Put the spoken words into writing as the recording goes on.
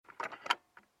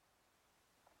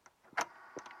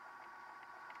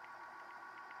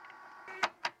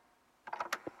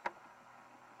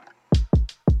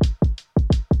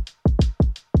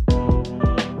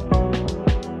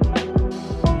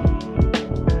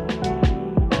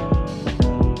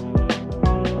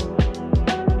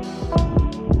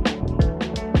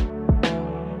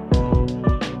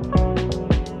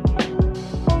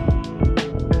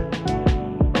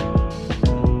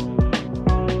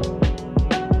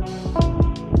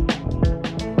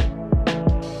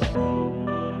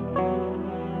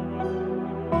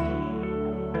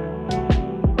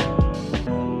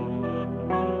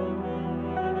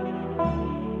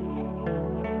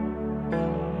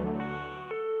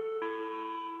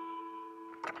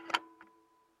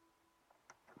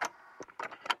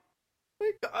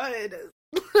god.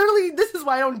 Literally, this is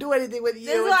why I don't do anything with you.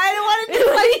 This is why I don't want to do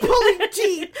it's like pulling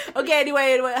teeth. Okay,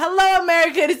 anyway. Hello,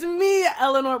 America. It's me,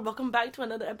 Eleanor. Welcome back to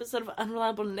another episode of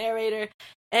Unreliable Narrator.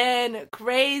 And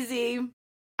crazy,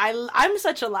 I'm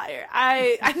such a liar.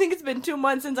 I think it's been 2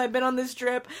 months since I've been on this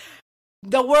trip.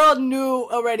 The world knew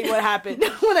already what happened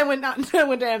when I went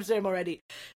to Amsterdam already.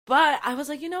 But I was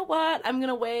like, you know what? I'm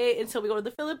gonna wait until we go to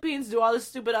the Philippines, do all the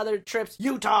stupid other trips.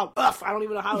 Utah, I don't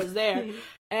even know how I was there.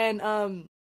 And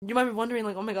you might be wondering,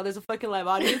 like, oh my god, there's a fucking live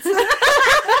audience.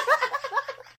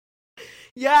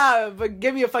 Yeah, but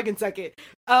give me a fucking second.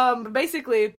 But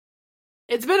basically,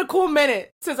 it's been a cool minute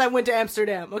since I went to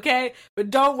Amsterdam, okay? But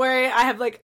don't worry,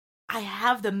 I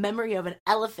have the memory of an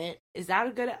elephant. Is that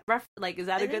a good is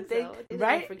that a good thing? So.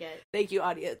 Right? Forget. Thank you,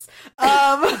 audience.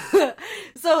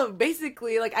 So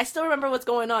basically, like, I still remember what's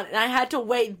going on, and I had to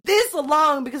wait this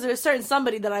long because there's a certain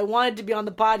somebody that I wanted to be on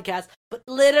the podcast, but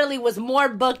literally was more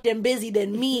booked and busy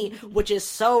than me, which is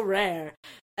so rare.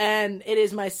 And it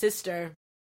is my sister,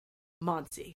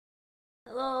 Monty.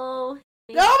 Hello.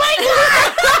 Oh my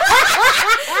god! This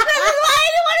is why I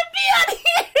didn't want to be on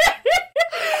here!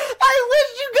 I wish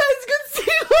you guys could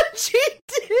see what she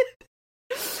did.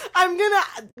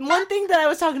 One thing that I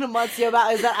was talking to Monty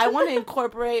about is that I want to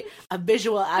incorporate a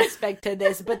visual aspect to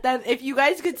this, but then if you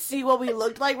guys could see what we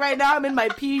looked like right now, I'm in my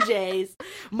PJs.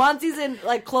 Monty's in,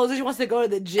 like, clothes, she wants to go to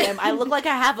the gym. I look like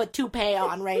I have a toupee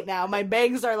on right now. My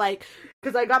bangs are, like,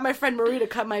 because I got my friend Marie to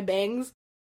cut my bangs,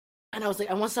 and I was like,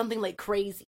 I want something, like,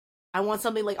 crazy. I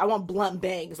want blunt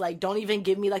bangs. Like, don't even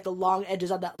give me, like, the long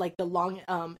edges of that, like, the long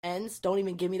ends. Don't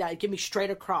even give me that. Give me straight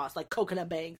across, like, coconut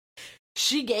bangs.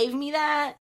 She gave me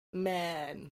that.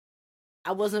 Man,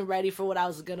 I wasn't ready for what I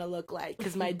was gonna look like,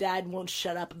 because my dad won't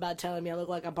shut up about telling me I look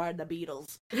like I'm part of the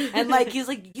Beatles. And, like, he's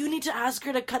like, you need to ask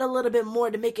her to cut a little bit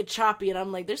more to make it choppy. And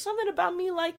I'm like, there's something about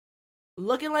me, like,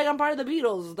 looking like I'm part of the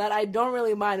Beatles that I don't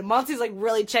really mind. And Monty's, like,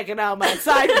 really checking out my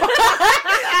side.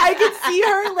 I could see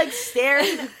her, like,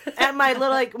 staring at my little,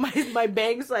 like, my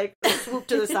bangs, like, swoop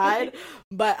to the side.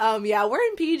 But, yeah, we're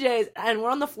in PJs, and we're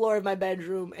on the floor of my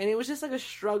bedroom, and it was just, like, a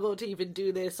struggle to even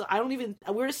do this. So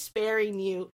we're sparing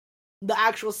you the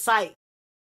actual sight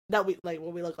that we, like,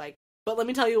 what we look like. But let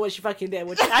me tell you what she fucking did,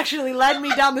 which actually led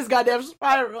me down this goddamn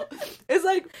spiral. It's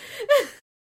like,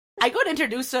 I go to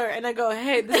introduce her, and I go,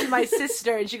 hey, this is my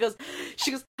sister. And she goes,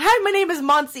 hi, my name is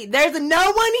Monty. There's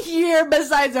no one here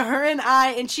besides her and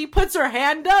I. And she puts her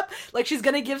hand up like she's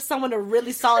going to give someone a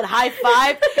really solid high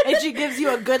five. And she gives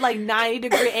you a good, like,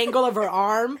 90-degree angle of her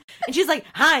arm. And she's like,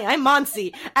 hi, I'm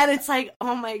Monty. And it's like,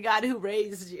 oh my god, who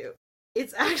raised you?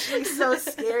 It's actually so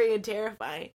scary and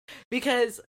terrifying.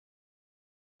 Because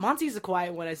Monty's a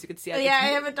quiet one, as you can see. I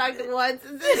haven't talked to him once.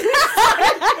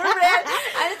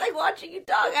 I just like watching you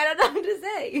talk. I don't know what to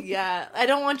say. Yeah, I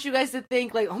don't want you guys to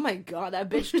think, like, oh my god, that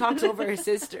bitch talks over her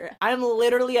sister. I'm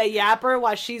literally a yapper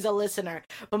while she's a listener.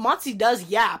 But Monty does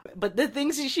yap, but the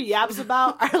things she yaps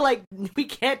about are like, we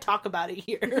can't talk about it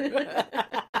here.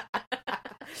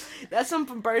 That's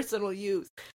some personal use.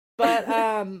 But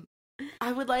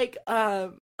I would like,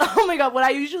 oh my god, what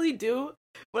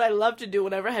I love to do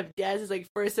whenever I have guests is, like,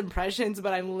 first impressions,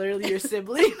 but I'm literally your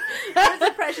sibling. First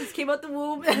impressions came out the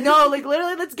womb. No, like,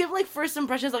 literally, let's give, like, first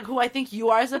impressions, like, who I think you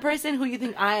are as a person, who you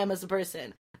think I am as a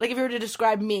person. Like, if you were to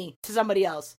describe me to somebody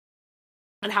else,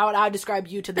 and how would I describe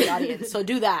you to the audience? So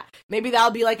do that. Maybe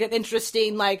that'll be, like, an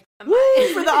interesting, like,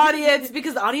 woo for the audience,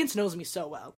 because the audience knows me so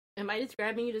well. Am I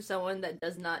describing you to someone that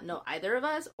does not know either of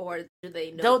us, or do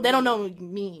they know They don't know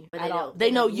me but at all.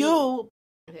 They know you.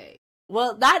 Okay.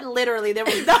 Well, that literally, there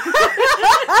was no...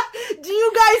 Do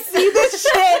you guys see this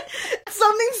shit?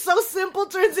 Something so simple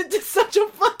turns into such a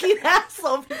fucking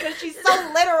asshole because she's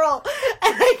so literal.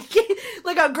 And I can't,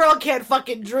 like, a girl can't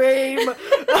fucking dream.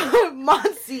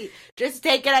 Monty, just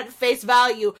take it at face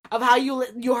value of how you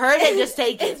heard it, just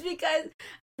take it. It's because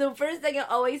the first thing I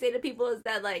always say to people is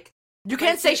that, like, you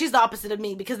can't say she's the opposite of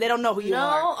me because they don't know who you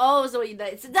are. No? Oh, so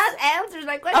that answers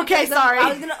my question. Okay, sorry. I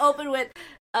was going to open with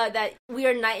that we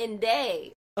are night and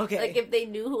day. Okay. Like, if they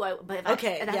knew who I... But if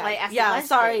okay, I, yeah. I asked yeah,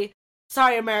 sorry.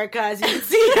 Sorry, America, as you can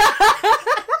see.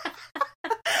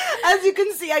 As you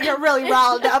can see, I get really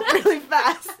riled up really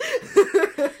fast.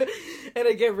 And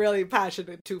I get really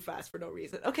passionate too fast for no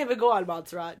reason. Okay, but go on,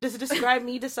 Montserrat. Just describe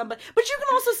me to somebody. But you can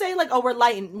also say, like, oh, we're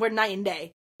night and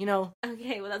day. You know?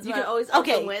 Okay, well, that's you what I always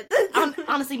open with.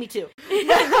 Honestly, me too.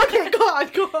 Okay, go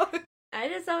on. I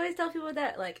just always tell people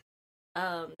that, like,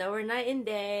 that we're night and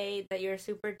day, that you're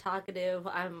super talkative,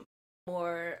 I'm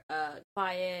more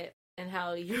quiet, and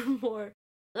how you're more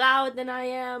loud than I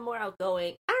am, more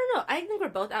outgoing. I don't know, I think we're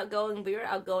both outgoing, but you're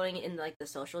outgoing in, like, the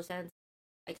social sense.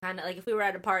 I kind of, like, if we were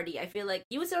at a party, I feel like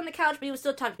you would sit on the couch, but you would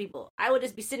still talk to people. I would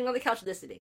just be sitting on the couch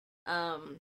listening.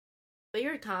 But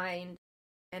you're kind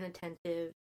and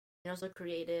attentive and also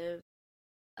creative,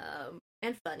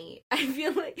 and funny. I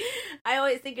feel like I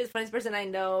always think you're the funniest person I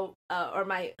know, or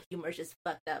my humor is just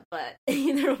fucked up, but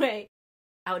either way,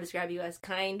 I would describe you as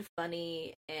kind,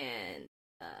 funny, and,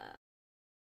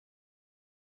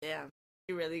 yeah,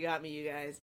 you really got me, you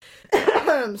guys.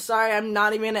 I'm sorry, I'm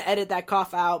not even gonna edit that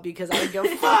cough out because I don't give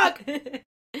a fuck.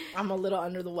 I'm a little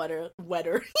under the wetter.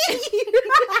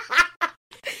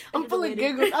 I'm full of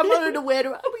giggles. I'm under the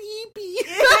wetter. I'm yeepy.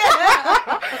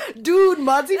 Dude,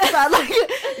 Monty found, like,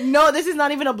 no, this is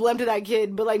not even a blame to that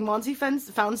kid, but, like, Monty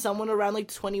found someone around,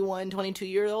 like, 21,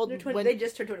 22-year-old. They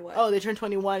just turned 21. Oh, they turned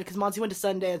 21, because Monty went to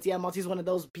Sundance. Yeah, Monty's one of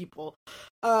those people.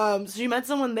 So she met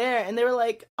someone there, and they were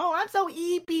like, oh, I'm so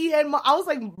eepy, and I was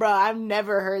like, bruh, I've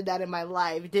never heard that in my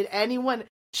life. Did anyone,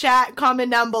 chat,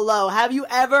 comment down below, have you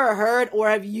ever heard or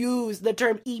have used the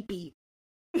term eepy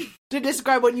to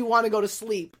describe when you want to go to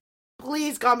sleep?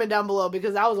 Please comment down below,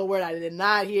 because that was a word I did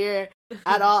not hear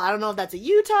at all. I don't know if that's a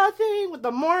Utah thing with the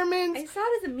Mormons. I saw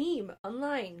it as a meme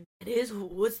online. It is?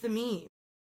 What's the meme?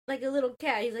 Like a little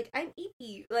cat. He's like, I'm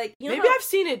eepy. Like, you know maybe how... I've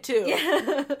seen it too.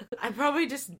 Yeah. I probably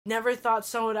just never thought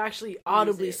someone would actually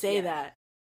audibly say that.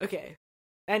 Okay.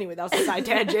 Anyway, that was a side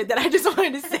tangent that I just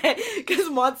wanted to say, because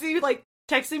Monty, like,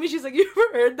 texted me, she's like, you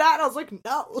ever heard that? And I was like,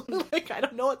 no. Like, I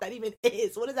don't know what that even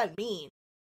is. What does that mean?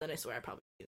 Then I swear I probably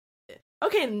did.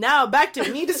 Okay, now back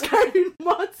to me describing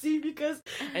Monty, because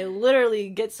I literally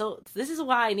get so... This is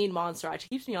why I need Montserrat. It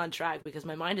keeps me on track, because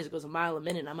my mind just goes a mile a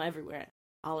minute and I'm everywhere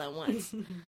all at once.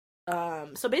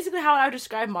 So basically how I would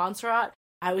describe Montserrat,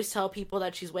 I always tell people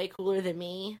that she's way cooler than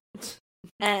me.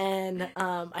 And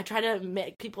I try to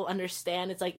make people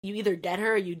understand it's like, you either get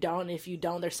her or you don't. If you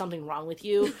don't, there's something wrong with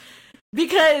you.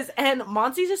 And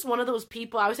Monty's just one of those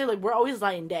people, I would say, like, we're always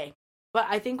light and day. But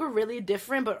I think we're really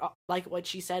different, but like what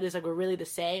she said is, like, we're really the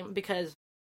same, because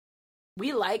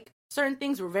we like certain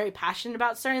things, we're very passionate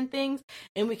about certain things,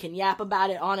 and we can yap about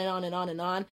it on and on and on and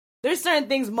on. There's certain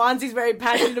things Monty's very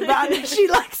passionate about that she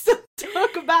likes to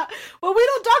talk about. Well, we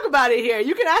don't talk about it here.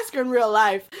 You can ask her in real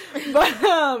life.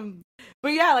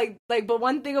 But yeah, but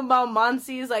one thing about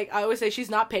Monty is, like, I always say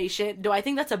she's not patient. Do I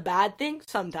think that's a bad thing?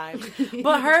 Sometimes.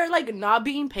 But her, like, not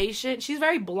being patient, she's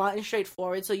very blunt and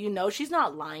straightforward, so you know she's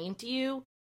not lying to you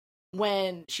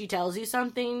when she tells you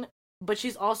something, but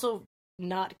she's also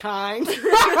not kind. She's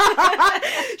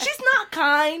not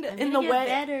kind in the way.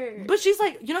 Better. But she's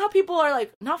like, you know how people are,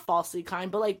 like, not falsely kind,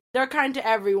 but, like, they're kind to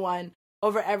everyone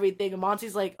over everything, and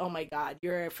Monty's like, oh my god,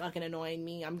 you're fucking annoying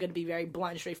me, I'm gonna be very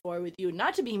blunt and straightforward with you,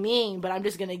 not to be mean, but I'm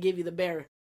just gonna give you the bear,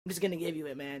 I'm just gonna give you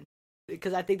it, man,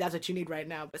 because I think that's what you need right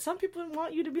now. But some people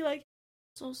want you to be like,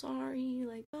 so sorry,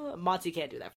 like, oh. Monty can't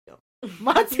do that for you.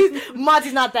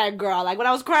 Monty's not that girl. Like, when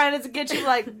I was crying as a kid, she was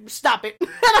like, stop it. And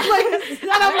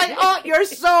I'm like, oh, you're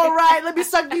so right, let me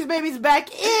suck these babies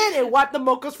back in and wipe the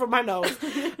mochas from my nose.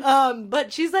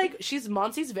 But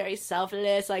Monty's very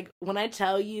selfless. Like, when I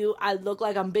tell you I look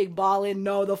like I'm big ballin',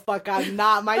 no, the fuck I'm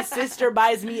not. My sister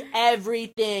buys me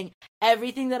everything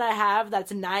that I have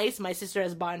that's nice. My sister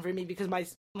has bought for me, because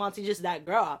Monty's just that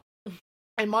girl.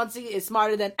 And Monty is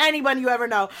smarter than anyone you ever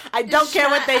know. I don't care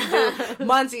what they do.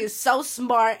 Monty is so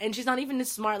smart, and she's not even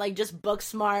just smart, like, just book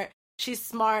smart. She's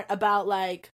smart about,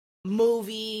 like,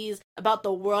 movies, about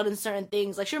the world and certain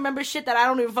things. Like, she remembers shit that I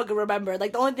don't even fucking remember.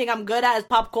 Like, the only thing I'm good at is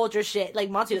pop culture shit. Like,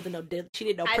 Monty doesn't know, she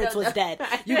didn't know Prince was dead.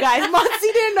 You guys, Monty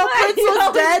didn't know Prince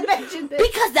was dead.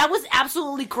 Because that was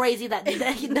absolutely crazy that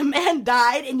the man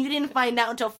died and you didn't find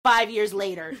out until 5 years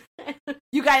later.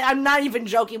 You guys, I'm not even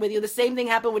joking with you. The same thing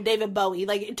happened with David Bowie.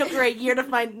 Like, it took her a year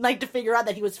to figure out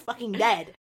that he was fucking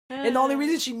dead. And the only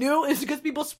reason she knew is because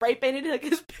people spray painted, like,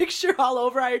 his picture all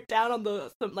over our town on the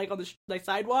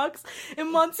sidewalks. And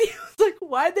Monty was like,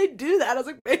 why'd they do that? I was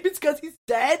like, maybe it's because he's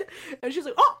dead. And she's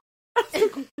like, oh!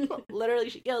 Literally,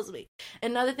 she kills me.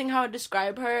 Another thing how I would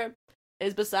describe her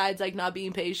is, besides, like, not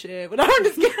being patient, but I'm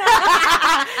just kidding.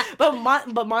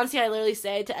 but Monty, I literally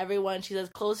say to everyone, she's as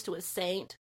close to a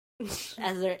saint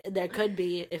as there could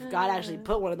be if God actually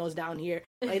put one of those down here.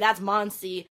 Like, that's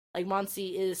Monty. Like,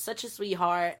 Monty is such a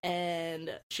sweetheart, and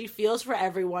she feels for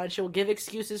everyone. She'll give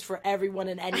excuses for everyone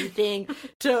and anything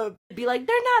to be like,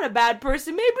 they're not a bad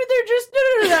person. Maybe they're just...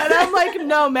 And I'm like,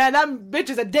 no, man, that bitch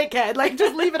is a dickhead. Like,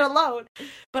 just leave it alone.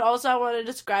 But also, I want to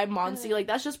describe Monty. Like,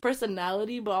 that's just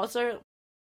personality, but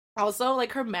also,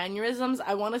 like, her mannerisms,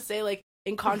 I want to say, like,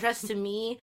 in contrast to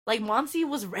me, like, Monty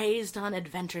was raised on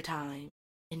Adventure Time.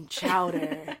 and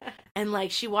chowder. And,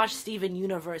 like, she watched Steven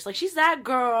Universe. Like, she's that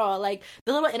girl. Like,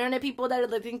 the little internet people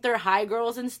that like, think they're high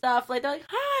girls and stuff. Like, they're like,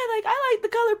 hi, like, I like the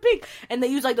color pink. And they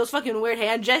use, like, those fucking weird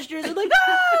hand gestures. And, like,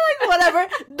 like, whatever.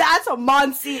 That's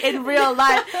Monsi in real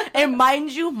life. And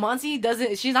mind you,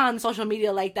 Monsi she's not on social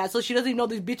media like that. So she doesn't even know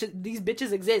these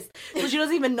bitches exist. So she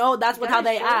doesn't even know that's how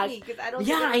they act.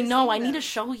 I know. I need to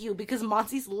show you because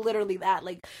Monsi's literally that.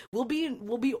 Like, we'll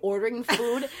be ordering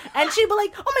food. And she'll be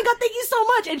like, oh my God, thank you so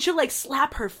much. And she'll, like,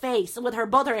 slap her face with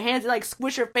both her hands and like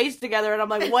squish her face together, and I'm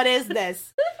like, what is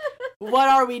this? What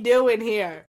are we doing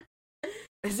here?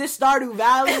 Is this Stardew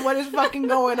Valley? What is fucking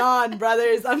going on,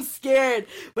 brothers? I'm scared,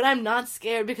 but I'm not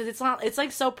scared because it's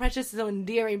like so precious and so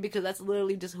endearing because that's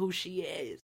literally just who she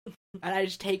is, and I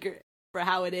just take her for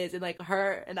how it is, and like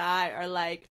her and I are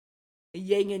like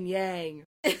yin and yang,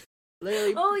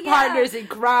 literally partners in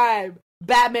crime,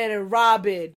 Batman and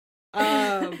Robin.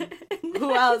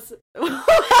 Who else? Who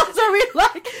else are we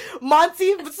like? Monty.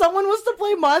 If someone was to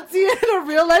play Monty in a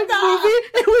real life movie,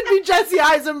 it would be Jesse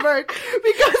Eisenberg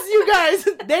because you guys,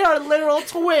 they are literal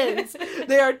twins.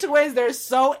 They are twins. They're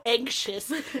so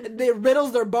anxious. They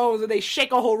riddles their bones and they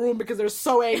shake a whole room because they're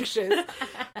so anxious.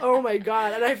 Oh my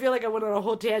God! And I feel like I went on a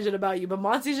whole tangent about you, but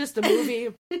Monty's just a movie.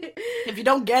 If you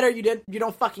don't get her, you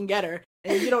don't fucking get her.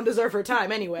 And you don't deserve her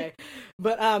time anyway.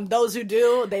 But those who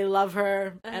do, they love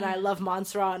her. And I love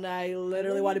Montserrat, and I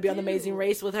literally want to be on the Amazing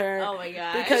Race with her. Oh my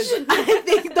gosh. Because I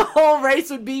think the whole race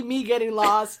would be me getting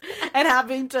lost and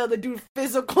having to do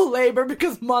physical labor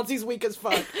because Monty's weak as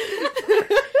fuck.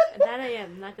 That I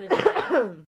am. Not gonna do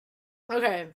that.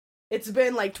 Okay. It's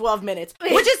been like 12 minutes,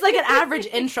 which is like an average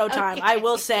intro time, okay. I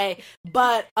will say.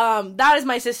 But that is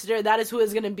my sister. That is who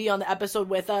is going to be on the episode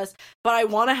with us. But I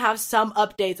want to have some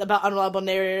updates about Unreliable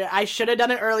Narrator. I should have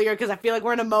done it earlier because I feel like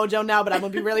we're in a mojo now, but I'm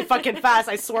going to be really fucking fast.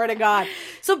 I swear to God.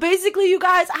 So basically, you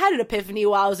guys, I had an epiphany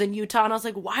while I was in Utah, and I was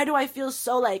like, why do I feel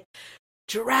so like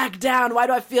dragged down? Why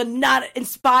do I feel not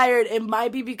inspired? It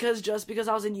might be because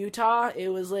I was in Utah, it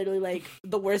was literally like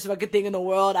the worst fucking thing in the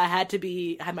world.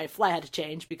 My flight had to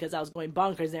change because I was going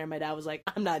bonkers there. My dad was like,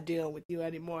 I'm not dealing with you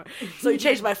anymore. So he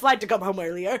changed my flight to come home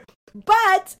earlier.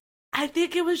 But I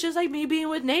think it was just like me being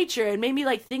with nature and made me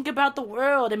like think about the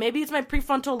world. And maybe it's my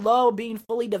prefrontal lobe being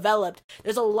fully developed.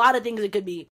 There's a lot of things it could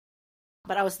be.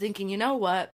 But I was thinking, you know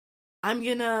what? I'm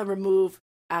gonna remove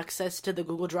access to the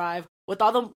Google Drive with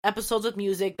all the episodes with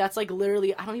music. That's like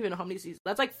literally, I don't even know how many seasons.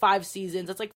 That's like 5 seasons.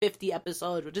 That's like 50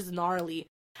 episodes, which is gnarly.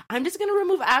 I'm just gonna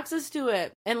remove access to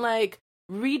it and like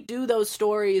redo those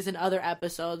stories in other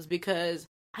episodes because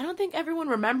I don't think everyone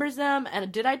remembers them. And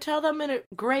did I tell them in a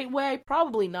great way?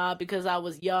 Probably not, because I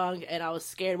was young and I was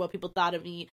scared what people thought of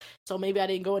me. So maybe I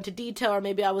didn't go into detail, or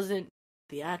maybe I wasn't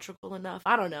theatrical enough.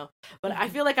 I don't know. But I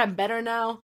feel like I'm better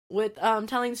now with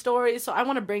telling stories, so I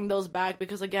want to bring those back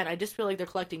because, again, I just feel like they're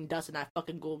collecting dust in that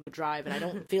fucking Google Drive, and I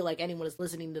don't feel like anyone is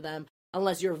listening to them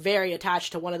unless you're very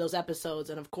attached to one of those episodes.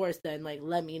 And of course, then like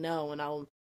let me know and I'll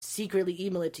secretly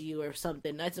email it to you or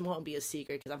something. That won't be a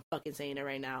secret because I'm fucking saying it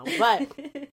right now. But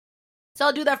so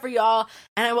I'll do that for y'all,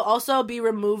 and I will also be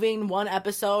removing one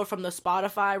episode from the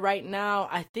Spotify right now.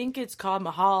 I think it's called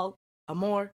Mahal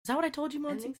Amor. Is that what I told you,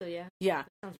 Monty? I think so, yeah. Yeah. That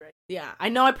sounds right. Yeah. I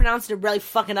know I pronounced it really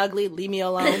fucking ugly. Leave me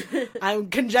alone. I'm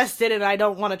congested and I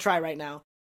don't want to try right now.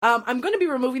 I'm going to be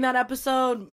removing that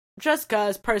episode just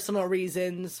because personal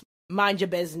reasons. Mind your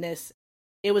business.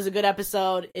 It was a good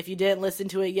episode. If you didn't listen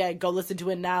to it yet, go listen to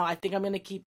it now. I think I'm going to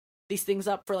keep these things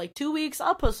up for like 2 weeks.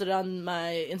 I'll post it on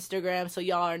my Instagram so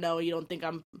y'all know you don't think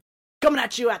I'm coming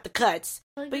at you at the cuts.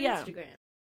 But yeah. Instagram.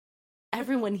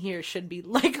 Everyone here should be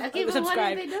like,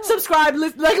 subscribe,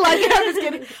 like, I'm just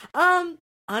kidding.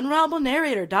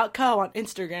 Unreliablenarrator.co on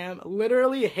Instagram.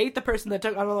 Literally hate the person that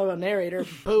took Unreliable Narrator.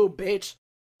 Boo, bitch.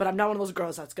 But I'm not one of those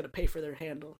girls that's gonna pay for their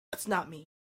handle. That's not me.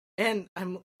 And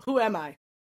who am I?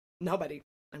 Nobody.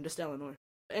 I'm just Eleanor.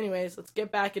 But anyways, let's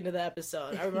get back into the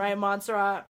episode. All right,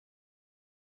 Montserrat?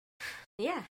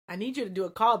 Yeah. I need you to do a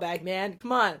callback, man.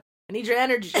 Come on. I need your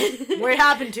energy. What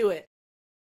happened to it?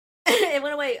 It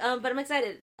went away, but I'm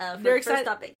excited for the first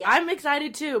topic. Yeah. I'm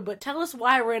excited too, but tell us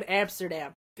why we're in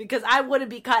Amsterdam. Because I wouldn't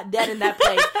be caught dead in that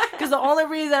place. Because the only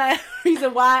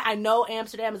reason why I know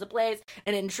Amsterdam is a place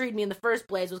and it intrigued me in the first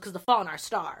place was because The Fault in Our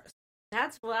Stars.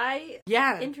 That's why?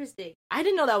 Yeah. Interesting. I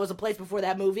didn't know that was a place before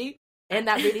that movie and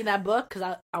that reading that book, because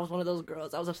I was one of those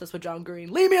girls. I was obsessed with John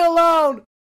Green. Leave me alone!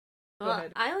 Well,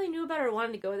 I only knew about her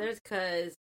wanting to go there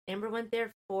because Amber went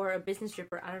there for a business trip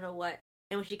or I don't know what.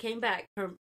 And when she came back,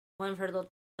 one of her little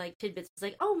like tidbits was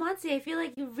like, "Oh, Monty, I feel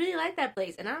like you really like that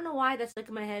place," and I don't know why that stuck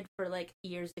in my head for like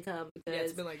years to come. Because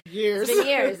it's been like years. It's been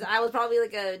years. I was probably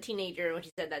like a teenager when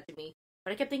she said that to me.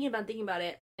 But I kept thinking about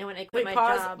it, and when I quit my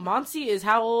pause. job... Monty is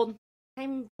how old?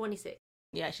 I'm 26.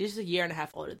 Yeah, she's a year and a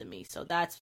half older than me, so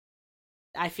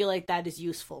I feel like that is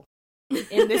useful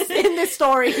in this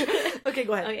story. Okay,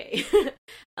 go ahead. Okay.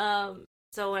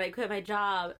 So when I quit my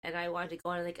job and I wanted to go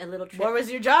on like a little trip. What was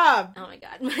your job? Oh my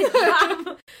god, my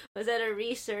job was at a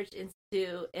research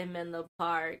institute in Menlo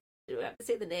Park. Do I have to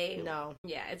say the name? No.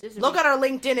 Yeah, it's just look at our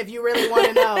LinkedIn if you really want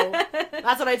to know.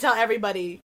 That's what I tell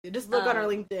everybody. Just look on our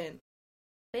LinkedIn.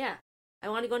 But yeah, I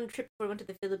wanted to go on a trip before I went to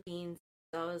the Philippines.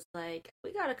 So I was like,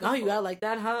 we gotta come. Oh, you got like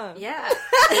that, huh? Yeah.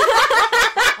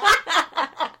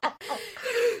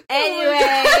 Anyway.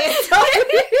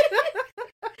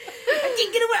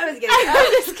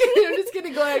 I'm just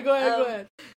kidding. Go ahead.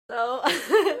 So,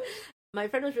 my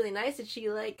friend was really nice, and she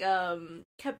like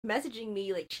kept messaging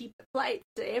me like cheap flights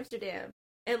to Amsterdam,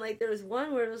 and like there was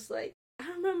one where it was like I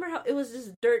don't remember how it was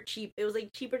just dirt cheap. It was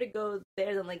like cheaper to go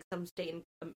there than like some state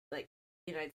in like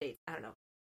United States. I don't know,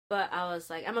 but I was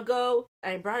like I'm gonna go,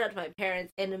 and I brought it up to my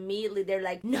parents, and immediately they're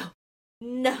like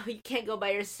no, you can't go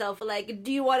by yourself. Like,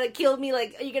 do you want to kill me?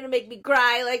 Like, are you gonna make me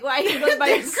cry? Like, why are you going by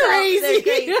yourself? They're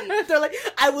crazy. They're like,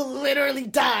 I will literally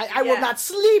die. I will not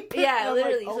sleep. Yeah,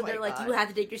 literally. Like, so they're like, you have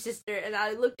to take your sister. And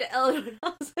I looked at Eleanor and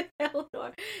I was like,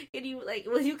 Eleanor, can you, like,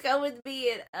 will you come with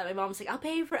me? And my mom was like, I'll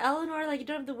pay for Eleanor. Like, you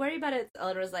don't have to worry about it.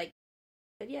 Eleanor was like,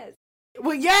 I said yes.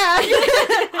 Well, yeah.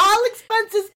 All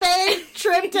expenses paid.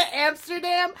 Trip to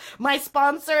Amsterdam. My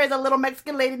sponsor is a little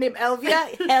Mexican lady named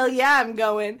Elvia. Hell yeah, I'm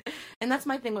going. And that's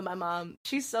my thing with my mom.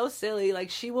 She's so silly. Like,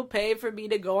 she will pay for me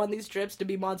to go on these trips to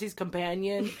be Monty's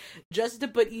companion just to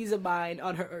put ease of mind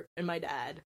on her and my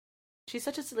dad. She's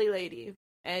such a silly lady.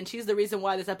 And she's the reason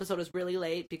why this episode is really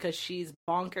late, because she's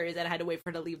bonkers and I had to wait for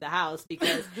her to leave the house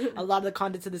because a lot of the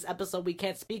contents of this episode we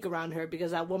can't speak around her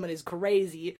because that woman is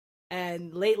crazy.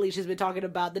 And lately, she's been talking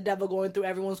about the devil going through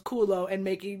everyone's culo and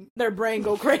making their brain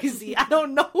go crazy. I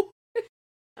don't know.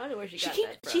 I don't know where she got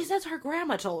that from. She says her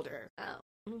grandma told her. Oh,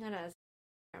 I'm gonna ask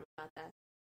grandma about that.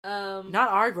 Not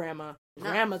our grandma.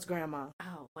 Grandma's grandma.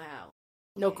 Oh, wow.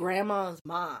 No, grandma's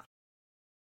ma.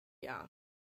 Yeah.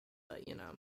 But, you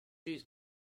know, she's...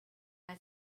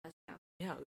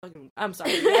 Yeah, fucking... I'm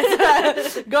sorry.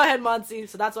 Go ahead, Monty.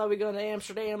 So that's why we go to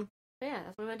Amsterdam. Yeah,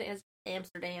 that's why we went to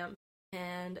Amsterdam.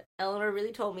 And Eleanor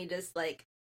really told me just, like,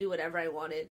 do whatever I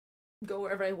wanted. Go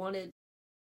wherever I wanted.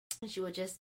 And she would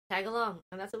just tag along.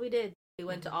 And that's what we did. We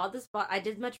went to all the spots. I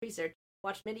did much research.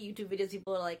 Watched many YouTube videos.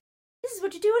 People are like, this is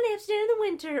what you do in Amsterdam in the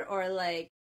winter. Or, like,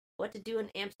 what to do in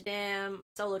Amsterdam.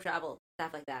 Solo travel.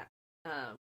 Stuff like that.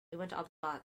 We went to all the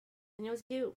spots. And it was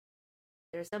cute.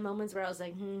 There were some moments where I was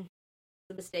like, it's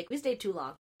a mistake. We stayed too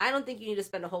long. I don't think you need to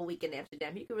spend a whole week in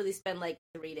Amsterdam. You could really spend, like,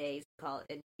 3 days. Call it.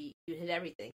 And you hit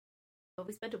everything. But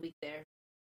we spent a week there.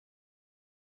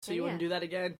 So you wouldn't do that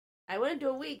again? I wouldn't do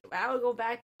a week. I would go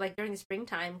back like during the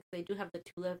springtime. They do have the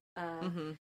tulip,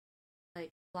 like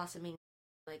blossoming,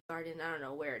 like garden. I don't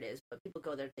know where it is, but people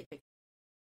go there to take pictures.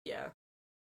 Yeah,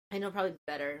 I know probably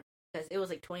better because it was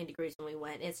like 20 degrees when we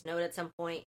went. It snowed at some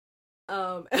point.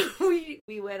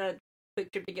 We went on a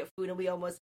quick trip to get food and we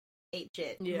almost ate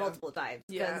shit multiple times.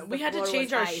 Yeah, we had to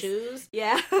change our shoes.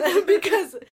 Yeah,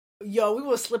 because. Yo, we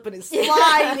were slipping and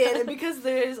sliding, and because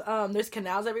there's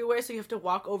canals everywhere, so you have to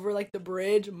walk over like the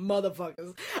bridge,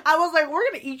 motherfuckers. I was like, we're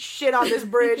gonna eat shit on this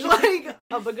bridge, like.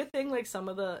 But good thing, like some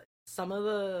of the,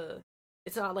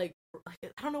 it's not like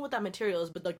I don't know what that material is,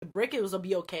 but like the brick it will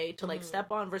be okay to like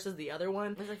step on versus the other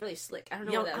one. It was like really slick. I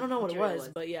don't know what it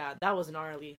was, but yeah, that was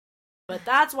gnarly. But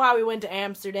that's why we went to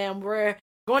Amsterdam. We're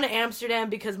going to Amsterdam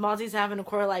because Monty's having a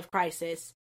quarter life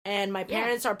crisis, and my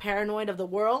parents are paranoid of the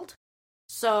world.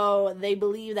 So they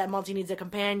believe that Monty needs a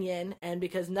companion, and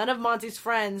because none of Monty's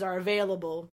friends are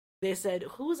available, they said,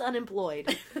 who's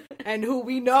unemployed? And who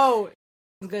we know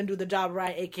is going to do the job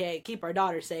right, aka keep our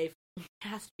daughter safe. It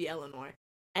has to be Eleanor.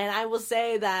 And I will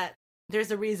say that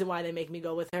there's a reason why they make me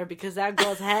go with her, because that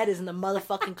girl's head is in the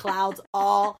motherfucking clouds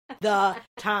all the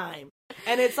time.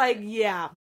 And it's like, yeah,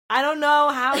 I don't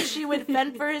know how she would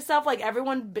fend for herself. Like,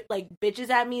 everyone like bitches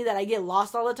at me that I get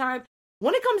lost all the time.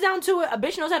 When it comes down to it, a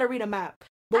bitch knows how to read a map.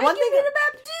 But one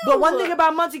thing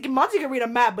about Monty can read a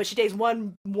map, but she takes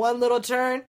one little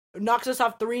turn, knocks us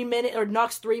off 3 minutes, or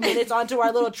knocks 3 minutes onto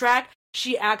our little track.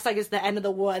 She acts like it's the end of the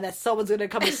world and that someone's gonna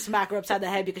come and smack her upside the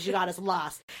head because she got us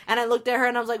lost. And I looked at her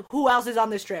and I was like, who else is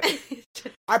on this trip?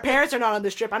 Our parents are not on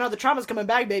this trip. I know the trauma's coming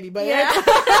back, baby, but yeah.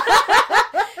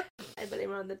 But they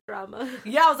were on the trauma.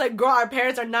 Yeah, I was like, girl, our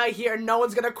parents are not here. No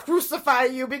one's gonna crucify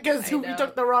you because you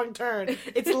took the wrong turn.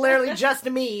 It's literally just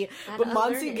me. But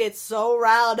Monty gets so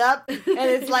riled up, and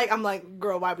it's like, I'm like,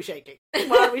 girl, why are we shaking?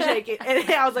 Why are we shaking? And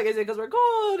I was like, is it because we're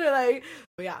cold? Or like,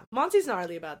 but yeah, Monty's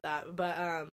gnarly about that.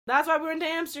 But that's why we went to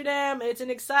Amsterdam. It's an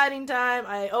exciting time.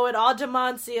 I owe it all to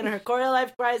Monty and her quarter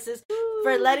life crisis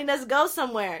for letting us go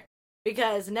somewhere.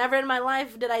 Because never in my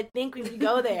life did I think we would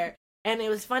go there. And it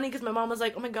was funny because my mom was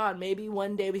like, oh my god, maybe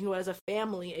one day we can go as a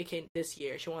family. This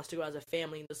year. She wants to go as a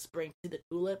family in the spring to the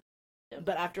tulip.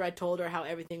 But after I told her how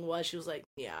everything was, she was like,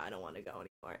 yeah, I don't want to go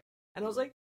anymore. And I was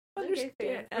like,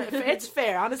 understand. Okay, it's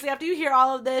fair. Honestly, after you hear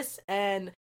all of this,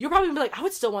 and you'll probably be like, I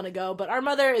would still want to go. But our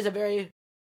mother is a very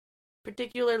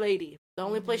particular lady. The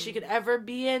only place she could ever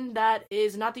be in that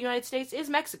is not the United States is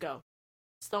Mexico.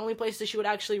 It's the only place that she would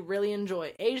actually really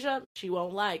enjoy. Asia, she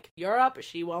won't like. Europe,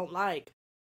 she won't like.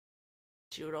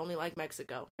 She would only like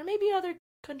Mexico. Or maybe other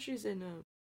countries in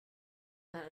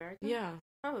Latin America? Yeah.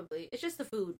 Probably. It's just the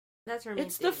food. That's her main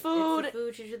It's thing. the food. It's the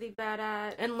food she's really bad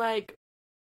at. And, like,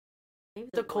 maybe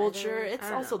the culture. weather.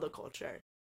 It's also the culture.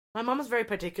 My mom is very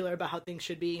particular about how things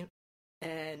should be.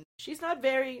 And she's not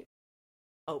very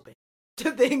open to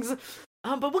things.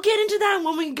 But we'll get into that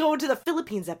when we go into the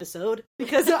Philippines episode,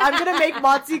 because I'm gonna make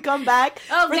Monty come back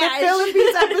for the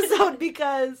Philippines episode,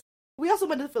 because we also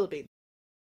went to the Philippines.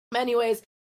 But anyways,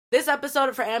 this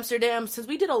episode for Amsterdam, since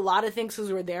we did a lot of things because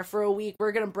we were there for a week,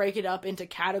 we're gonna break it up into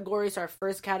categories. Our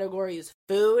first category is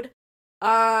food.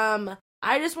 I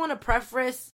just want to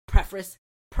preference.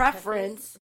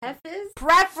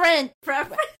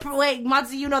 Wait,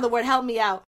 Monty, you know the word. Help me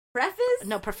out. Preface?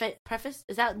 No, preface?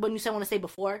 Is that when you say want to say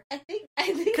before? I think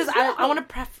because so. I want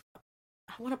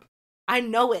to I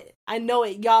know it,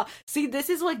 y'all. See, this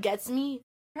is what gets me.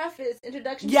 Preface,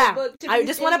 introduction to the book. I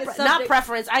just want to not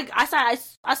preference. I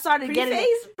started Preface? getting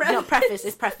it. Preface? No, preface.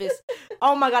 It's preface.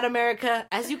 Oh my god, America!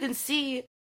 As you can see,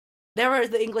 there were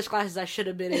the English classes I should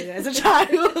have been in as a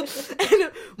child.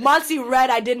 And Monty read,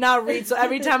 I did not read. So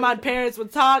every time my parents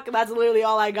would talk, that's literally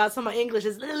all I got. So my English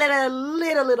is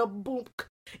little boom.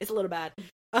 It's a little bad.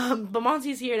 But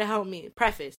Monty's here to help me.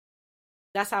 Preface.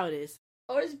 That's how it is.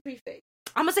 Or is it preface?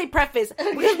 I'm gonna say preface,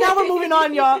 because now we're moving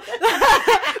on, y'all.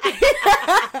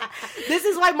 This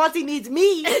is why Monty needs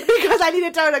me, because I need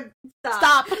to tell her to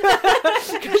stop.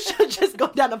 Because she'll just go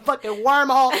down a fucking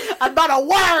wormhole about a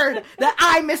word that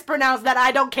I mispronounced that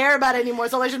I don't care about anymore,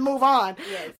 so let's just move on.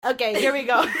 Yes. Okay, here we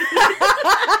go.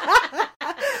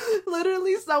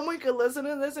 Literally, someone could listen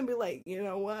to this and be like, you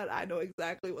know what? I know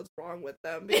exactly what's wrong with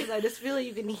them, because I just feel like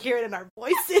you can hear it in our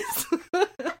voices.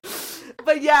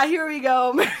 But yeah, here we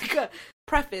go, America.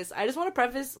 Preface. I just want to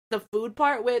preface the food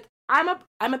part with I'm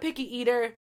a picky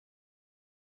eater.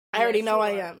 I already know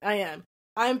I am.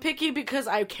 I'm picky because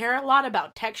I care a lot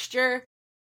about texture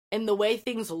and the way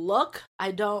things look.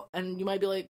 I don't, and you might be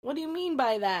like, what do you mean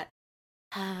by that?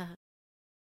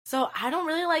 So I don't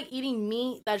really like eating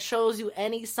meat that shows you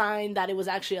any sign that it was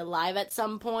actually alive at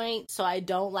some point. So I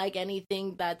don't like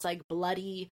anything that's like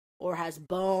bloody or has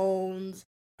bones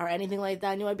or anything like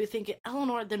that. And you might be thinking,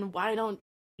 Eleanor, then why don't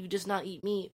you just not eat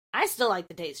meat? I still like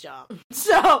the taste, y'all.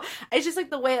 So it's just like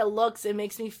the way it looks, it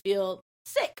makes me feel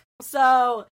sick.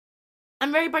 So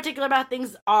I'm very particular about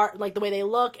things are like the way they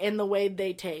look and the way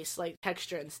they taste, like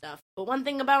texture and stuff. But one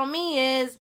thing about me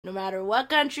is no matter what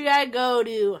country I go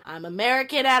to, I'm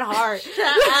American at heart.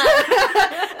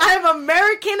 I'm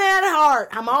American at heart.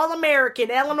 I'm all American.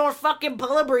 Eleanor fucking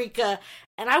Palabrica.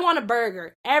 And I want a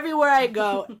burger everywhere I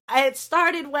go. It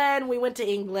started when we went to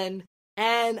England.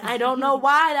 And I don't know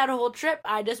why that whole trip,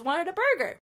 I just wanted a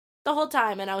burger the whole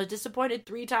time. And I was disappointed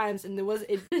 3 times. And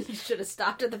you should have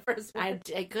stopped at the first one.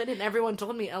 I couldn't. Everyone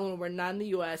told me, Eleanor, we're not in the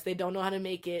U.S. They don't know how to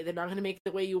make it. They're not going to make it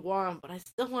the way you want. But I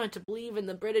still wanted to believe in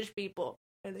the British people.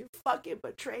 And they fucking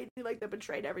betrayed me like they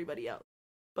betrayed everybody else.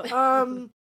 But,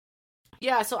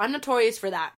 yeah, so I'm notorious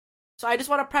for that. So I just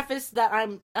want to preface that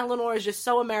Eleanor is just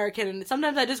so American. And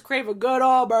sometimes I just crave a good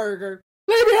old burger.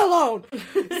 Leave me alone!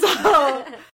 So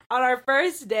on our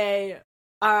first day,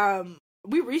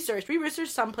 we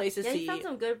researched some places to eat. Yeah, we found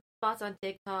some good spots on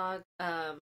TikTok.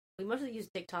 We mostly use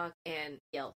TikTok and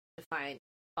Yelp to find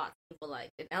spots people like.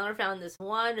 And Eleanor found this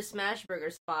one smash burger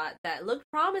spot that looked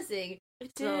promising.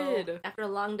 It did. So, after a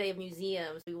long day of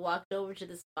museums, we walked over to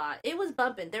the spot. It was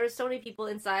bumping. There were so many people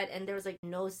inside, and there was like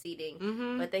no seating.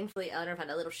 Mm-hmm. But thankfully, Eleanor found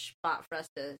a little spot for us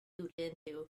to scoot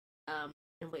into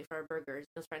and wait for our burgers.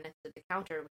 It was right next to the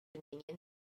counter, which was convenient.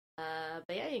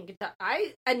 But yeah, you can talk.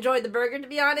 I enjoyed the burger, to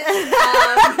be honest.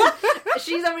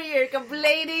 She's over here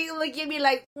complaining, looking at me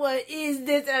like, what is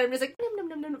this? And I'm just like, nom, nom,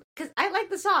 nom, nom. Because I like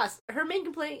the sauce. Her main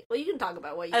complaint, well, you can talk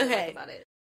about what you like about it.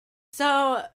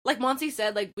 So, like Monty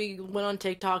said, like, we went on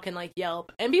TikTok and, like,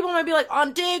 Yelp. And people might be like,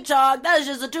 on TikTok, that is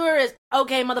just a tourist.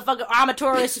 Okay, motherfucker, I'm a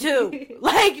tourist, too.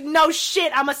 Like, no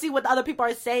shit, I'm gonna see what the other people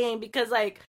are saying. Because,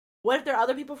 like, what if there are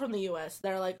other people from the U.S.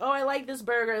 that are like, oh, I like this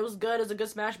burger. It was good. It was a good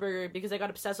smash burger. Because I got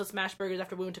obsessed with smash burgers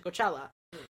after we went to Coachella.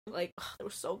 Like, they were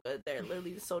so good. They're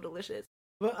literally so delicious.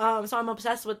 But, so I'm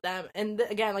obsessed with them. And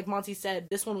again, like Monty said,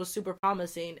 this one was super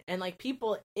promising. And, like,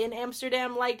 people in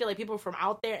Amsterdam liked it. Like, people from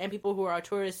out there and people who are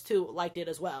tourists, too, liked it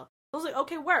as well. I was like,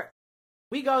 okay, work.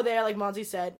 We go there, like Monty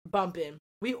said, bumping.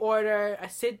 We order. I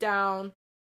sit down.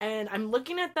 And I'm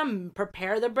looking at them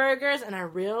prepare the burgers. And I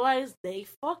realize they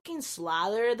fucking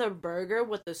slather the burger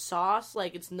with the sauce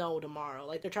like it's no tomorrow.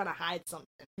 Like, they're trying to hide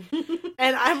something.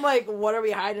 And I'm like, what are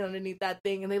we hiding underneath that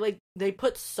thing? And they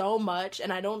put so much.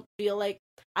 And I don't feel like,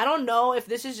 I don't know if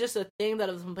this is just a thing that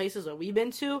of some places that we've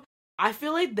been to. I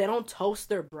feel like they don't toast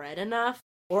their bread enough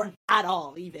or at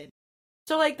all even.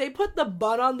 So like they put the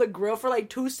bun on the grill for like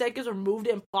 2 seconds, removed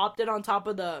it and plopped it on top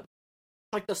of the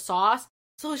sauce.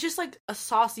 So it's just like a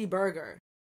saucy burger.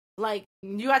 Like,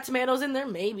 you got tomatoes in there?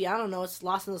 Maybe. I don't know. It's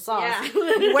lost in the sauce.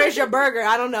 Yeah. Where's your burger?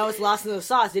 I don't know. It's lost in the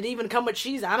sauce. Did it even come with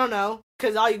cheese? I don't know.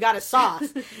 Because all you got is sauce.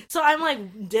 So I'm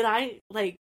like, did I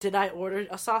order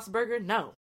a sauce burger?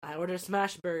 No. I ordered a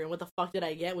smash burger, and what the fuck did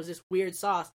I get was this weird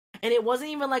sauce. And it wasn't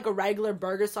even like a regular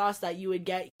burger sauce that you would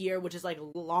get here, which is like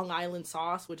Long Island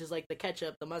sauce, which is like the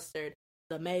ketchup, the mustard,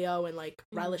 the mayo, and like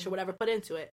relish or whatever put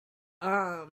into it.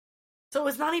 So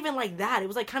it's not even like that. It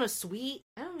was like kind of sweet.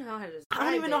 I don't know how to describe I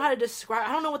don't even know how to describe.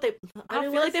 I don't know what they. I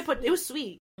feel like they put. It was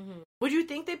sweet. Mm-hmm. Would you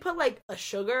think they put like a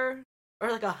sugar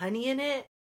or like a honey in it?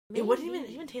 Maybe. It wouldn't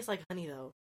even taste like honey though.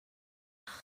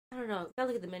 I don't know. Gotta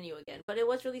look at the menu again, but it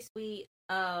was really sweet.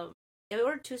 Yeah, we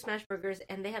ordered 2 smash burgers,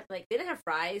 and they didn't have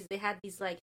fries. They had these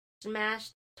like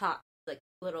smashed top, like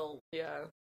little thing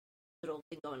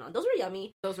going on. Those were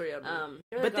yummy. But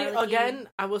like they garlicky. Again,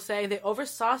 I will say they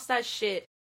oversauced that shit.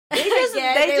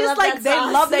 They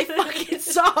love their fucking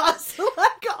sauce.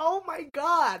 Like, oh my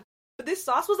god. But this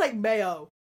sauce was like mayo.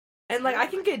 And like I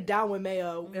can get down with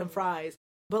mayo and fries.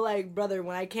 But like, brother,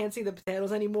 when I can't see the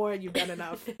potatoes anymore, you've done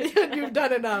enough. You've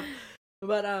done enough.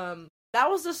 But that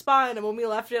was the spot, and when we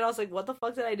left it, I was like, what the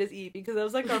fuck did I just eat? Because it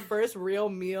was like our first real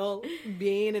meal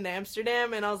being in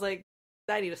Amsterdam, and I was like,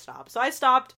 I need to stop. So I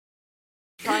stopped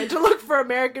trying to look for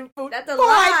American food. That's a lie.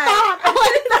 I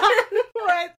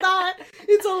thought.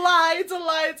 It's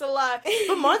a lie.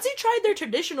 But Monty tried their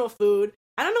traditional food.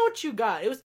 I don't know what you got. It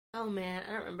was... Oh man,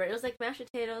 I don't remember. It was like mashed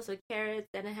potatoes with carrots,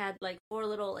 and it had like 4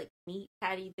 little like meat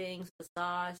patty things with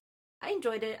sauce. I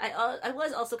enjoyed it. I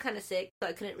was also kind of sick, so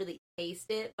I couldn't really taste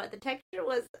it, but the texture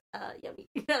was yummy.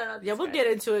 Yeah, we'll get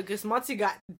into it because Monty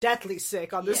got deathly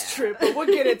sick on this trip, but we'll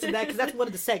get into that because that's one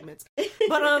of the segments.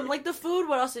 But like the food,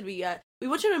 what else did we get? We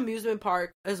went to an amusement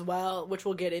park as well, which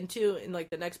we'll get into in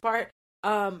like the next part.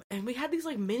 And we had these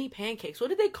like mini pancakes. What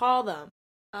did they call them?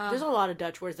 There's a lot of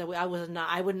Dutch words that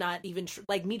I would not even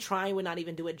like me trying would not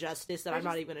even do it justice. I'm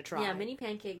not even gonna try. Yeah, mini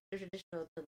pancakes are traditional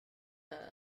to the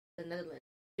Netherlands.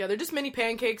 Yeah, they're just mini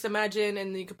pancakes, imagine,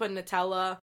 and you could put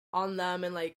Nutella on them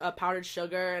and, like, powdered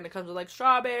sugar, and it comes with, like,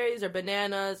 strawberries or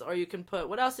bananas, or you can put...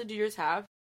 What else did yours have?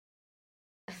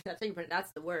 That's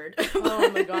the word. Oh,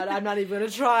 my God, I'm not even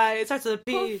gonna try. It starts with a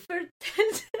P.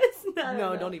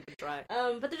 No, don't even try.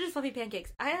 But they're just fluffy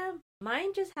pancakes.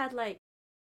 Mine just had, like,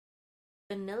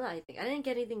 vanilla, I think. I didn't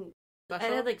get anything...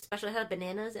 Special? I had, like, special. I had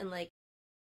bananas and, like...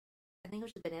 I think it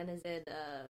was just bananas and,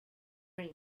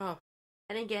 cream. Oh.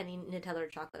 I didn't get any Nutella or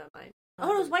chocolate on mine.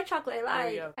 Oh, it was white chocolate.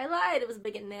 I lied. It was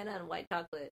big banana and white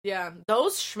chocolate. Yeah,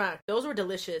 those schmack. Those were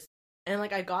delicious. And,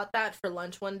 like, I got that for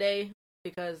lunch one day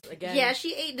because, again... Yeah,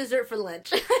 she ate dessert for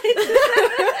lunch. Because,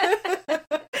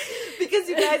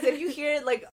 you guys, if you hear it,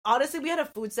 like, honestly, we had a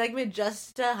food segment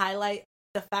just to highlight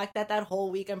the fact that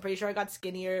whole week, I'm pretty sure I got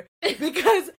skinnier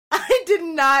because I did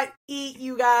not eat,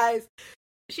 you guys.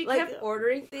 She kept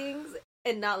ordering things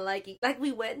and not liking. Like,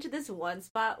 we went to this one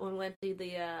spot when we went to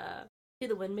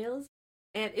the windmills,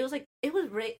 and it was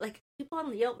really, like, people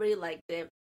on Yelp really liked it.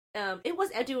 It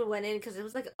was empty when we went in because it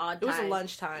was like odd time. It was a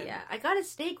lunchtime. Yeah, I got a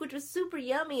steak which was super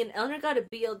yummy, and Eleanor got a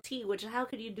BLT, which how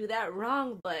could you do that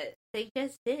wrong? But they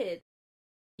just did.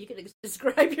 You can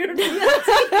describe your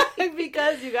BLT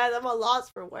because, you guys, I'm a loss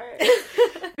for words.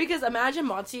 Because imagine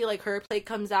Monty, like, her plate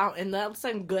comes out and that looks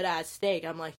like a good ass steak.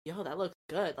 I'm like, yo, that looks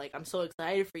good. Like, I'm so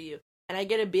excited for you. And I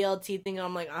get a BLT thing,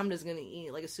 I'm like, I'm just gonna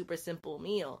eat like a super simple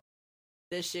meal.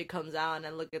 This shit comes out and I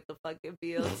look at the fucking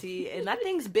BLT and that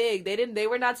thing's big. They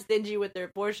were not stingy with their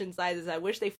portion sizes. I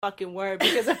wish they fucking were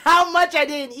because of how much I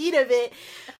didn't eat of it.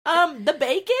 The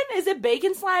bacon, is it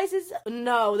bacon slices?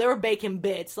 No, they were bacon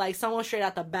bits, like someone straight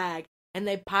out the bag. and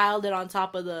they piled it on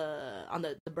top of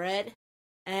the bread.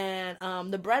 And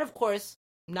the bread, of course,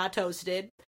 not toasted.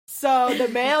 So the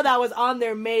mayo that was on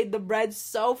there made the bread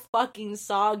so fucking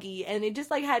soggy, and it just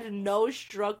like had no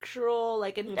structural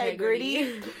like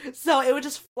integrity. So it was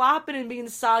just flopping and being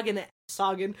soggy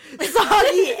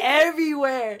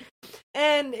everywhere.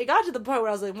 And it got to the point where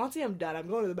I was like, Monty, I'm done. I'm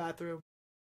going to the bathroom.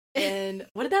 And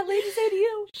what did that lady say to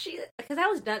you? Because I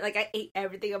was done. Like, I ate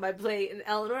everything on my plate, and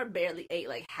Eleanor barely ate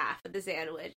like half of the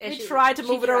sandwich. And she tried to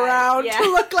move it around to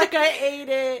look like I ate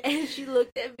it. And she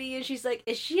looked at me, and she's like,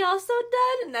 "Is she also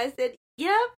done?" And I said,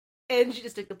 "Yep." And she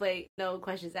just took the plate, no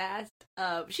questions asked.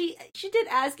 She did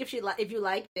ask if you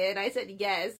liked it. And I said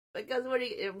yes, because what are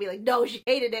you be like? No, she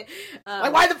hated it.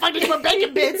 Like, why the fuck did you put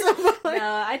bacon bits? No,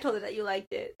 I told her that you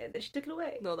liked it, and then she took it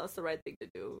away. No, that's the right thing to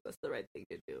do.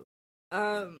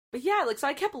 But yeah, like, so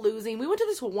I kept losing. We went to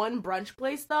this one brunch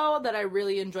place though that I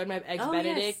really enjoyed, my eggs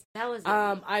Benedict. Yes, that was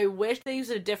I wish they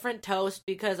used a different toast,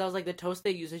 because I was like, the toast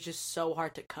they use is just so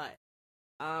hard to cut.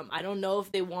 I don't know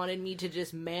if they wanted me to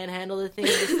just manhandle the thing,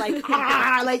 just like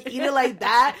like eat it like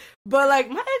that. But like,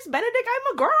 my ex Benedict,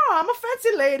 I'm a girl, I'm a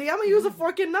fancy lady, I'm gonna use a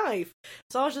fork and knife.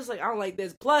 So I was just like, I don't like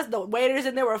this. Plus the waiters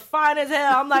in there were fine as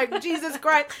hell. I'm like, Jesus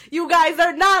Christ, you guys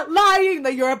are not lying.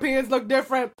 The Europeans look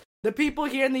different. The people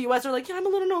here in the U.S. are like, yeah, I'm a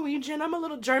little Norwegian, I'm a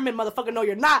little German, motherfucker. No,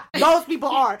 you're not. Those people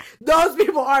are. Those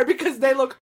people are, because they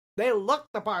look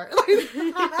the part.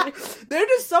 They're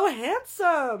just so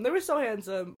handsome. They were so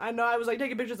handsome. I know. I was like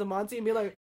taking pictures of Monty and be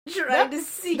like, trying to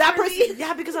see that person.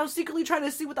 Yeah, because I was secretly trying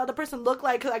to see what the other person looked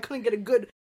like, because I couldn't get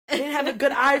I didn't have a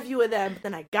good eye view of them. But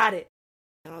then I got it,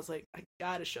 and I was like, I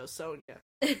gotta show Sonia.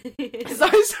 So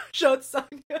I showed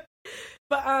Sonia.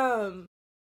 But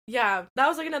yeah, that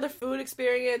was like another food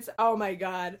experience. Oh my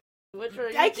god.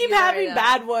 I keep having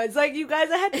bad ones. Like, you guys,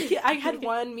 I had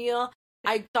one meal.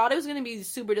 I thought it was gonna be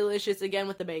super delicious again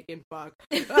with the bacon. Fuck.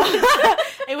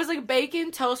 It was like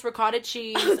bacon, toast, ricotta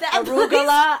cheese,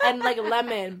 arugula, and like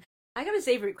lemon. I got a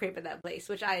savory crepe at that place,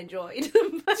 which I enjoyed.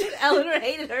 But Eleanor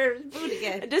hated her food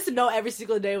again. Just to know every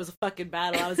single day was a fucking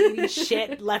battle. I was eating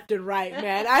shit left and right,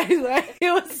 man.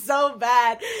 It was so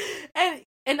bad.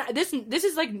 And this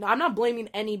is like, I'm not blaming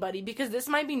anybody, because this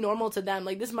might be normal to them.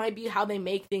 Like, this might be how they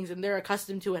make things and they're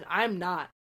accustomed to it. I'm not.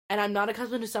 And I'm not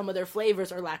accustomed to some of their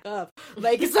flavors or lack of.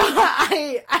 Like, so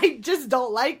I just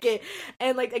don't like it.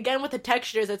 And like, again, with the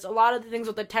textures, it's a lot of the things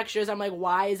with the textures. I'm like,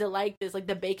 why is it like this? Like,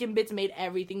 the bacon bits made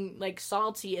everything like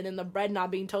salty, and then the bread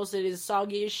not being toasted is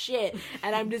soggy as shit.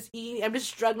 And I'm just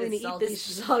struggling to eat this.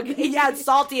 Soggy. Yeah, it's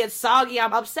salty, it's soggy.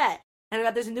 I'm upset. And I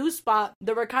got this new spot,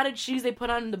 the ricotta cheese they put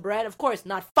on the bread, of course,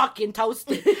 not fucking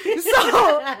toasted.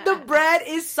 So the bread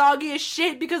is soggy as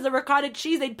shit, because the ricotta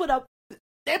cheese they put a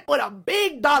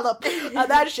big dollop of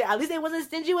that shit. At least they wasn't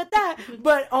stingy with that.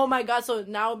 But oh my god, so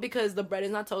now because the bread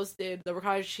is not toasted, the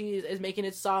ricotta cheese is making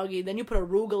it soggy. Then you put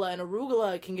arugula, and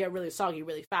arugula can get really soggy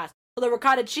really fast. So the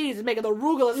ricotta cheese is making the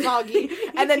arugula soggy.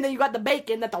 And then you got the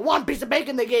bacon, that the one piece of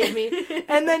bacon they gave me.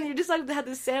 And then you just like have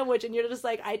this sandwich, and you're just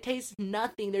like, I taste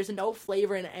nothing. There's no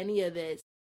flavor in any of this.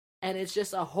 And it's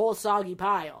just a whole soggy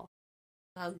pile.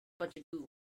 A bunch of goo.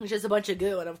 It's just a bunch of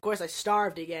goo, and of course I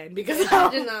starved again, because I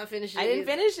did not finish it. I didn't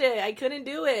finish it. I couldn't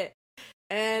do it.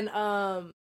 And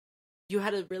you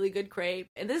had a really good crepe,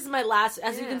 and this is my last.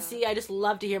 As you can see, I just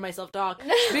love to hear myself talk,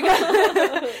 because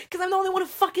I'm the only one who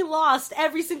fucking lost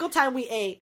every single time we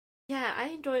ate. Yeah, I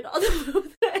enjoyed all the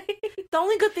food that I ate. The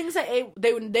only good things I ate,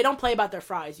 they don't play about their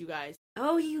fries, you guys.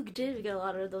 Oh, you did get a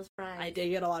lot of those fries. I did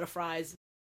get a lot of fries,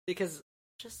 because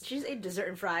she just ate dessert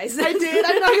and fries. I did.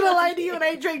 I'm not gonna lie to you, and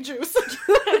I drank juice.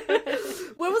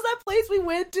 What was that place we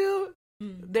went to?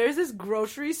 There's this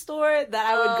grocery store that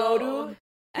I would go to.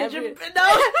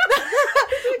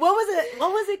 What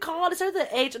was it called? It started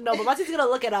with an H. No, but Monty's gonna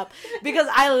look it up, because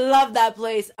I love that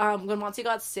place. When Monty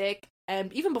got sick,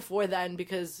 and even before then,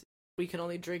 because we can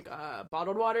only drink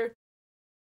bottled water,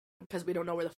 because we don't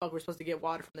know where the fuck we're supposed to get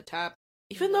water from the tap.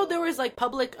 Even though there was like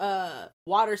public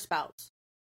water spouts.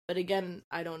 But again,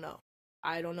 I don't know.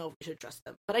 I don't know if we should trust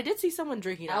them. But I did see someone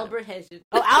drinking Albert Hedgen.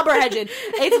 Oh, Albert Hedgen.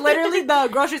 It's literally the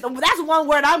grocery store. That's one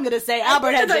word I'm going to say.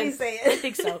 Albert Hedgen. That's how you say it. I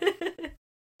think so.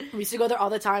 We used to go there all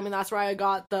the time, and that's where I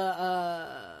got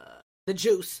the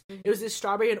juice. It was this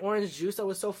strawberry and orange juice that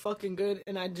was so fucking good,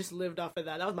 and I just lived off of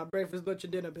that. That was my breakfast, lunch,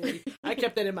 and dinner, baby. I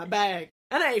kept that in my bag.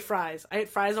 And I ate fries. I ate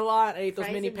fries a lot. I ate those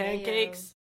mini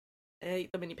pancakes. I ate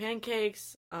the mini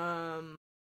pancakes.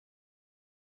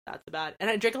 That's about it. And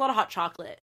I drank a lot of hot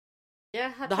chocolate.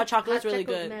 Yeah, the hot chocolate was really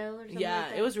good.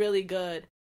 Yeah, it was really good.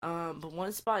 But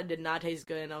one spot did not taste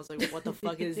good, and I was like, what the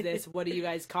fuck is this? What are you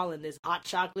guys calling this? Hot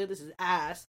chocolate? This is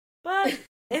ass. But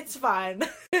It's fine.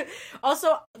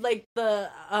 Also, like the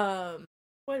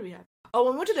what did we have? Oh,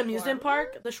 when we went to the amusement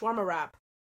park, the shawarma wrap.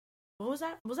 What was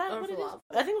that? Was that what it is?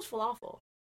 I think it was falafel.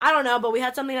 I don't know, but we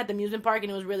had something at the amusement park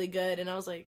and it was really good. And I was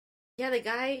like, yeah, the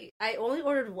guy. I only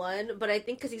ordered one, but I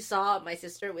think because he saw my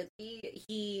sister with me,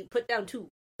 he put down 2.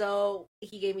 So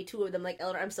he gave me 2 of them. Like,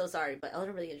 Eleanor, I'm so sorry, but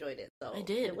Eleanor really enjoyed it. So I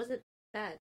did. It wasn't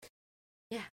bad.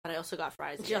 Yeah, but I also got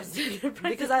fries just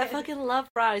because I fucking love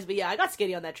fries. But yeah, I got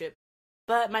skinny on that trip.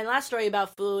 But my last story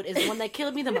about food is the one that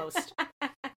killed me the most.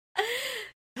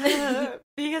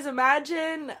 Because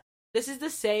imagine this is the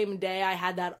same day I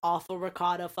had that awful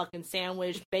ricotta fucking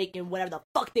sandwich, bacon, whatever the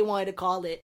fuck they wanted to call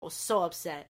it. I was so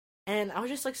upset. And I was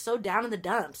just like so down in the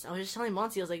dumps. I was just telling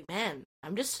Monty, I was like, man,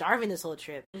 I'm just starving this whole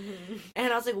trip. Mm-hmm.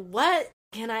 And I was like, what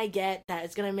can I get that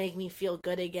is gonna make me feel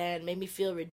good again, make me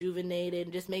feel rejuvenated,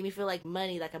 and just make me feel like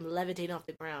money, like I'm levitating off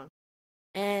the ground.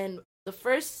 And the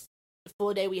first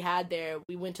full day we had there,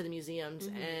 we went to the museums,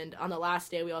 mm-hmm. and on the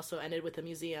last day we also ended with a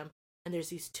museum. And there's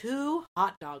these 2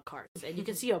 hot dog carts, and you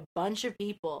can see a bunch of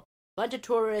people, bunch of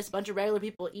tourists, bunch of regular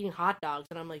people eating hot dogs.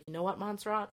 And I'm like, you know what,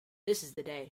 Montserrat? This is the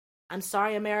day. I'm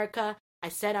sorry, America. I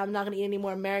said I'm not gonna eat any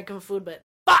more American food, but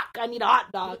fuck, I need a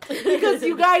hot dog. Because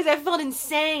you guys, I felt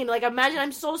insane. Like, imagine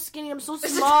I'm so skinny, I'm so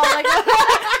small. Like,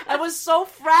 I was so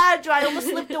fragile. I almost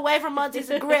slipped away from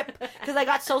Monty's grip because I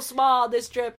got so small this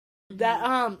trip that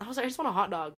I was like, I just want a hot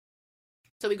dog.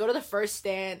 So we go to the first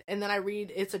stand, and then I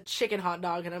read it's a chicken hot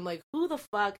dog, and I'm like, who the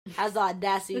fuck has the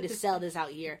audacity to sell this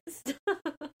out here?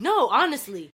 No,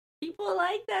 honestly. People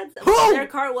like that. Well, their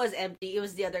cart was empty. It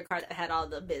was the other cart that had all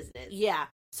the business. Yeah.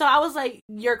 So I was like,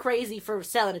 you're crazy for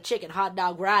selling a chicken hot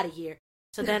dog. We're out of here.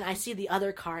 So then I see the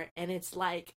other cart, and it's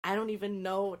like, I don't even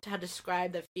know how to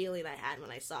describe the feeling I had when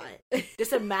I saw it.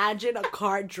 Just imagine a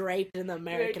cart draped in the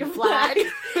American flag. And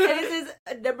this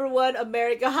is number 1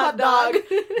 American hot dog.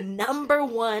 Number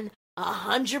 1,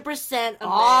 100%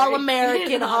 all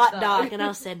American hot dog. And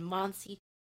I said, Monty,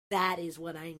 that is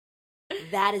what I need.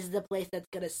 That is the place that's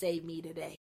going to save me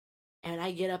today. And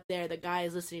I get up there, the guy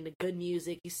is listening to good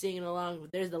music, he's singing along,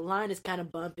 the line is kind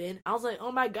of bumping. I was like,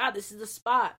 oh my god, this is the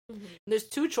spot. Mm-hmm. And there's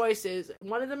 2 choices.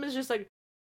 One of them is just like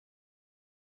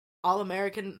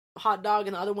all-American hot dog,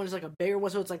 and the other one is like a bigger one,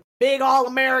 so it's like big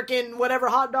all-American whatever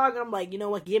hot dog, and I'm like, you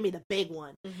know what, give me the big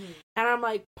one. Mm-hmm. And I'm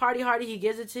like, party hardy, he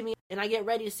gives it to me, and I get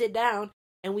ready to sit down,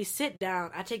 and we sit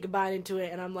down, I take a bite into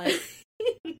it, and I'm like,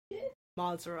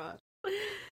 Montserrat,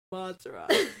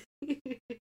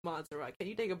 can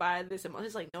you take a bite of this? And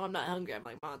Montserrat's like, no, I'm not hungry. I'm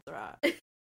like, Montserrat,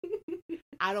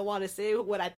 I don't want to say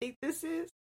what I think this is,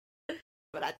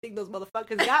 but I think those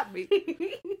motherfuckers got me.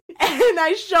 And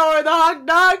I show her the hot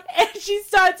dog, and she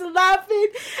starts laughing,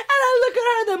 and I look at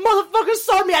her, and the motherfucker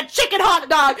sold me a chicken hot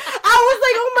dog. I was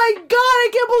like, oh my god, I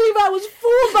can't believe I was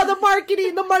fooled by the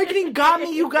marketing. The marketing got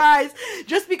me, you guys.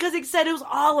 Just because it said it was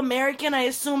all American, I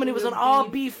assumed it was an all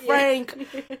beef frank.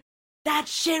 That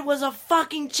shit was a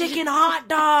fucking chicken hot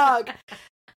dog.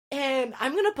 And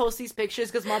I'm gonna post these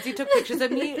pictures because Monty took pictures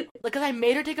of me. Because I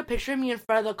made her take a picture of me in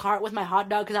front of the cart with my hot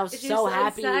dog because I was so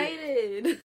happy.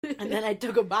 Excited. And then I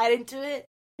took a bite into it.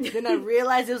 Then I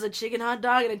realized it was a chicken hot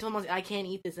dog, and I told Monty, I can't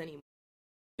eat this anymore.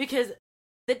 Because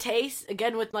the taste,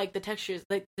 again with like the textures,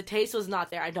 like the taste was not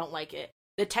there. I don't like it.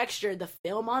 The texture, the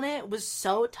film on it was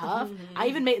so tough. Mm-hmm. I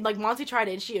even made, like, Monty tried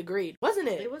it and she agreed. Wasn't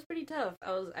it? It was pretty tough.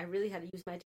 I really had to use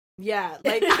my yeah,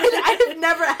 like, I've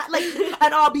never, like,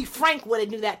 and I'll be frank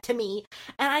wouldn't do that to me.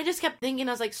 And I just kept thinking,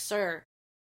 I was like, sir,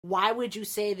 why would you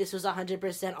say this was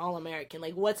 100% all-American?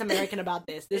 Like, what's American about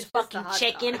this? This fucking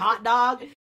chicken hot dog?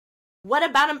 What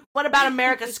about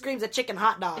America screams a chicken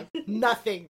hot dog?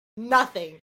 Nothing.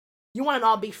 You want an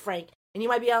all-beef frank. And you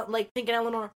might be out, like, thinking,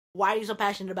 Eleanor, why are you so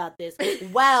passionate about this?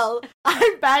 Well,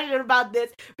 I'm passionate about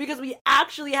this because we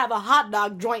actually have a hot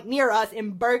dog joint near us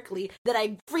in Berkeley that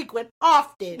I frequent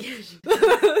often.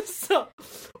 So,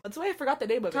 that's why I forgot the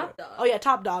name of it. Top Dog. Oh yeah,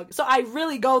 Top Dog. So I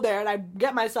really go there and I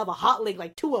get myself a hot link,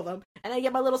 like 2 of them, and I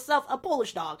get my little self a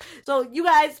Polish dog. So you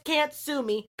guys can't sue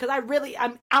me because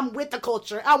I'm with the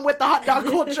culture. I'm with the hot dog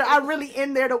culture. I'm really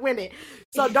in there to win it.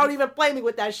 So don't even play me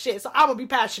with that shit. So I'm gonna be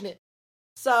passionate.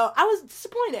 So I was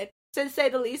disappointed. To say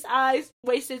the least, I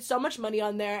wasted so much money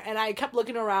on there, and I kept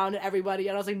looking around at everybody,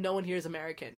 and I was like, no one here is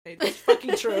American. It's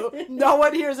fucking true. No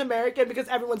one here is American because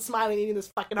everyone's smiling eating this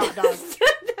fucking hot dog.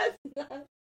 That's not...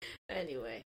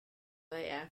 Anyway. But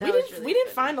yeah. We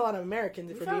didn't find a lot of Americans,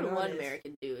 if we we're being found one honest.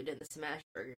 American dude in the smash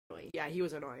burger joint. Yeah, he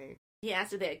was annoying. He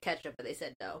asked if they had ketchup, but they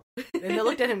said no. And they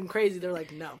looked at him crazy. They're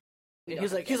like, no. And he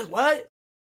was like, what?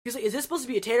 He's like, is this supposed to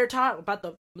be a tater tot about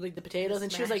the potatoes? And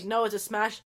she was like, no, it's a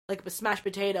smashed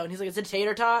potato. And he's like, it's a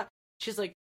tater tot? She's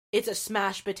like, it's a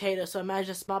smashed potato. So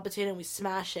imagine a small potato and we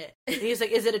smash it. And he's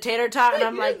like, is it a tater tot? And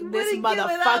I'm like, this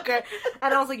motherfucker.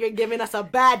 And I was like, you're giving us a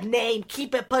bad name.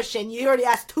 Keep it pushing. You already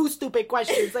asked 2 stupid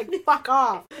questions. Like, fuck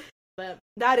off. But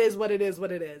that is what it is.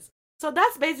 So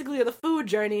that's basically the food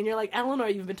journey. And you're like, Eleanor,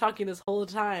 you've been talking this whole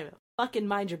time. Fucking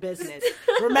mind your business.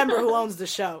 Remember who owns the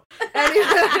show.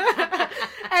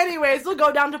 Anyways, we'll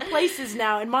go down to places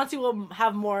now. And Monty will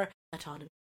have more autonomy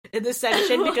in this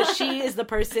section because she is the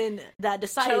person that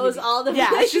decided chose all the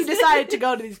places. Yeah, she decided to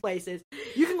go to these places.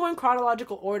 You can go in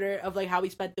chronological order of like how we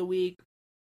spent the week,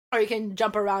 or you can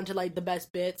jump around to like the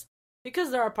best bits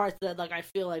because there are parts that like I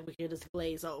feel like we can just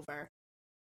glaze over.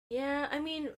 Yeah, I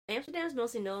mean, Amsterdam's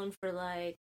mostly known for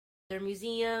like their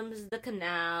museums, the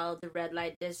canal, the red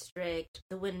light district,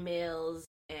 the windmills,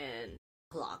 and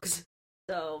clocks.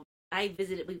 So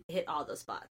we hit all those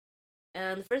spots.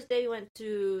 And the first day we went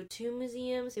to 2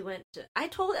 museums. I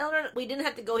told Eleanor we didn't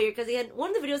have to go here because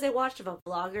one of the videos I watched of a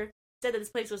vlogger said that this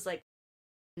place was like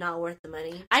not worth the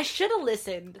money. I should have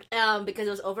listened. Because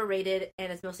it was overrated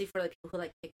and it's mostly for like people who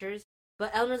like pictures.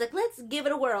 But Eleanor's like, let's give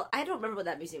it a whirl. I don't remember what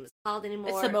that museum is called anymore.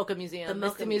 It's the Mocha Museum.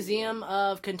 It's the Museum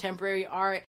of Contemporary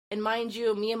Art. And mind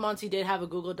you, me and Monty did have a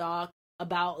Google Doc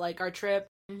about like our trip.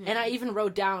 Mm-hmm. And I even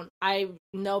wrote down, I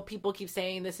know people keep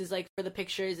saying this is like for the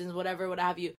pictures and whatever, what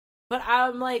have you. But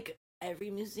I'm like,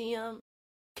 every museum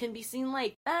can be seen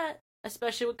like that,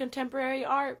 especially with contemporary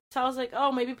art. So I was like,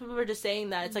 oh, maybe people are just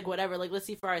saying that. It's like, whatever, like, let's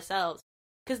see for ourselves.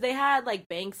 Because they had, like,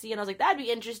 Banksy, and I was like, that'd be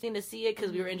interesting to see it,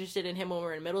 because we were interested in him when we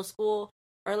were in middle school.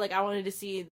 Or, like, I wanted to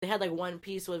see, they had, like, one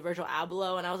piece with Virgil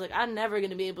Abloh, and I was like, I'm never going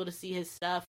to be able to see his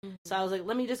stuff. Mm-hmm. So I was like,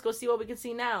 let me just go see what we can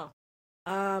see now.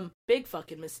 Big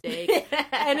fucking mistake.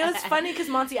 And it was funny because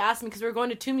Monty asked me, because we were going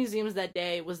to 2 museums that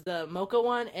day, was the Mocha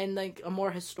one and like a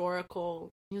more historical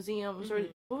museum. Mm-hmm.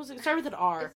 What was it? It started with an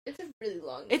R. It's a really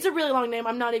long name. It's a really long name.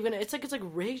 I'm not even, it's like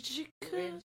Ridge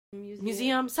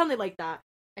Museum, something like that.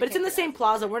 But it's in the same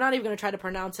plaza. We're not even going to try to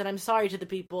pronounce it. I'm sorry to the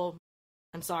people.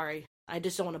 I'm sorry. I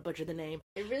just don't want to butcher the name.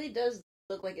 It really does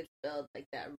look like it's spelled like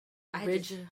that.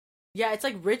 Yeah, it's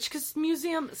like Richkus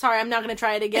Museum. Sorry, I'm not gonna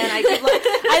try it again.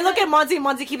 I look at Monty, and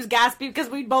Monty keeps gasping because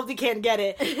we both can't get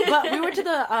it. But we were to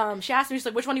the, she asked me, she's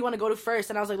like, which one do you want to go to first?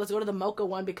 And I was like, let's go to the Mocha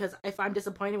one, because if I'm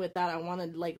disappointed with that, I want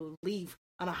to, like, leave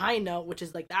on a high note, which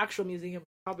is, like, the actual museum,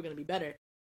 probably gonna be better.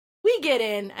 We get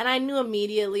in, and I knew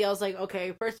immediately, I was like,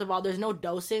 okay, first of all, there's no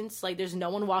docents, like, there's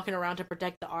no one walking around to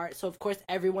protect the art, so of course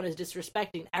everyone is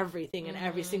disrespecting everything in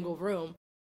every single room.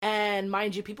 And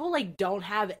mind you, people, like, don't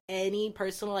have any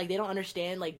personal, like, they don't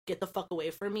understand, like, get the fuck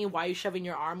away from me. Why are you shoving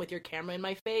your arm with your camera in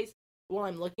my face while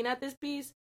I'm looking at this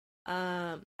piece?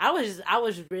 I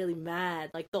was really mad,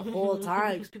 like, the whole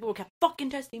time, because people kept fucking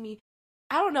testing me.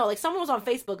 I don't know, like, someone was on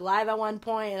Facebook Live at one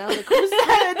point, and I was like, who's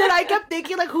that? And then I kept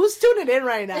thinking, like, who's tuning in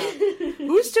right now?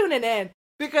 Who's tuning in?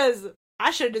 Because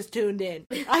I should have just tuned in.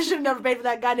 I should have never paid for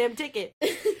that goddamn ticket.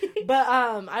 But,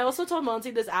 I also told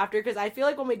Monty this after, because I feel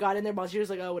like when we got in there, Monty was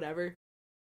like, oh, whatever.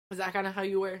 Was that kind of how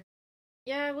you were?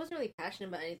 Yeah, I wasn't really passionate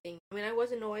about anything. I mean, I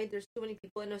was annoyed. There's too many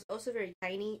people, and it was also very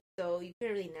tiny, so you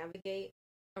couldn't really navigate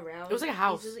around. It was like a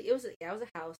house. It was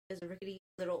a house. It was a rickety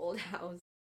little old house.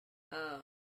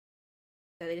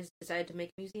 That they just decided to make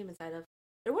a museum inside of.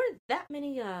 There weren't that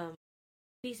many,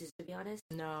 pieces, to be honest.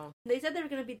 No. They said there were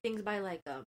going to be things by, like,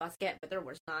 Basquiat, but there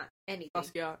was not anything.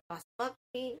 Basquiat. Fuck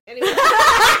me. Anyway.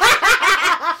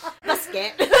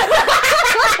 Basquiat.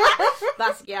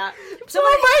 Basquiat.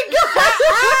 Oh my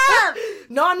god!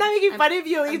 No, I'm not making fun of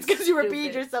you. It's because you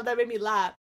repeated yourself that made me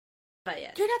laugh. But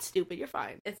yeah. You're not stupid. You're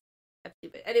fine. I'm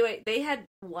stupid. Anyway, they had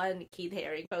one Keith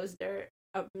Haring poster.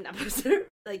 Not poster.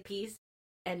 Like, piece.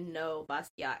 And no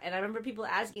Basquiat. And I remember people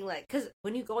asking, like, because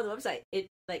when you go on the website, it,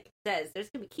 like, says there's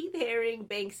going to be Keith Haring,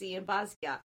 Banksy, and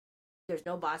Basquiat. There's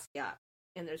no Basquiat.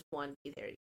 And there's one Keith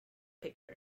Haring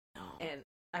picture. No. And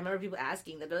I remember people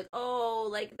asking them, they're like, oh,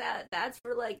 like, that's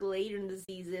for, like, later in the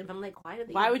season. I'm like,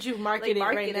 why would you market it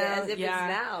right now? As if it's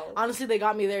now? Honestly, they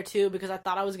got me there, too, because I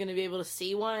thought I was going to be able to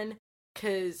see one.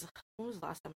 Because, when was the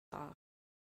last time I saw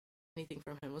anything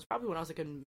from him? It was probably when I was, like, a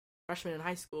freshman in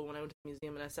high school when I went to the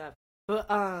museum in SF. But,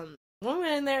 when we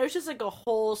went in there, it was just, like, a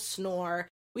whole snore.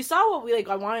 We saw what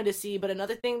I wanted to see, but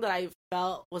another thing that I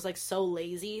felt was, like, so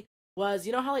lazy was,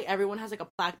 you know how, like, everyone has, like, a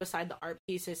plaque beside the art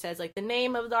piece that says, like, the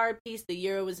name of the art piece, the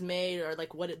year it was made, or,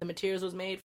 like, the materials was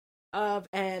made of,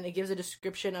 and it gives a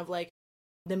description of, like,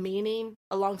 the meaning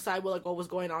alongside what was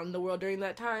going on in the world during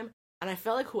that time. And I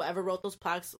felt like whoever wrote those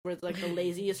plaques was, like, the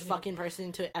laziest fucking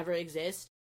person to ever exist.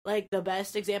 Like, the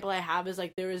best example I have is,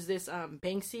 like, there was this,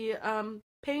 Banksy,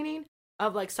 painting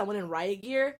of, like, someone in riot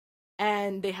gear,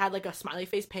 and they had, like, a smiley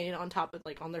face painted on top of,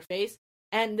 like, on their face,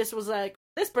 And this was like,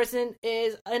 this person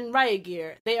is in riot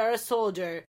gear. They are a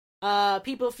soldier.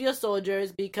 People feel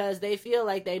soldiers because they feel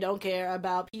like they don't care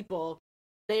about people.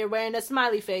 They are wearing a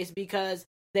smiley face because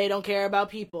they don't care about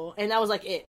people. And that was like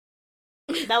it.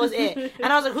 That was it.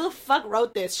 And I was like, who the fuck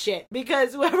wrote this shit?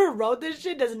 Because whoever wrote this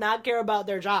shit does not care about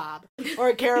their job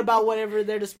or care about whatever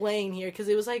they're displaying here. Because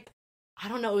it was like, I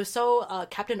don't know, it was so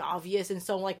Captain Obvious and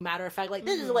so like matter of fact, like,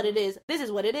 this is what it is. This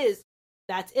is what it is.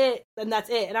 That's it. And that's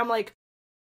it. And I'm like,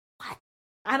 what?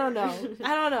 I don't know.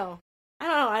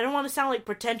 I don't want to sound like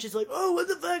pretentious, like, oh, what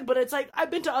the fuck? But it's like,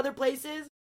 I've been to other places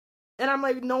and I'm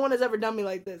like, no one has ever done me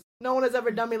like this. No one has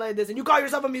ever done me like this. And you call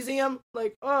yourself a museum?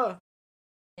 Like, oh.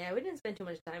 Yeah, we didn't spend too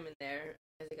much time in there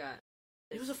because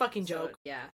it was a fucking joke.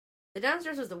 Yeah. The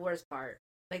downstairs was the worst part.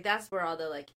 Like, that's where all the,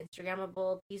 like,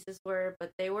 Instagrammable pieces were,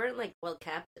 but they weren't, like, well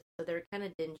kept, so they were kind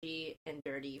of dingy and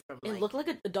dirty from, like... It looked like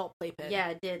an adult playpen. Yeah,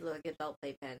 it did look like an adult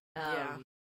playpen. Yeah.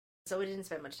 So we didn't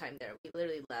spend much time there. We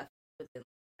literally left within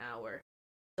an hour.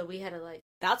 So we had to, like...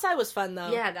 The outside was fun, though.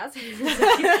 Yeah, the outside was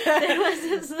there was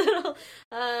this little,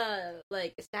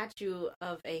 like, statue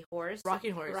of a horse.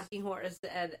 Rocking horse,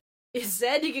 and it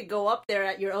said you could go up there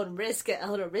at your own risk, at a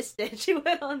little risk that you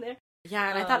went on there. Yeah,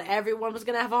 and I thought everyone was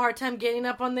going to have a hard time getting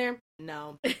up on there.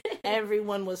 No.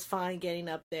 Everyone was fine getting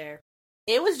up there.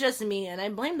 It was just me, and I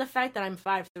blame the fact that I'm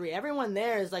 5'3". Everyone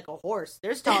there is like a horse.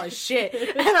 They're tall as shit.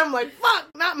 And I'm like, fuck,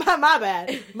 not my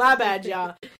bad. My bad,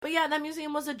 y'all. But yeah, that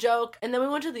museum was a joke. And then we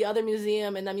went to the other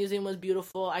museum, and that museum was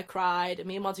beautiful. I cried.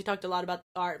 Me and Monty talked a lot about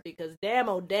the art because damn,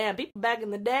 oh damn, people back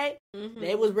in the day,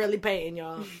 they was really painting,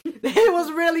 y'all. They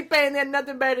was really painting. They had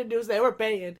nothing better to do, so they were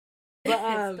painting. But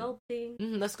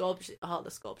sculpting. The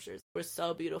sculptures were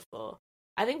so beautiful.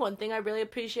 I think one thing I really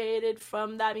appreciated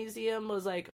from that museum was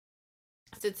like,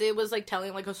 since it was like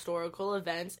telling like historical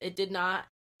events, it did not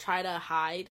try to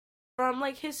hide from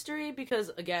like history,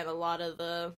 because again, a lot of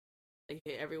the like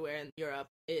everywhere in Europe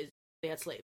they had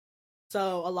slaves,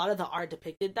 so a lot of the art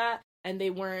depicted that, and they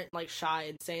weren't like shy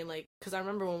in saying like, because I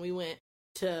remember when we went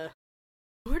to,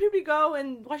 where did we go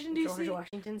in Washington, D.C.? George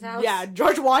Washington's house? Yeah,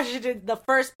 George Washington, the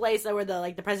first place where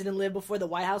the president lived before the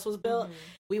White House was built.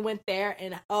 We went there,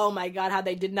 and oh my god, how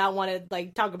they did not want to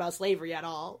like talk about slavery at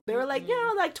all. They were like,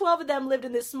 like 12 of them lived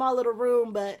in this small little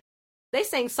room, but they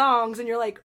sang songs, and you're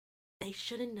like, they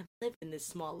shouldn't have lived in this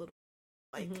small little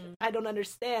like, I don't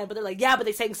understand. But they're like, yeah, but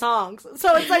they sang songs.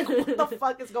 So it's like, what the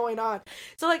fuck is going on?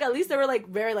 So, like, at least they were, like,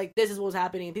 very, like, this is what was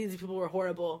happening. These people were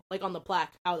horrible. Like, on the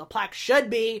plaque. How the plaque should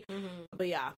be. But,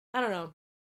 yeah. I don't know.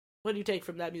 What do you take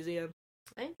from that museum?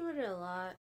 I enjoyed it a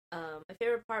lot. My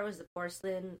favorite part was the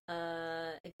porcelain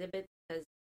exhibit, because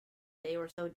they were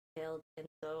so detailed and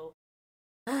so...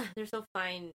 they're so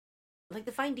fine. Like,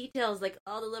 the fine details, like,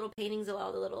 all the little paintings of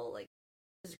all the little, like,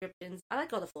 descriptions. I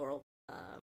like all the floral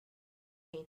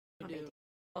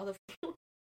all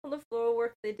the floral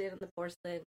work they did on the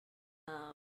porcelain.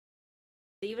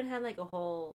 They even had like a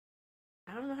whole,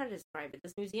 I don't know how to describe it.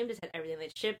 This museum just had everything,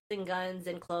 like ships and guns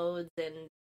and clothes, and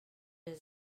just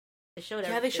they showed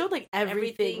everything. Yeah, they showed like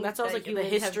everything. That's also like the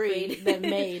history that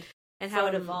made and how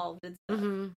it evolved and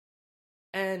stuff.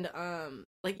 And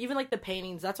like even like the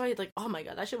paintings. That's why it's like, oh my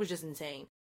god, that shit was just insane.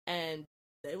 And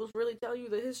they was really telling you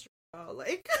the history.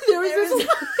 Like there was this.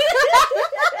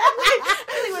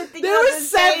 There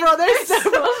was several.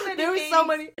 There was so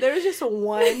many. There was just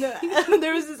one.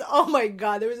 There was this. Oh my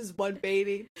god! There was this one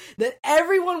painting that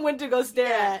everyone went to go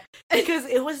stare at because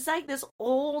it was like this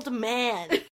old man.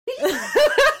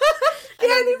 I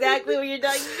know exactly what you're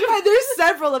talking about. There's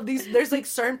several of these. There's like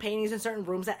certain paintings in certain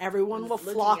rooms that everyone will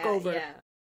flock over,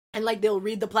 and like they'll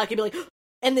read the plaque and be like.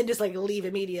 And then just, like, leave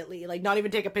immediately. Like, not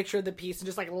even take a picture of the piece and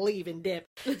just, like, leave and dip.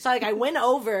 So, like, I went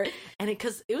over, and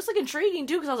because it was, like, intriguing,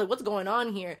 too, because I was like, what's going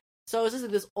on here? So, it was just,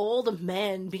 like, this old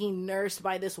man being nursed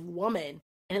by this woman.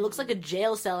 And it looks like a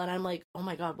jail cell, and I'm like, oh,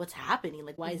 my God, what's happening?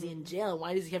 Like, why is he in jail?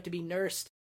 Why does he have to be nursed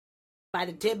by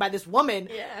this woman?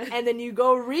 Yeah. And then you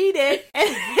go read it, and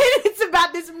it's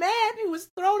about this man who was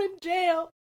thrown in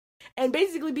jail and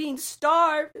basically being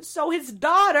starved. So, his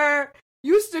daughter...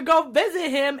 used to go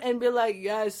visit him and be like,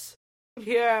 yes,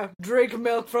 here, drink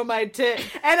milk from my tit.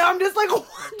 And I'm just like,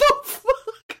 what the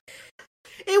fuck?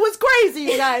 It was crazy,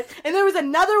 you guys. And there was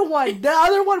another one. The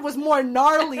other one was more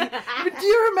gnarly. Do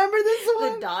you remember this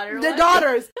one? The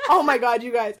daughters. Oh my god,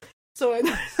 you guys. So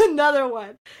there's another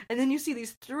one. And then you see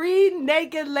these 3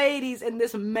 naked ladies and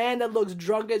this man that looks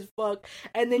drunk as fuck.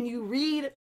 And then you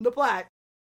read the plaque.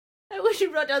 I wish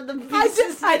you wrote down the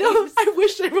I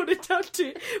wish I wrote it down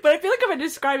too. But I feel like if I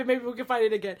describe it, maybe we can find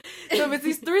it again. So it's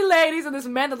these 3 ladies and this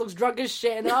man that looks drunk as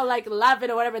shit, and they're all like laughing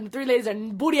or whatever, and the 3 ladies are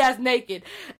booty ass naked.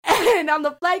 And on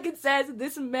the flag it says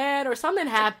this man or something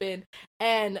happened,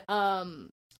 and a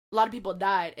lot of people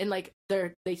died, and like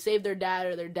they saved their dad,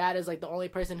 or their dad is like the only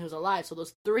person who's alive. So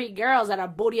those 3 girls that are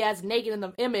booty ass naked in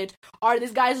the image are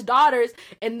this guy's daughters,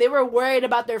 and they were worried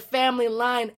about their family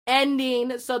line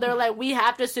ending, so they're like, we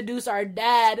have to seduce our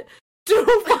dad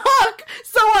to fuck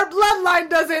so our bloodline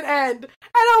doesn't end. And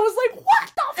I was like,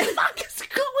 what the fuck is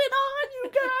going on,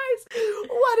 you guys?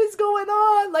 What is going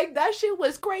on? Like, that shit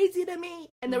was crazy to me.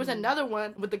 And there was another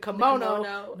one with the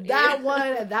kimono. That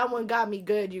one got me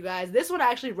good, you guys. This one I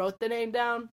actually wrote the name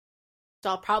down, so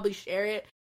I'll probably share it.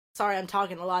 Sorry, I'm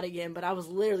talking a lot again, but I was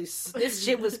literally, this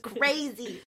shit was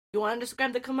crazy. You want to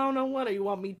describe the kimono one, or you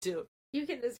want me to? You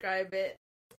can describe it.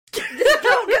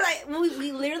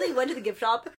 We literally went to the gift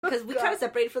shop because we tried to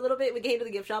separate for a little bit. We came to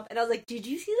the gift shop and I was like, did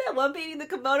you see that one painting, the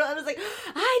kimono? And I was like,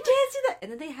 I did see that.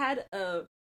 And then they had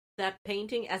that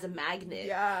painting as a magnet.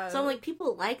 Yeah. So I'm like,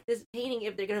 people like this painting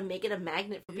if they're gonna make it a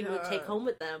magnet for people to take home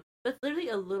with them. But literally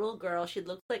a little girl, she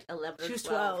looked like 11 or 12. She was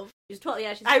 12. She was 12,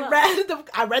 yeah, she's 12.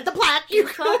 I read the plaque.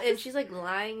 She's 12 and she's like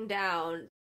lying down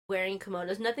wearing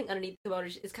kimonos, nothing underneath the kimono.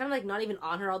 It's kind of like not even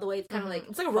on her all the way. It's kind of like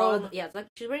it's like a robe. Yeah, it's like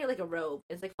she's wearing it like a robe.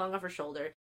 It's like falling off her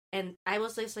shoulder. And I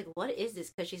was just like, what is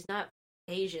this? Because she's not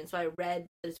Asian. So I read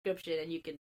the description, and you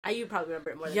probably remember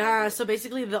it more than I do. So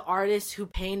basically the artist who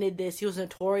painted this, he was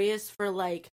notorious for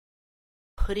like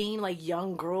putting like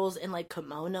young girls in like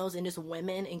kimonos, and just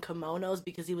women in kimonos,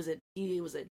 because he was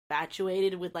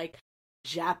infatuated with like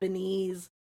Japanese,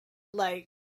 like,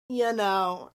 you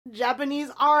know, Japanese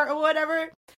art or whatever.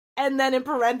 And then in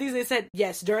parentheses they said,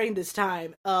 yes, during this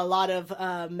time a lot of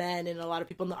men and a lot of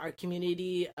people in the art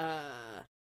community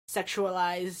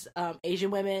sexualize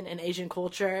Asian women and Asian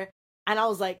culture. And I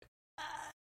was like,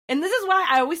 and this is why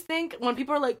I always think when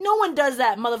people are like, no one does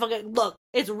that, motherfucker, look,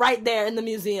 it's right there in the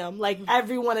museum. Like,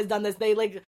 everyone has done this. They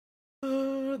like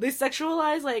they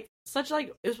sexualize like such like,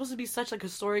 it was supposed to be such like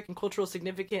historic and cultural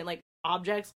significant like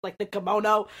objects, like the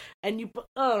kimono, and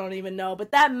I don't even know,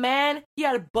 but that man, he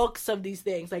had books of these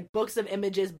things, like books of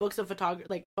images, books of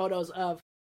like photos of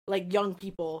like young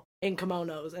people in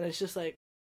kimonos, and it's just like,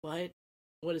 what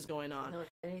is going on? No,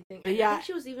 anything. Yeah, I think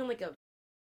she was even like a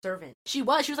servant. She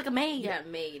was like a maid. Yeah,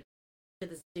 maid to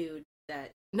this dude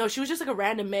that. No, she was just like a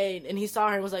random maid, and he saw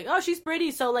her and was like, oh, she's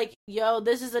pretty, so like, yo,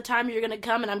 this is the time you're gonna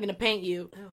come and I'm gonna paint you.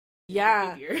 Oh.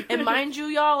 Yeah, and mind you,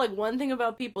 y'all, like, one thing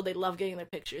about people, they love getting their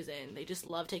pictures in. They just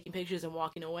love taking pictures and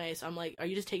walking away. So I'm like, are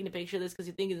you just taking a picture of this because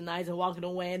you think it's nice and walking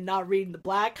away and not reading the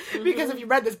plaque? Mm-hmm. Because if you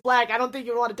read this plaque, I don't think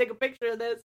you want to take a picture of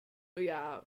this. But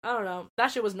yeah, I don't know.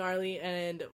 That shit was gnarly,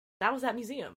 and that was that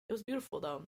museum. It was beautiful,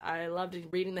 though. I loved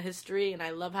reading the history, and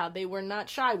I love how they were not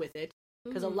shy with it.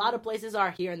 Because a lot of places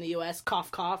are here in the U.S. Cough,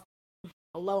 cough.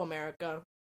 Hello, America.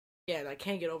 Yeah, I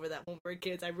can't get over that when we're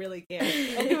kids. I really can't.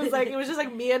 And it was just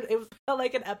like me, and it felt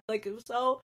like it was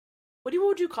so. What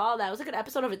would you call that? It was like an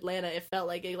episode of Atlanta. It felt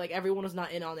like everyone was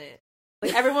not in on it.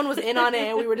 Like, everyone was in on it,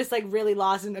 and we were just like really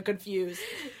lost and confused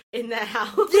in that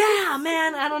house. Yeah,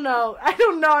 man. I don't know. I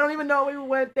don't even know when we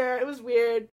went there. It was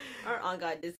weird. Our aunt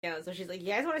got discounts, so she's like, "You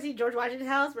guys want to see George Washington's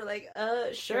house?" We're like,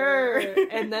 sure."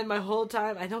 And then my whole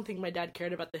time, I don't think my dad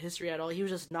cared about the history at all. He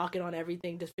was just knocking on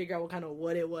everything to figure out what kind of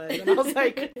wood it was, and I was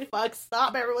like, "Fuck,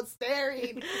 stop! Everyone's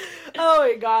staring." Oh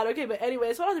my god. Okay, but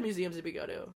anyways, what other museums did we go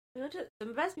to? We went to the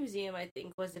best museum, I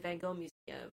think, was the Van Gogh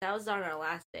Museum. That was on our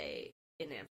last day in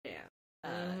Amsterdam.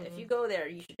 If you go there,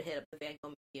 you should hit up the Van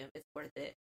Gogh Museum. It's worth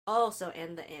it. Also,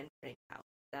 and the Anne Frank house.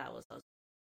 That was also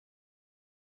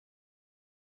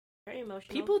very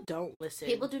emotional. People don't listen.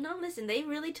 People do not listen. They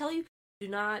really tell you, do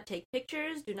not take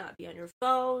pictures, do not be on your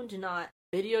phone, do not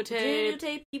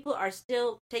videotape. People are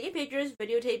still taking pictures,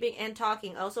 videotaping, and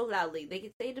talking also loudly. They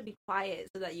can say to be quiet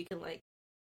so that you can like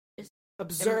just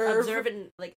observe and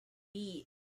like be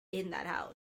in that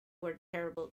house. We're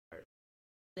terrible.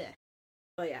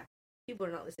 But yeah. People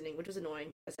are not listening, which was annoying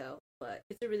as hell, but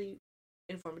it's a really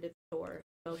informative tour.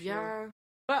 Yeah,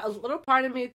 but a little part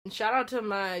of me, shout out to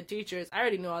my teachers. I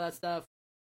already knew all that stuff.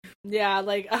 Yeah,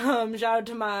 like shout out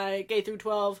to my K through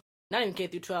 12, not even K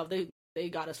through 12. They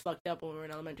got us fucked up when we were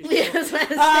in elementary school.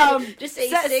 Yeah, just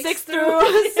say 6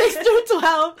 through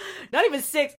 12, not even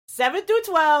 6, 7 through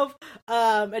 12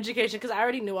 education, because I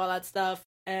already knew all that stuff,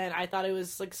 and I thought it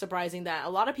was like surprising that a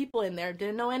lot of people in there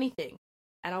didn't know anything,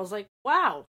 and I was like,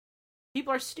 wow.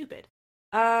 People are stupid.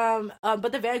 But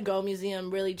the Van Gogh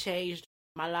Museum really changed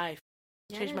my life.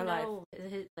 Changed my life.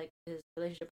 His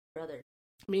relationship with his brother.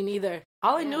 Me neither.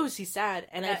 All I knew is he's sad,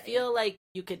 and I feel like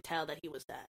you could tell that he was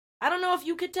sad. I don't know if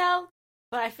you could tell,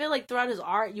 but I feel like throughout his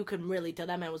art, you could really tell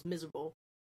that man was miserable.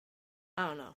 I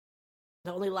don't know.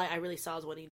 The only light I really saw is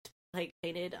when he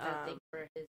painted for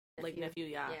his nephew.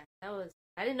 Yeah, that was.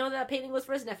 I didn't know that painting was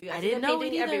for his nephew. I didn't know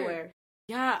it either. Everywhere.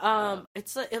 Yeah,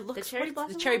 it looks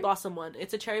the cherry blossom one.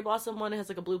 It's a cherry blossom one. It has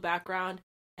like a blue background,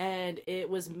 and it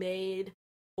was made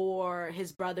for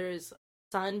his brother's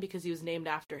son because he was named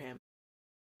after him,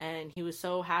 and he was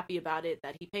so happy about it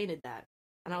that he painted that.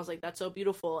 And I was like, that's so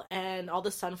beautiful. And all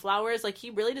the sunflowers, like, he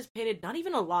really just painted not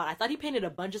even a lot. I thought he painted a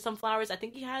bunch of sunflowers. I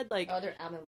think he had like they're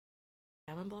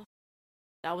almond blossom.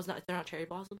 They're not cherry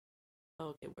blossom.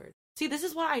 Oh, okay, word. See, this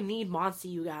is why I need Monsi,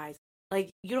 you guys.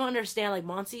 Like, you don't understand. Like,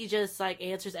 Monsi just like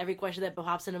answers every question that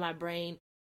pops into my brain,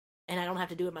 and I don't have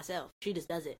to do it myself. She just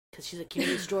does it because she's a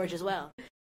curious George as well.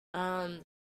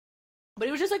 But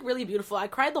it was just like really beautiful. I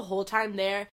cried the whole time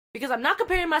there because I'm not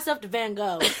comparing myself to Van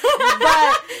Gogh,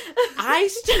 but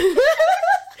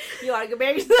you are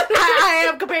comparing yourself. I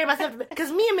am comparing myself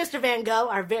because me and Mr. Van Gogh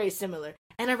are very similar.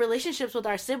 And our relationships with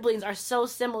our siblings are so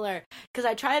similar. Because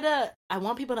I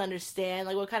want people to understand,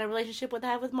 like, what kind of relationship would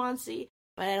I have with Monsi.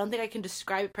 But I don't think I can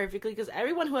describe it perfectly. Because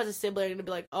everyone who has a sibling are going to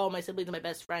be like, oh, my sibling's my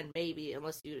best friend. Maybe.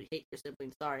 Unless you hate your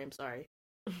sibling. Sorry, I'm sorry.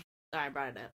 Sorry, I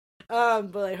brought it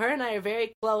up. But, like, her and I are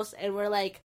very close. And we're,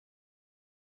 like,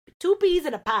 2 peas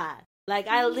in a pod. Like,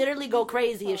 I literally go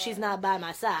crazy if she's not by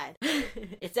my side.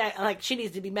 It's like she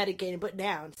needs to be medicated, put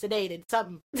down, sedated,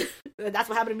 something. That's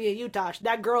what happened to me in Utah.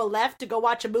 That girl left to go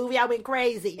watch a movie. I went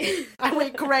crazy.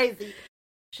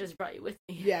 Should have brought you with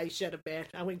me. Yeah, you should have, man.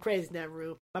 I went crazy in that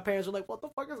room. My parents were like, what the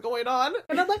fuck is going on?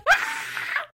 And I'm like,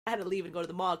 ah! I had to leave and go to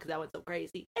the mall because I went so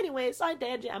crazy. Anyway, side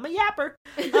tangent. I'm a yapper.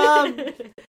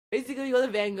 Basically, you go to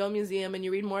the Van Gogh Museum and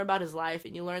you read more about his life,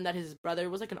 and you learn that his brother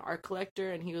was like an art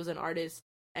collector and he was an artist,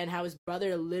 and how his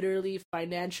brother literally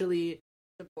financially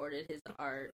supported his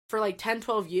art for like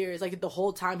 10-12 years. Like, the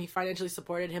whole time he financially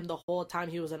supported him, the whole time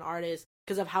he was an artist,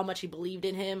 because of how much he believed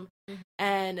in him. Mm-hmm.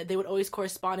 And they would always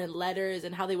correspond in letters,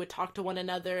 and how they would talk to one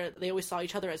another. They always saw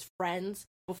each other as friends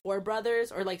before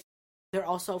brothers, or like they're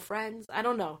also friends. I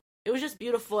don't know. It was just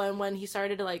beautiful. And when he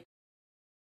started to like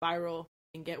spiral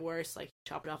and get worse, like, he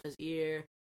chopped off his ear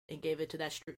and gave it to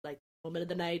that like woman of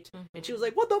the night. Mm-hmm. And she was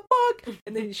like, what the fuck?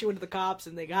 And then she went to the cops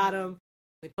and they got him.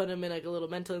 They put him in like a little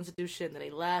mental institution. Then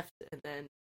he left, and then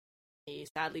he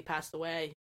sadly passed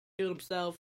away, killed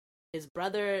himself. His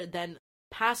brother then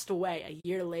passed away a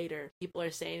year later. People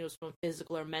are saying it was from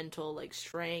physical or mental like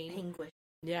strain, anguish.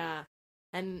 Yeah.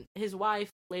 And his wife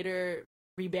later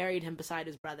reburied him beside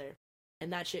his brother,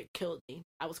 and that shit killed me.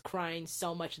 I was crying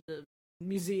so much at the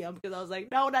museum because I was like,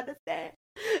 no, not the stand.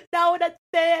 No, not the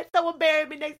stand. Someone bury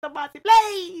me next to Monty,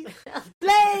 please.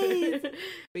 Please.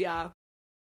 But yeah.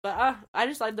 But I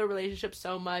just liked their relationship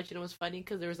so much, and it was funny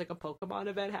because there was like a Pokemon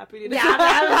event happening. Yeah,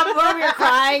 I we were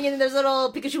crying, and there's a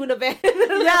little Pikachu in the van.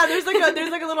 Yeah, there's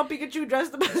like a little Pikachu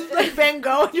dressed up as like Van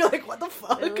Gogh, and you're like, what the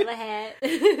fuck? With a hat.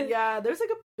 Yeah, there's like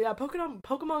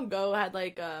Pokemon Go had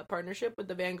like a partnership with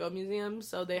the Van Gogh Museum,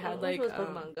 so they had like it was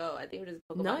Pokemon Go. I think it was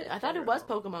Pokemon. No, I thought it was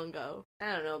Pokemon Go.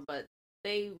 I don't know, but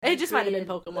it just might have been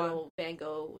Pokemon. Van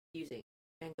Gogh using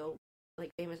Van Gogh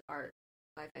like famous art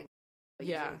by Van Gogh.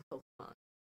 Yeah, Pokemon.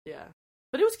 Yeah.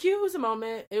 But it was cute. It was a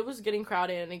moment. It was getting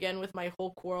crowded. And again, with my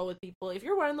whole quarrel with people, if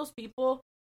you're one of those people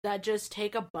that just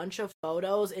take a bunch of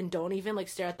photos and don't even like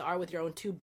stare at the art with your own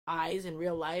 2 eyes in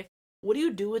real life, what do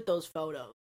you do with those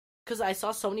photos? Because I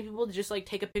saw so many people just like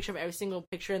take a picture of every single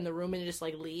picture in the room and just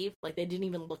like leave. Like, they didn't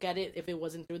even look at it if it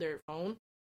wasn't through their phone.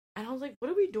 And I was like,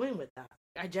 what are we doing with that?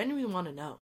 I genuinely want to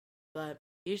know. But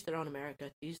each their own,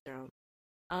 America. Each their own.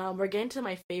 We're getting to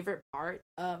my favorite part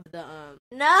of the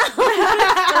No.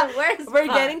 We're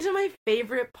getting to my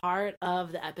favorite part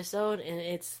of the episode, and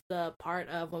it's the part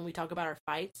of when we talk about our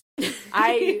fights.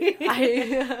 Monty and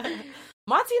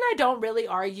I don't really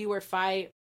argue or fight.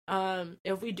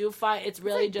 If we do fight, it's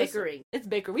really like just bickering. It's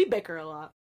bicker. We bicker a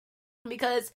lot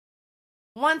because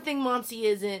one thing Monty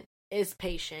isn't is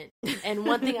patient, and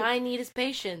one thing I need is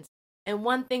patience, and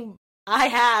one thing I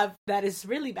have that is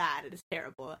really bad and is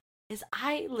terrible is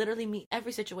I literally meet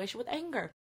every situation with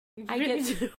anger. I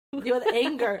get with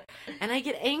anger, and I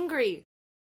get angry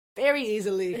very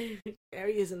easily.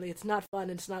 Very easily. It's not fun.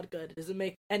 It's not good. It doesn't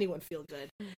make anyone feel good.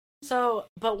 So,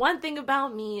 but one thing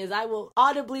about me is I will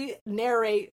audibly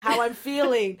narrate how I'm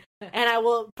feeling, and I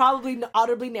will probably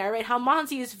audibly narrate how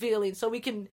Monty is feeling, so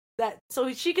that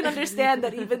so she can understand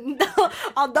that even though,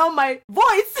 although my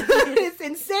voice is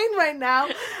insane right now,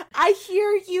 I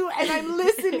hear you and I'm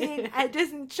listening. I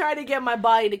just try to get my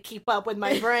body to keep up with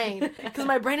my brain, because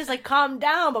my brain is like, calm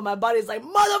down, but my body's like,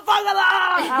 motherfucker,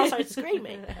 I'll start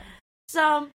screaming.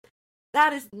 So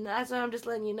that's what I'm just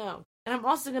letting you know. And I'm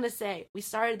also gonna say, we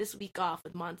started this week off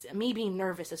with me being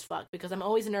nervous as fuck, because I'm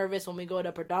always nervous when we go to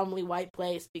a predominantly white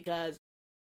place, because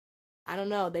I don't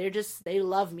know, they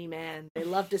love me, man. They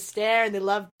love to stare, and they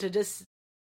love to just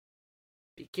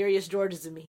be curious Georges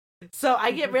of me. So I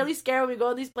get really scared when we go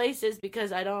to these places,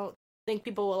 because I don't think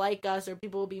people will like us, or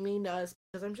people will be mean to us,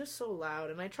 because I'm just so loud,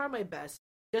 and I try my best.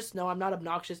 Just know I'm not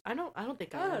obnoxious. I don't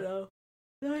think I don't know.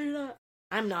 No, you're not.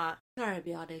 I'm not. Sorry, I'm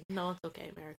yawning. No, it's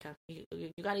okay, America. You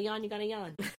gotta yawn,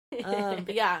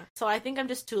 but yeah, so I think I'm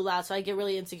just too loud, so I get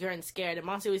really insecure and scared, and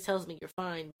Monty always tells me you're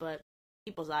fine, but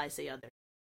people's eyes say other.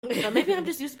 So maybe I'm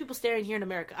just used to people staring here in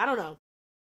America. I don't know.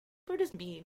 People are just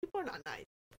mean. People are not nice.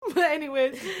 But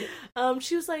anyways,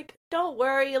 she was like, don't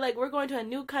worry, like, we're going to a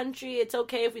new country. It's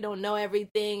okay if we don't know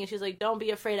everything. And she's like, don't be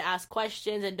afraid to ask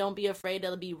questions, and don't be afraid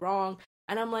to be wrong.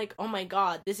 And I'm like, oh my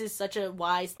God, this is such a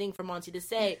wise thing for Monty to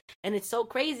say. And it's so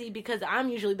crazy, because I'm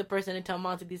usually the person to tell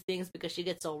Monty these things, because she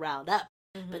gets so riled up.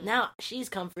 Mm-hmm. But now she's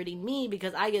comforting me,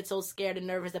 because I get so scared and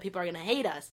nervous that people are going to hate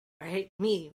us. Or hate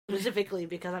me, specifically,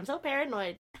 because I'm so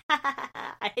paranoid.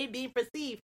 I hate being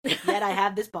perceived. Yet I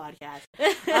have this podcast.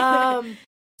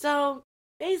 So,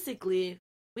 basically,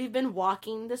 we've been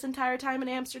walking this entire time in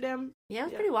Amsterdam. Yeah, it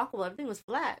was pretty walkable. Everything was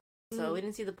flat. So we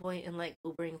didn't see the point in, like,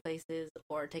 Ubering places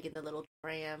or taking the little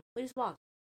tram. We just walked.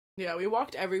 Yeah, we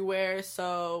walked everywhere,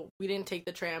 so we didn't take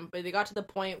the tram. But they got to the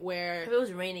point where... If it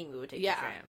was raining, we would take the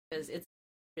tram. Because it's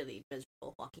really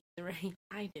miserable walking in the rain.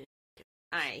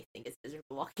 I think it's miserable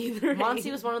walking in the rain.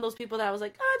 Monty was one of those people that I was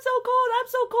like, oh, I'm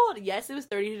so cold. Yes, it was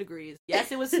 32 degrees.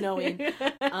 Yes, it was snowing.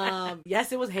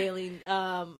 Yes, it was hailing.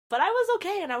 But I was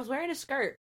okay, and I was wearing a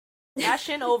skirt.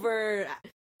 Fashion over...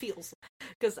 feels,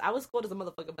 because I was cold as a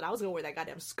motherfucker, but I was gonna wear that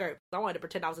goddamn skirt. I wanted to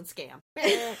pretend I was in Scam.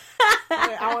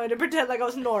 I wanted to pretend like I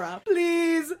was Nora.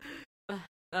 Please.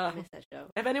 I miss that show.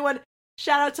 If anyone,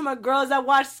 shout out to my girls that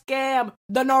watch Scam,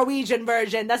 the Norwegian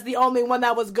version. That's the only one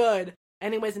that was good.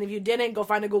 Anyways, and if you didn't, go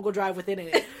find a Google Drive within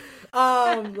it.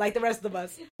 Like the rest of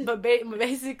us. But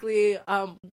basically, I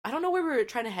don't know where we were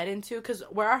trying to head into, because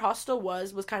where our hostel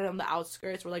was kind of on the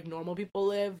outskirts where like normal people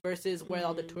live versus where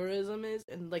all the tourism is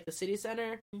in like the city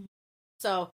center.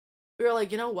 So we were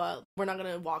like, you know what? We're not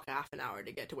gonna walk half an hour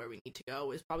to get to where we need to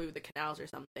go. It's probably with the canals or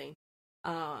something.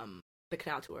 The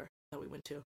canal tour that we went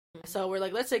to. So we're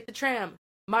like, let's take the tram.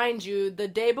 Mind you, the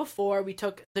day before we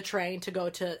took the train to go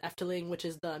to Efteling, which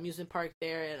is the amusement park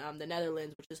there in the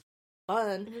Netherlands, which is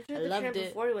fun. I loved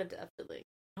it. Before we went to Efteling.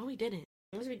 No, we didn't.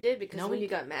 Yes, we did, because when you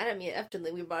got mad at me at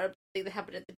Efteling, we brought up the thing that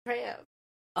happened at the tram.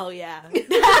 Oh, yeah.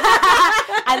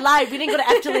 I lied. We didn't go to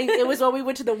Efteling. It was when we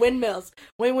went to the windmills.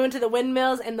 When we went to the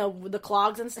windmills and the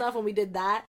clogs and stuff, when we did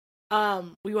that,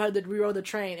 we rode the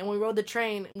train. And when we rode the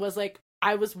train, it was like,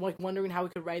 I was like wondering how we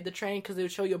could ride the train, because they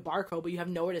would show you a barcode, but you have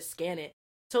nowhere to scan it.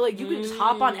 So, like, you could just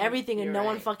hop on everything and no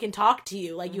one fucking talked to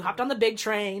you. Like, you hopped on the big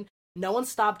train, no one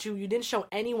stopped you, you didn't show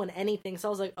anyone anything. So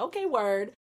I was like, okay,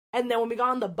 word. And then when we got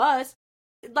on the bus,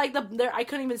 like, I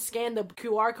couldn't even scan the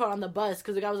QR code on the bus,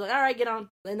 because the guy was like, all right, get on.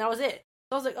 And that was it. So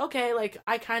I was like, okay, like,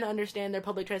 I kind of understand their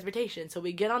public transportation. So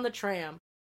we get on the tram,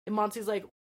 and Monty's like,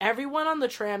 everyone on the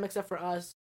tram except for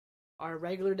us are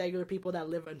regular people that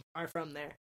are from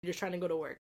there. You're just trying to go to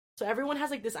work. So everyone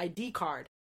has, like, this ID card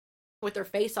with their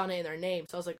face on it and their name.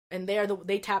 So I was like, and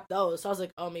they tap those. So I was like,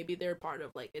 oh, maybe they're part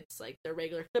of, like, it's like their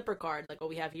regular Clipper card, like what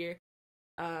we have here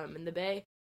in the Bay.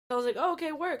 So I was like, oh,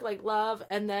 okay, work, like, love.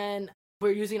 And then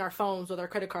we're using our phones with our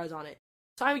credit cards on it.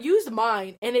 So I used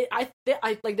mine, and I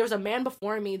like, there was a man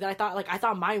before me that I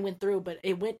thought mine went through, but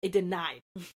it denied.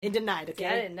 It denied, okay?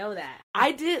 Yeah, I didn't know that.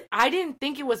 I didn't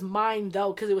think it was mine,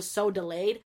 though, because it was so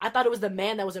delayed. I thought it was the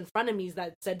man that was in front of me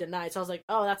that said denied. So I was like,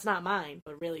 oh, that's not mine,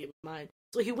 but really it was mine.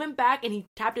 So he went back and he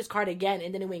tapped his card again,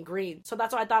 and then it went green. So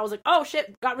that's what I thought. I was like, oh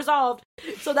shit, got resolved.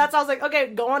 So I was like,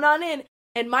 okay, going on in.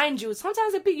 And mind you,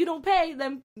 sometimes if you don't pay,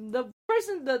 then the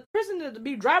person to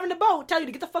be driving the boat tell you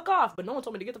to get the fuck off. But no one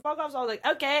told me to get the fuck off, so I was like,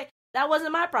 okay, that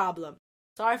wasn't my problem.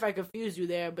 Sorry if I confused you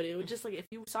there, but it was just like, if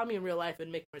you saw me in real life,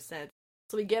 it'd make more sense.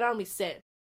 So we get on, we sit.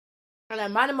 And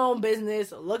I'm minding my own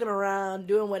business, looking around,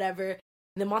 doing whatever. And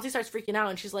then Monty starts freaking out,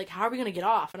 and she's like, how are we going to get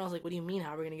off? And I was like, what do you mean,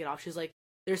 how are we going to get off? She's like,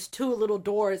 there's 2 little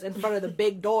doors in front of the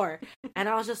big door. And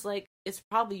I was just like, it's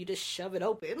probably you just shove it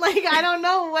open. Like, I don't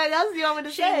know what else you want me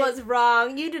to say. She was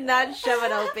wrong. You do not shove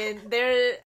it open.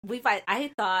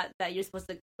 I thought that you're supposed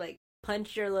to, like,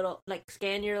 punch your little, like,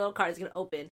 scan your little card. It's going to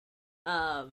open.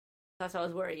 That's why I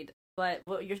was worried. But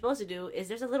what you're supposed to do is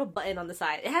there's a little button on the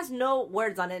side. It has no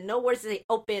words on it. No words to say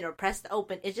open or press to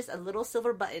open. It's just a little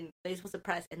silver button that you're supposed to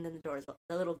press, and then the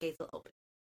little gates will open.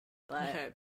 But okay.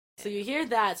 So you hear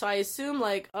that, so I assume,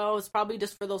 like, oh, it's probably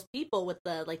just for those people with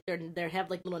the, like, they have,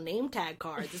 like, little name tag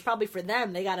cards. It's probably for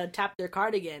them. They gotta tap their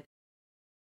card again.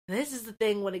 This is the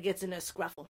thing when it gets in a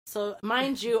scruffle. So,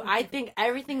 mind you, I think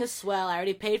everything is swell. I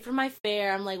already paid for my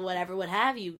fare. I'm like, whatever, what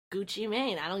have you. Gucci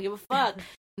Mane. I don't give a fuck.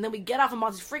 And then we get off, and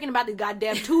Monty's freaking about these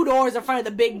goddamn 2 doors in front of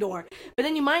the big door. But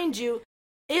then, mind you,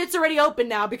 it's already open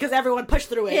now because everyone pushed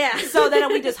through it. Yeah. So then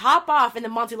we just hop off, and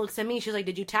then Monty looks at me. She's like,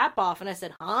 did you tap off? And I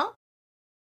said, huh?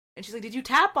 And she's like, did you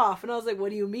tap off? And I was like,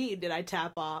 what do you mean, did I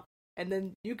tap off? And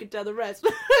then you can tell the rest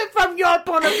from your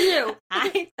point of view.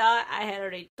 I thought I had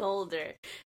already told her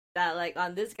that, like,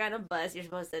 on this kind of bus, you're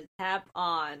supposed to tap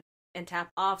on and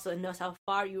tap off so it knows how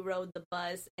far you rode the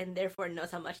bus, and therefore it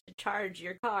knows how much to charge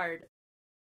your card.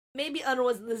 Maybe Unna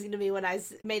wasn't listening to me when I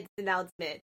made the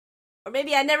announcement. Or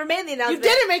maybe I never made the announcement. You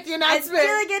didn't make the announcement. I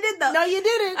feel like I did, though. No, you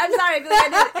didn't. I'm sorry, I feel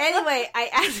like I did. Anyway, I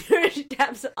asked her if she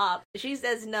taps off. She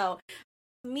says no.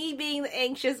 Me being the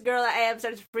anxious girl I am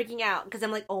starts freaking out because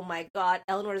I'm like, oh my god,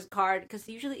 Eleanor's card. Because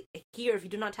usually here, if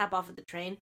you do not tap off at the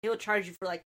train, they will charge you for,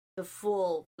 like, the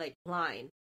full, like, line.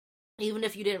 Even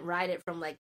if you didn't ride it from,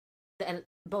 like,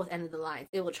 both ends of the line,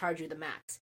 it will charge you the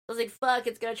max. I was like, fuck,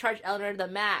 it's gonna charge Eleanor the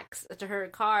max to her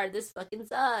card. This fucking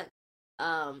sucks.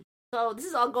 So this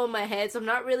is all going in my head, so I'm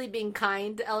not really being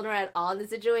kind to Eleanor at all in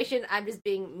this situation. I'm just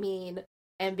being mean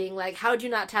and being like, how do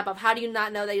you not tap off? How do you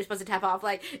not know that you're supposed to tap off?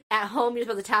 Like, at home, you're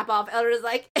supposed to tap off. Eleanor's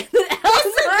like, this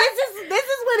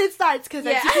is when it starts, because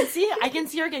yeah. as you can see, I can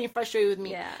see her getting frustrated with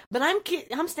me. Yeah. But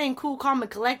I'm staying cool, calm,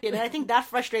 and collected, and I think that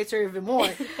frustrates her even more.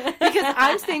 Because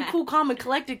I'm staying cool, calm, and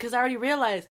collected because I already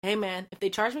realized, hey man, if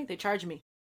they charge me, they charge me.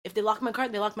 If they lock my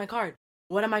card, they lock my card.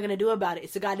 What am I gonna do about it?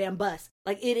 It's a goddamn bus.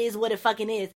 Like, it is what it fucking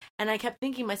is. And I kept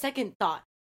thinking, my second thought,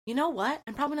 you know what?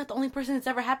 I'm probably not the only person that's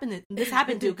ever this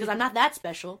happened to, because I'm not that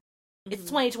special. It's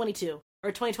 2022.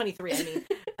 Or 2023,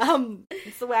 I mean.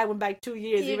 It's the way I went back 2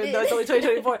 years, even though it's only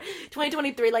 2024.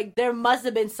 2023, like, there must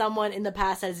have been someone in the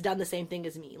past that has done the same thing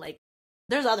as me. Like,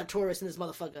 there's other tourists in this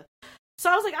motherfucker.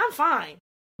 So I was like, I'm fine.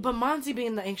 But Monty,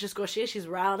 being the anxious girl she is, she's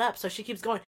riled up, so she keeps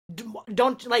going,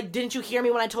 don't, like, didn't you hear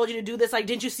me when I told you to do this? Like,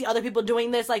 didn't you see other people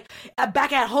doing this? Like,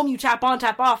 back at home, you tap on,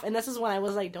 tap off. And this is when I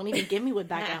was like, don't even give me with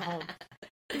back at home.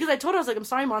 Because I told her, I was like, I'm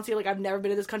sorry, Monty, like, I've never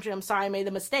been to this country. I'm sorry I made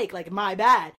the mistake. Like, my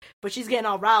bad. But she's getting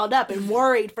all riled up and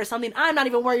worried for something I'm not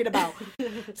even worried about.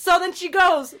 So then she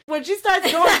goes, when she starts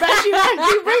going back,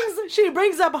 she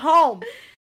brings up home.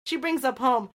 She brings up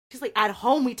home. She's like, at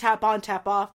home, we tap on, tap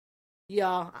off.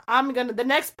 Yo, the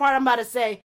next part I'm about to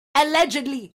say,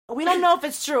 allegedly. We don't know if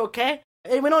it's true, okay?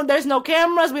 There's no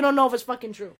cameras. We don't know if it's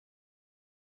fucking true.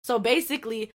 So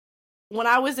basically, when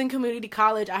I was in community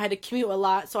college, I had to commute a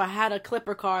lot, so I had a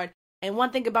Clipper card. And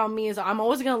one thing about me is I'm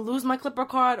always going to lose my Clipper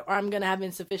card or I'm going to have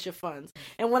insufficient funds.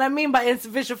 And what I mean by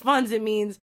insufficient funds, it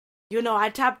means, you know, I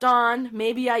tapped on,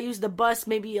 maybe I used the bus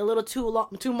maybe a little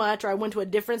too much, or I went to a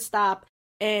different stop,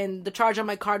 and the charge on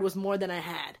my card was more than I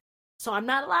had. So I'm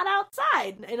not allowed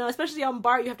outside. You know, especially on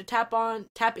BART, you have to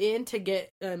tap in to get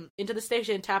into the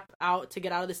station, tap out to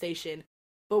get out of the station.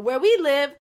 But where we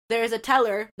live, there's a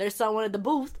teller, there's someone at the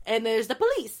booth, and there's the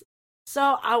police.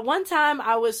 So one time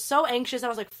I was so anxious, I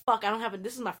was like, fuck,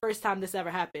 this is my first time this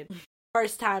ever happened.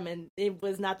 First time, and it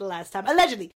was not the last time,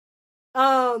 allegedly.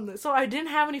 So I didn't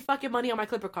have any fucking money on my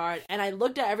Clipper card, and I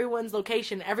looked at everyone's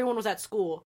location, everyone was at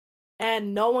school,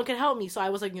 and no one could help me, so I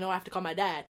was like, you know, I have to call my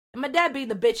dad. And my dad, being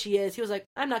the bitch he is, he was like,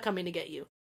 I'm not coming to get you.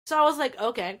 So I was like,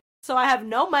 okay. So I have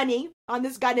no money on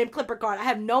this goddamn Clipper card. I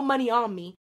have no money on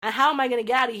me. And how am I going to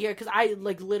get out of here? Because I,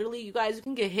 like, literally, you guys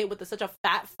can get hit with such a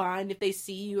fat fine if they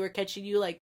see you or catching you,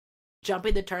 like,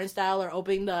 jumping the turnstile or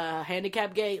opening the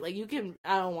handicap gate. Like,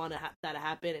 I don't want that to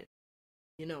happen. And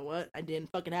you know what? I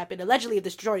didn't fucking happen. Allegedly, if the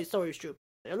story is true.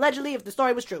 Allegedly, if the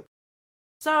story was true.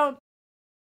 So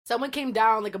someone came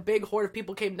down, like a big horde of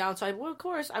people came down. So of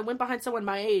course, I went behind someone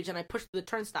my age and I pushed the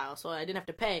turnstile so I didn't have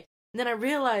to pay. And then I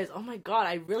realized, oh my god,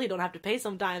 I really don't have to pay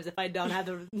sometimes if I don't have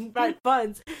the right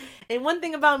funds. And one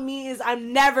thing about me is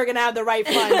I'm never going to have the right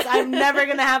funds. I'm never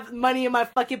going to have money in my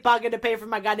fucking pocket to pay for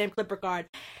my goddamn Clipper card.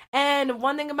 And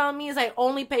one thing about me is I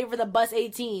only pay for the bus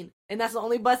 18. And that's the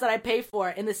only bus that I pay for.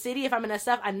 In the city, if I'm in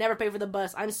SF, I never pay for the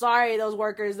bus. I'm sorry, those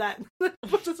workers that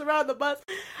push us around the bus.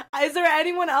 Is there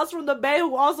anyone else from the Bay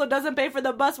who also doesn't pay for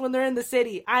the bus when they're in the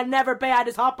city? I never pay. I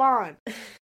just hop on.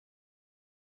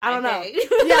 I don't know.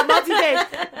 Yeah,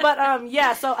 multi-days. But,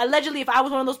 yeah, so allegedly, if I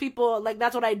was one of those people, like,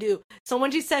 that's what I do. So when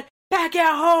she said, back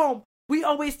at home, we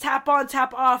always tap on,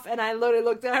 tap off. And I literally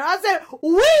looked at her. I said,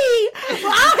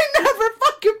 I never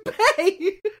fucking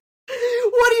pay.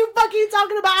 What are you fucking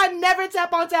talking about? I never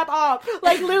tap on, tap off.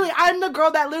 Like, literally, I'm the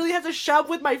girl that literally has to shove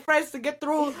with my friends to get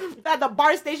through at the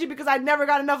bar station because I never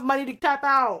got enough money to tap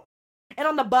out. And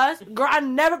on the bus, girl, I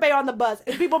never pay on the bus.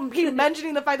 And people keep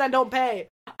mentioning the fact that I don't pay.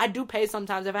 I do pay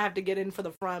sometimes if I have to get in for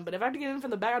the front, but if I have to get in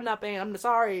from the back, I'm not paying. I'm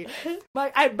sorry.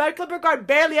 My Clipper card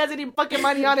barely has any fucking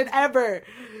money on it ever.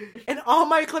 And all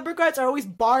my Clipper cards are always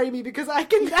barring me because I have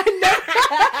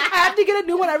to get a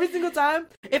new one every single time.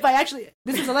 If I actually,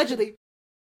 this is allegedly,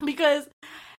 because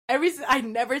I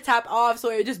never tap off, so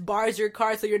it just bars your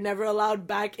card, so you're never allowed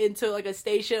back into like a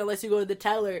station unless you go to the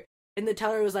teller. And the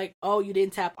teller was like, "Oh, you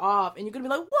didn't tap off," and you're gonna be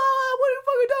like, "What? What are you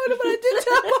fucking talking about? I did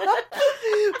tap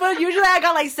off." But usually I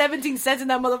got like 17 cents in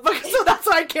that motherfucker, so that's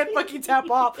why I can't fucking tap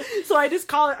off. So I just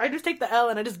take the L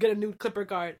and I just get a new Clipper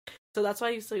card. So that's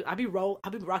why I be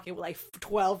rocking with like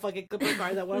 12 fucking Clipper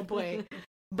cards at one point.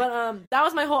 But that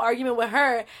was my whole argument with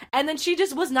her, and then she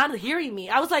just was not hearing me.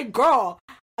 I was like, "Girl,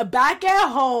 back at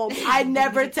home, I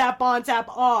never tap on, tap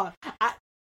off."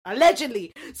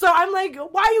 Allegedly. So I'm like,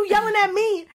 why are you yelling at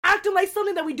me? Acting like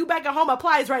something that we do back at home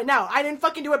applies right now. I didn't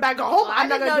fucking do it back at home. I'm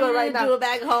not gonna do it right now. Do it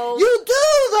back home. You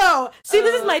do though. See,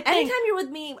 this is my thing. Anytime you're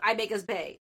with me, I make us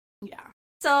pay. Yeah.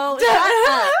 So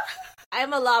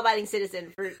I'm a law-abiding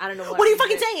citizen for I don't know what. What are you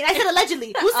fucking saying? I said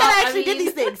allegedly. Who said I actually did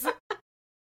these things?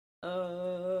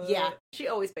 Yeah. She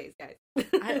always pays, guys.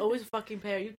 I always fucking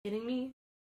pay. Are you kidding me?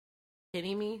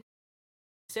 Kidding me?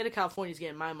 The state of California is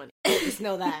getting my money. Just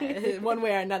know that. One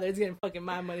way or another, it's getting fucking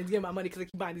my money. It's getting my money because I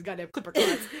keep buying these goddamn Clipper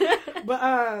cards.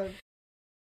 But,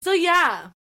 so yeah.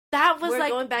 That was we're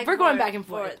going back and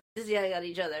forth. Just yelling at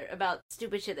each other about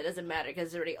stupid shit that doesn't matter because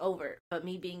it's already over. But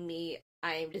me being me,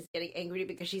 I am just getting angry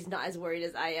because she's not as worried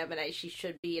as I am, and she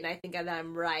should be, and I think that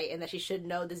I'm right, and that she should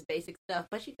know this basic stuff,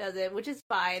 but she doesn't, which is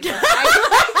fine. But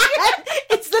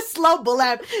it's the slow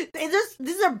bullet.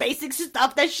 These are basic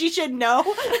stuff that she should know,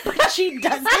 but she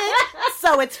doesn't,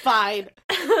 so it's fine.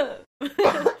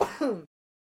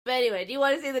 But anyway, do you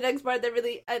want to see the next part that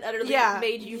really and utterly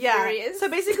made you furious? So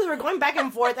basically, we're going back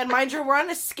and forth, and mind you, we're on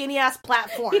a skinny-ass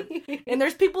platform, and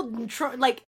there's people,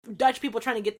 like, Dutch people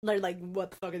trying to get, like,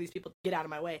 what the fuck are these people? Get out of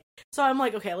my way. So I'm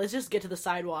like, okay, let's just get to the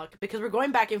sidewalk, because we're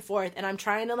going back and forth, and I'm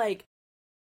trying to, like,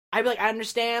 I'd be like, I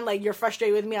understand, like, you're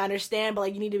frustrated with me, I understand, but,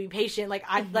 like, you need to be patient. Like,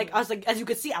 I was like, as you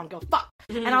could see, I don't give a fuck.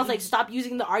 And I was like, stop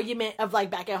using the argument of,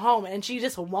 like, back at home, and she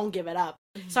just won't give it up.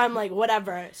 So I'm like,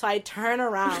 whatever. So I turn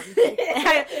around,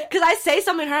 because I say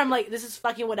something to her, I'm like, this is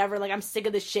fucking whatever, like, I'm sick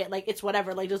of this shit, like, it's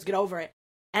whatever, like, just get over it.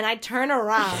 And I turn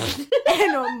around,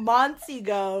 and Monty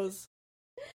goes,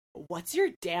 what's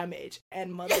your damage?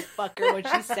 And motherfucker, when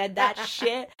she said that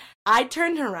shit, I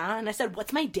turned around and I said,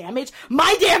 what's my damage?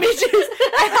 My damage is,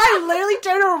 and I literally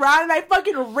turned around and I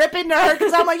fucking rip into her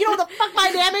because I'm like, you know what the fuck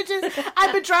my damage is?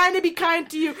 I've been trying to be kind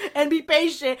to you and be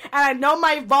patient, and I know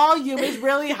my volume is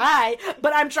really high,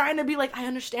 but I'm trying to be like, I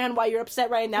understand why you're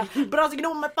upset right now, but I was like, you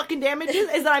know what my fucking damage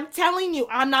is that I'm telling you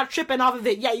I'm not tripping off of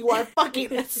it. Yeah, you are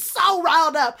fucking so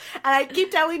riled up, and I keep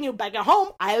telling you back at home,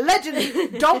 I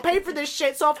allegedly don't pay for this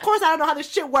shit, so of course I don't know how this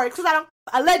shit works because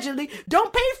I allegedly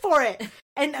don't pay for it.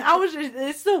 And I was just,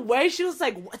 it's the way she was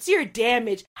like, what's your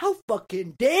damage? How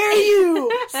fucking dare you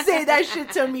say that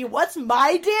shit to me? What's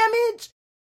my damage?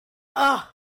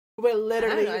 We're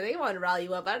literally, I think I wanted to rally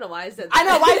you up. I don't know why I said that. I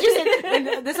know, why did you say that?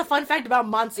 And there's a fun fact about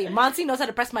Monty. Monty knows how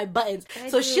to press my buttons.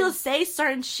 She'll say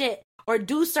certain shit or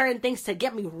do certain things to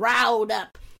get me riled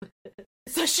up.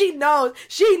 So she knows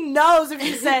if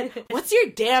you said, what's your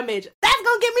damage? That's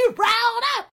gonna get me riled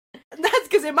up. That's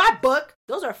because in my book,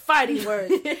 those are fighting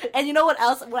words. And you know what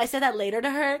else? When I said that later to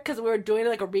her, because we were doing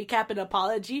like a recap and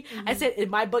apology, I said, in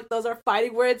my book, those are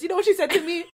fighting words. You know what she said to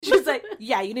me? She was like,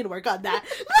 yeah, you need to work on that.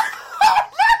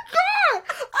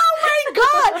 Oh my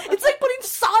god! It's like putting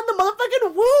salt in the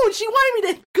motherfucking wound. She wanted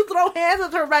me to throw hands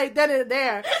with her right then and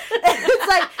there. And it's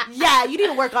like, yeah, you need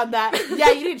to work on that.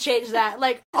 Yeah, you need to change that.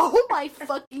 Like, oh my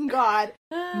fucking god.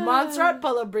 Montserrat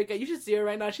Palabrica, you should see her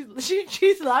right now.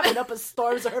 She's laughing up a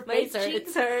storm, so her face hurts. My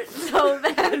cheeks hurt so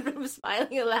bad from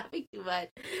smiling and laughing too much.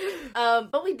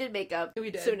 But we did make up.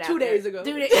 We did. Soon 2 days ago.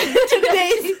 2 days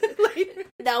later.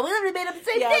 No, we never made up the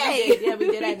same day.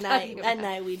 We did at night. At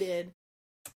night we did.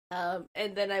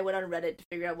 And then I went on Reddit to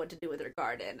figure out what to do with her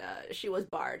card, and she was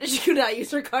barred. She could not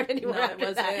use her card anymore. No, it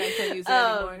wasn't. I couldn't use it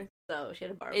anymore. So she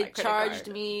had to borrow my credit card. It charged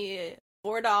me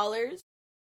 $4,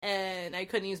 and I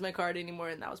couldn't use my card anymore,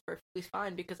 and that was perfectly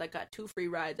fine because I got 2 free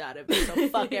rides out of it. So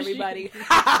fuck everybody.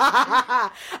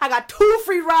 I got 2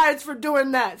 free rides for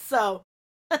doing that. So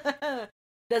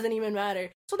doesn't even matter.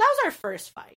 So that was our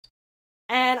first fight.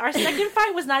 And our second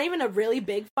fight was not even a really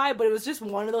big fight, but it was just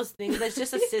one of those things that's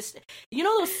just a you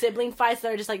know those sibling fights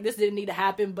that are just like, this didn't need to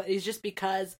happen, but it's just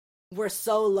because we're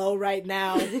so low right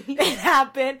now it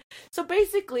happened. So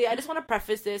basically, I just want to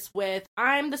preface this with,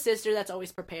 I'm the sister that's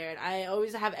always prepared. I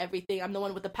always have everything. I'm the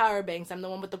one with the power banks. I'm the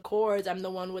one with the cords. I'm the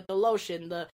one with the lotion,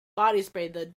 the body spray,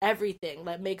 the everything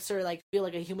that makes her like feel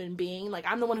like a human being. Like,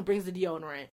 I'm the one who brings the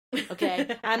deodorant.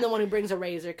 Okay? I'm the one who brings a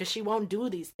razor because she won't do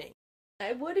these things.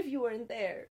 I would if you weren't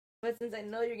there, but since I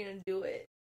know you're gonna do it,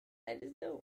 I just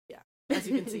don't. Yeah, as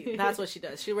you can see, that's what she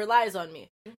does. She relies on me.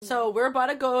 So we're about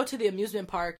to go to the amusement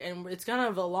park, and it's kind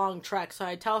of a long trek. So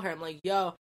I tell her, I'm like,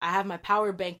 yo, I have my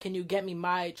power bank. Can you get me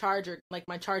my charger, like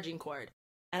my charging cord?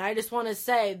 And I just want to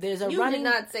say, there's a running... You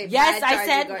did not say yes, my I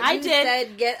said, cord. I you did.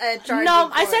 Said get a charging no,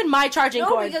 cord. I said my charging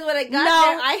cord. No, because when I got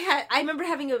there, I remember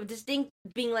having a distinct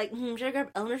being like,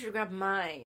 Eleanor should grab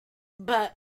mine.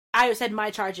 But I said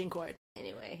my charging cord.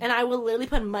 Anyway. And I will literally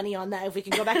put money on that. If we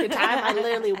can go back in time, I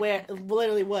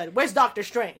literally would. Where's Doctor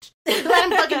Strange? Let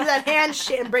him fucking do that hand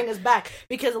shit and bring us back.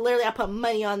 Because literally I put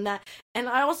money on that. And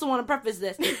I also want to preface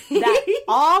this. That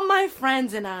all my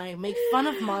friends and I make fun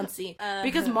of Monsi.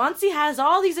 Because Monsi has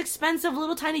all these expensive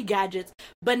little tiny gadgets.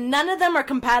 But none of them are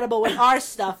compatible with our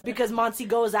stuff. Because Monsi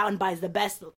goes out and buys the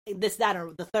best, this, that,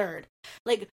 or the third.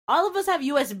 Like, all of us have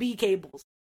USB cables.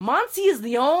 Monsi is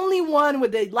the only one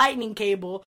with the lightning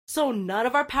cable. So none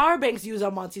of our power banks use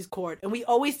our Monsi's cord. And we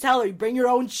always tell her, bring your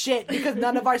own shit because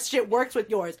none of our shit works with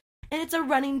yours. And it's a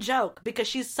running joke because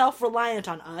she's self-reliant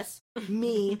on us,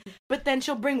 me, but then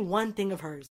she'll bring one thing of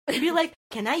hers. And be like,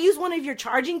 can I use one of your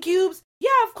charging cubes? Yeah,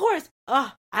 of course.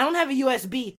 I don't have a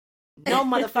USB. No,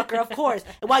 motherfucker, of course.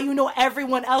 While you know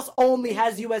everyone else only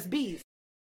has USBs.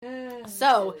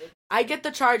 So I get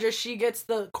the charger, she gets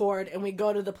the cord, and we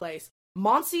go to the place.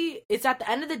 Monsi, it's at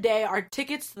the end of the day, our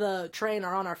tickets to the train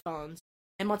are on our phones,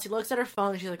 and Monsi looks at her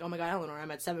phone, and she's like, oh my god, Eleanor,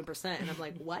 I'm at 7%, and I'm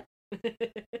like, what?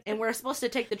 And we're supposed to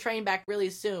take the train back really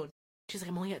soon. She's like,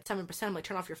 I'm only at 7%, I'm like,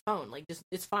 turn off your phone, like, just,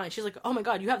 it's fine. She's like, oh my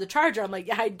god, you have the charger. I'm like,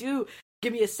 yeah, I do,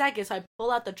 give me a second. So I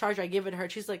pull out the charger, I give it to her,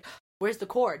 she's like, where's the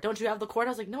cord? Don't you have the cord?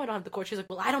 I was like, no, I don't have the cord. She's like,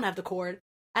 well, I don't have the cord.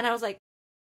 And I was like,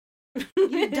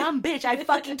 you dumb bitch, I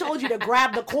fucking told you to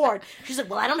grab the cord. She's like,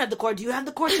 well, I don't have the cord. Do you have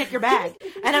the cord? Check your bag.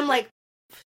 And I'm like,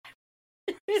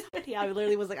 I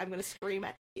literally was like, I'm gonna scream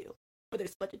at you, but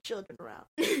there's a bunch of children around.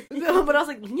 But I was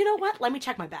like, you know what? Let me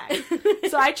check my bag.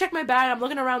 So I check my bag. I'm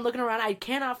looking around. I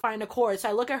cannot find a cord. So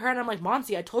I look at her and I'm like,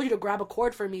 Monsi, I told you to grab a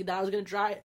cord for me that I was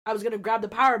gonna grab the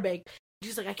power bank.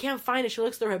 She's like, I can't find it. She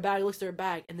looks through her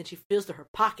bag, and then she feels through her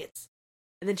pockets.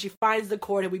 And then she finds the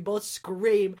cord, and we both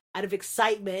scream out of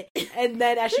excitement. And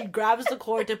then as she grabs the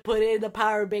cord to put it in the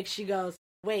power bank, she goes,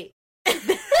 wait.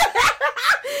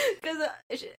 Because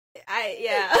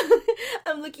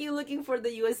I'm looking for the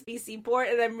USB-C port,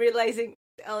 and I'm realizing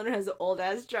Eleanor has an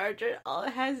old-ass charger. All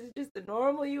it has is just a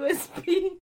normal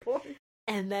USB port.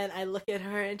 And then I look at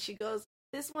her, and she goes,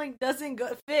 this one doesn't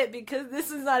fit because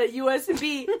this is not a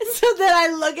USB. So then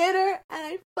I look at her and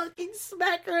I fucking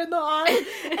smack her in the arm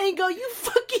and go, you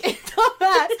fucking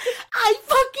dumbass. I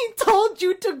fucking told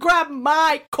you to grab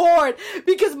my cord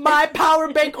because my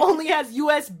power bank only has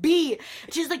USB.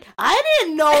 And she's like, I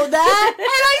didn't know that. And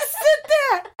I sit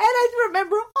there and I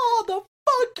remember all the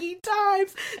fucking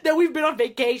times that we've been on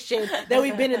vacation, that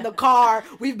we've been in the car,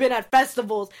 we've been at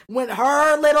festivals, when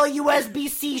her little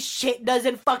USB-C shit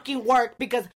doesn't fucking work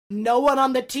because no one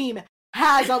on the team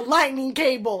has a lightning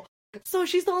cable. So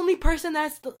she's the only person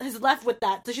that is left with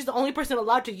that. So she's the only person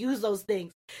allowed to use those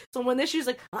things. So when she's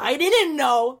like, I didn't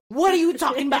know. What are you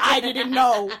talking about? I didn't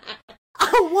know.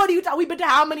 What are you talking? We've been to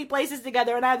how many places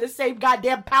together and I have the same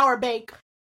goddamn power bank.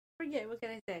 Forget, what can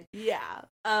I say? Yeah.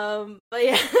 But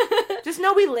yeah. Just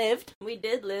know we lived. We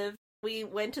did live. We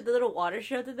went to the little water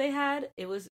show that they had. It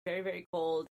was very, very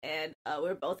cold, and we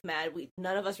were both mad.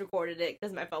 None of us recorded it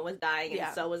because my phone was dying,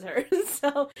 and so was hers.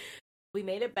 So we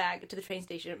made it back to the train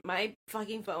station. My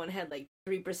fucking phone had like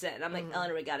 3%. I'm like,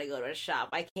 Eleanor, we gotta go to a shop.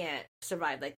 I can't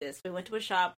survive like this. We went to a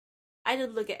shop. I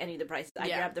didn't look at any of the prices. I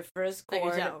grabbed the first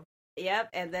cord. Yep,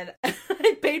 and then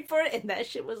I paid for it, and that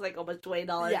shit was like almost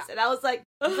 $20. Yeah. And I was like,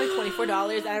 it was like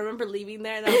 $24. And I remember leaving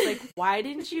there, and I was like, why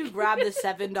didn't you grab the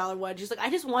 $7 one? She's like, I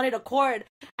just wanted a cord.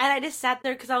 And I just sat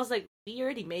there because I was like, we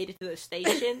already made it to the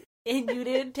station, and you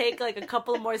didn't take like a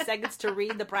couple more seconds to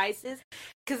read the prices.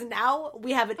 Because now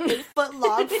we have an 8-foot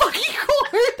long fucking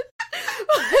cord.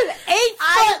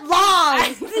 8-foot long!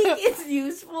 I think it's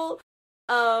useful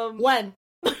when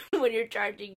you're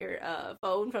charging your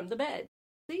phone from the bed.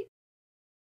 See?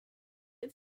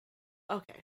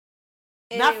 Okay.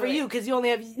 Anyway. Not for you, because you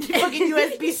only have fucking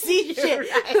USB-C shit.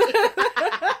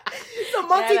 Right. So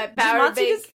Monty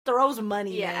throws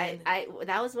money. Yeah, man. I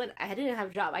that was when I didn't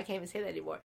have a job. I can't even say that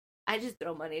anymore. I just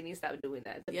throw money and you stop doing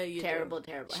that. It's you terrible.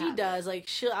 She habit. does. Like,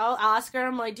 I'll ask her,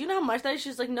 I'm like, do you know how much that is?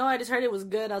 She's like, no, I just heard it was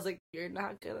good. I was like, you're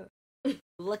not gonna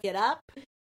look it up?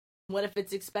 What if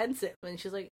it's expensive? And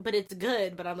she's like, but it's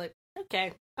good. But I'm like,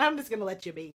 okay, I'm just gonna let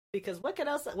you be, because what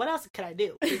else can I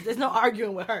do? There's no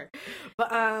arguing with her.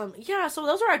 But yeah, so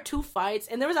those are our 2 fights,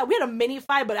 and we had a mini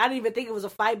fight, but I didn't even think it was a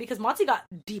fight because Monty got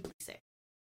deeply sick.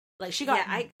 Like, she got,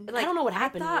 I don't know what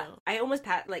happened. I almost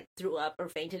threw up or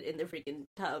fainted in the freaking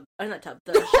tub. Or not tub,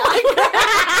 the shower.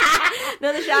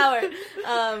 No, the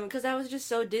shower. Because I was just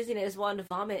so dizzy and I just wanted to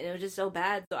vomit and it was just so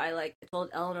bad. So I told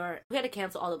Eleanor, we had to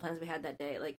cancel all the plans we had that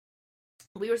day. Like,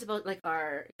 we were supposed,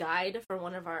 our guide for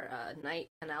one of our night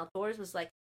and outdoors was like,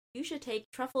 you should take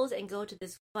Truffles and go to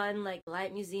this fun,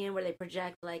 light museum where they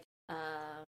project,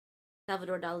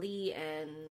 Salvador Dali and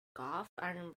Goff.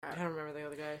 I don't remember the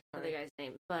other guy's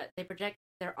name, but they project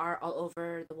their art all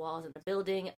over the walls in the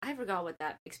building. I forgot what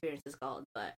that experience is called,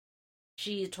 but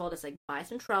she told us buy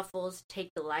some truffles, take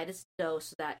the lightest dose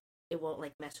so that it won't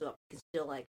mess you up. You can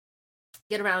still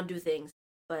get around, do things,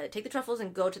 but take the truffles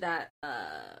and go to that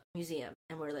museum.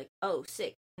 And we're like, oh,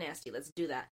 sick, nasty, let's do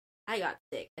that. I got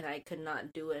sick and I could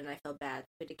not do it and I felt bad.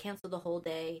 We had to cancel the whole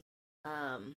day.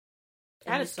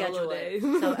 I had a solo day.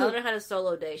 So Eleanor had a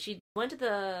solo day. She went to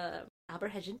the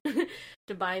Albert Heijn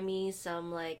to buy me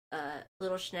some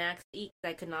little snacks to eat.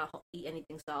 I could not eat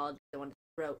anything solid because I wanted to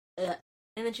throw.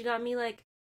 And then she got me I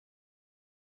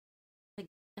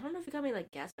don't know if you got me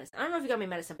gas medicine. I don't know if you got me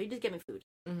medicine, but you did get me food.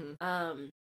 Mm-hmm.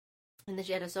 And then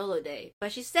she had a solo day,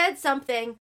 but she said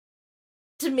something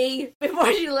to me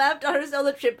before she left on her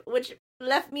solo trip, which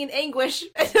left me in anguish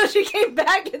until she came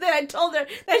back, and then I told her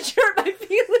that she hurt my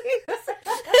feelings.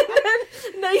 And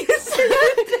then, no, you said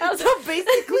that. So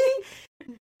basically,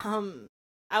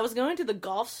 I was going to the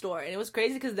golf store, and it was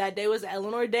crazy because that day was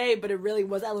Eleanor Day, but it really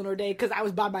was Eleanor Day because I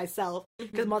was by myself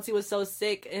because Monty was so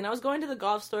sick, and I was going to the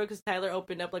golf store because Tyler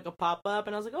opened up a pop-up,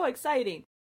 and I was like, oh, exciting.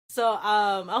 So,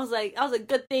 I was like,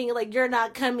 good thing, you're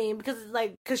not coming, because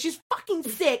because she's fucking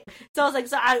sick. So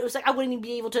I was like, I wouldn't even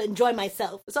be able to enjoy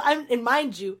myself. So and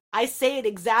mind you, I say it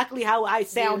exactly how I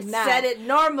sound now. You said it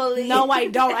normally. No, I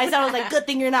don't. I was like, good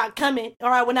thing you're not coming,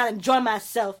 or I would not enjoy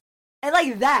myself.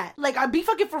 And that. I'd be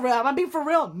fucking for real. Am I being for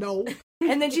real? No.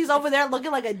 And then she's over there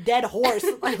looking like a dead horse,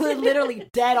 literally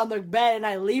dead on the bed, and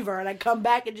I leave her, and I come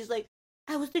back, and she's like,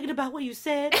 I was thinking about what you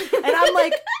said. And I'm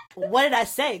like, what did I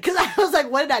say? Because I was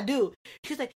like, what did I do?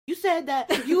 She's like, you said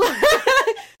that you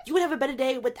you would have a better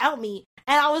day without me.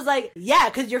 And I was like, yeah,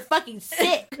 because you're fucking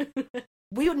sick.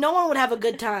 No one would have a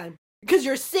good time because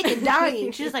you're sick and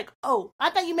dying. She's like, oh, I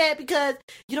thought you meant because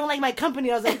you don't like my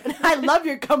company. I was like, I love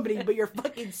your company, but you're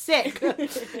fucking sick.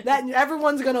 That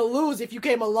everyone's going to lose if you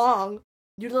came along.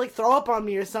 You'd throw up on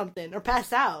me or something, or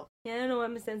pass out. Yeah, I don't know,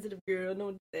 I'm a sensitive girl, I don't know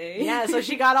what to say. Yeah, so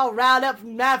she got all riled up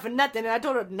mad for nothing, and I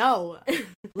told her, no,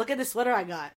 look at the sweater I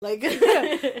got.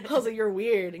 I was like, you're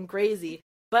weird and crazy.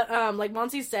 But, like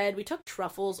Monty said, we took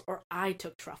truffles, or I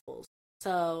took truffles.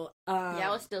 So, yeah, I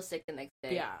was still sick the next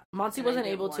day. Yeah, Monty wasn't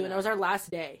able to, and it was our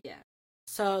last day. Yeah.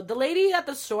 So, the lady at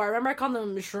the store, I remember I called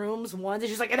them mushrooms once, and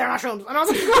she's like, they're not shrooms. And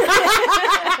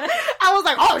I was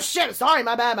like, oh shit, sorry,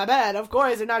 my bad. Of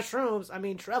course, they're not shrooms. I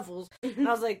mean, truffles. And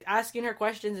I was like, asking her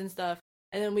questions and stuff.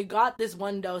 And then we got this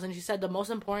one dose, and she said the most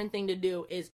important thing to do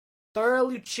is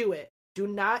thoroughly chew it. Do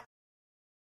not,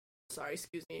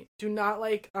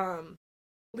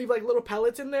 leave little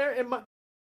pellets in there. And oh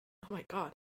my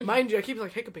god. Mind you, I keep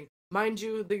hiccuping. Mind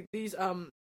you, these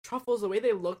truffles, the way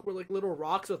they look were little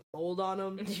rocks with mold on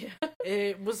them. Yeah.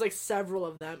 It was several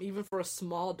of them, even for a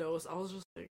small dose. I was just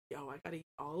like, yo, I gotta eat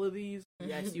all of these?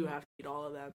 Yes, you have to eat all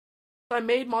of them. So I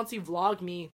made Monty vlog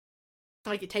me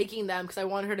taking them because I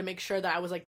wanted her to make sure that I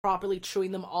was properly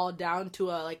chewing them all down to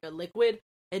a liquid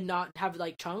and not have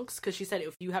chunks, because she said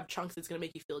if you have chunks it's gonna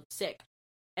make you feel sick.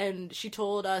 And she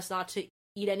told us not to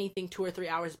eat anything 2 or 3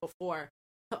 hours before.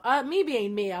 Me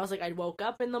being me, I was like, I woke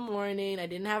up in the morning, I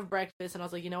didn't have breakfast, and I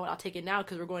was like, you know what, I'll take it now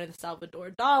because we're going to the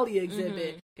Salvador Dali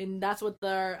exhibit. And that's what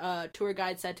the tour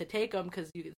guide said to take them because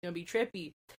it's going to be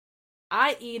trippy.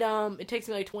 I eat them. It takes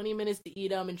me 20 minutes to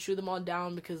eat them and chew them all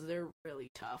down because they're really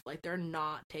tough. They're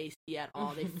not tasty at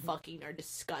all. They fucking are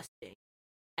disgusting.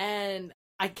 And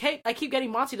I keep getting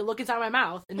Monty to look inside my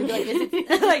mouth and be like,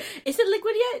 is it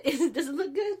liquid yet? Does it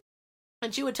look good?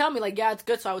 And she would tell me, yeah, it's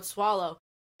good, so I would swallow.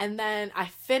 And then I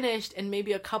finished, and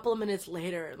maybe a couple of minutes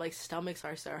later, stomach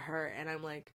starts to hurt, and I'm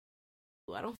like,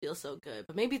 ooh, I don't feel so good.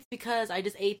 But maybe it's because I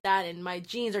just ate that, and my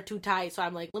jeans are too tight, so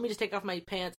I'm like, let me just take off my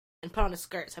pants and put on a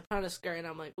skirt. So I put on a skirt, and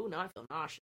I'm like, ooh, now I feel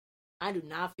nauseous. I do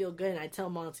not feel good. And I tell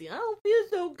Monty, I don't feel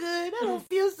so good. I don't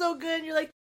feel so good. And you're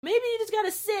like, maybe you just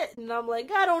gotta sit. And I'm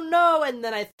like, I don't know. And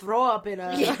then I throw up in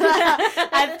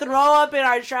I throw up in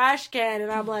our trash can.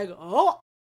 And I'm like, oh.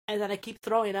 And then I keep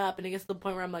throwing up. And it gets to the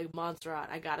point where I'm like, Montserrat,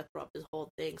 I gotta throw up this whole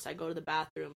thing. So I go to the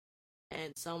bathroom.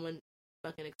 And someone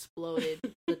fucking exploded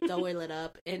the toilet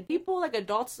up. And people, like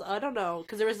adults, I don't know.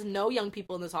 Because there was no young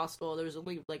people in this hospital. There was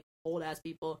only like old ass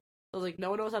people. I was like, no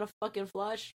one knows how to fucking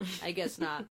flush? I guess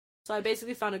not. So I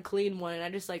basically found a clean one, and I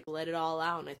just, like, let it all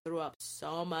out, and I threw up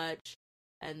so much.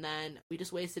 And then we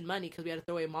just wasted money, because we had to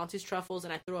throw away Monty's truffles,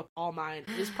 and I threw up all mine.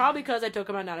 It's probably because I took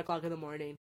them at 9 o'clock in the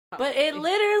morning. But it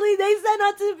literally, they said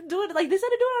not to do it. Like, they said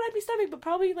to do it on empty stomach, but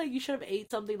probably, like, you should have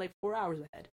ate something, like, 4 hours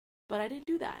ahead. But I didn't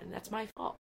do that, and that's my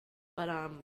fault. But,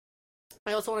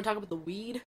 I also want to talk about the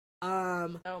weed.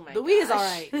 The weed is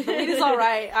alright. The weed is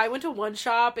alright. I went to one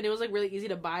shop and it was like really easy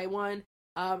to buy one.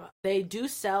 They do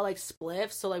sell like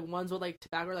spliffs, so like ones with like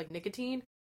tobacco or like nicotine.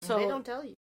 So they don't tell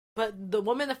you. But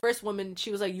the first woman, she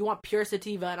was like, "You want pure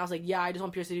sativa?" And I was like, "Yeah, I just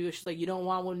want pure sativa." She's like, "You don't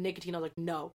want one with nicotine?" I was like,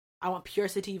 "No, I want pure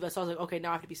sativa." So I was like, "Okay, now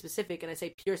I have to be specific," and I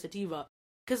say pure sativa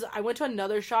because I went to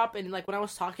another shop and like when I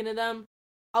was talking to them,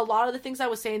 a lot of the things I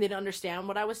was saying, they didn't understand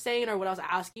what I was saying or what I was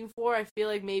asking for. I feel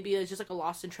like maybe it's just like a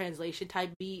lost in translation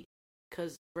type beat.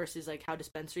 Because versus like how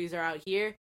dispensaries are out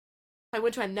here. I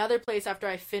went to another place after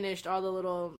I finished all the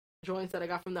little joints that I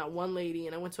got from that one lady,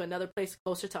 and I went to another place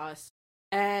closer to us,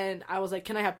 and I was like,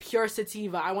 "Can I have pure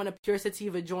sativa? I want a pure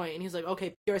sativa joint." And he's like,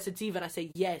 "Okay, pure sativa," and I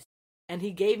say yes, and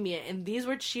he gave me it, and these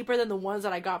were cheaper than the ones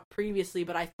that I got previously,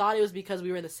 but I thought it was because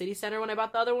we were in the city center when I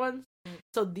bought the other ones,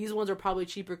 so these ones are probably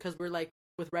cheaper because we're like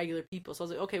with regular people. So I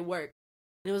was like, "Okay, work."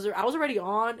 And I was already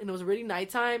on, and it was already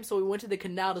nighttime, so we went to the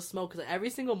canal to smoke, because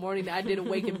every single morning I did a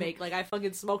wake and bake. Like, I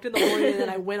fucking smoked in the morning, and then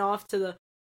I went off to the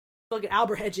fucking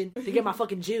Alberthagen to get my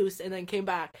fucking juice, and then came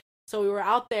back. So we were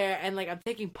out there, and, like, I'm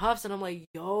taking puffs, and I'm like,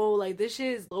 yo, like, this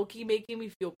shit is low-key making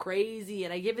me feel crazy,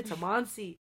 and I give it to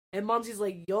Monty, and Monty's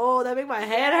like, yo, that make my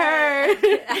head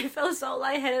hurt. I felt so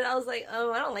lightheaded. I was like,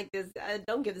 oh, I don't like this.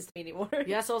 Don't give this to me anymore.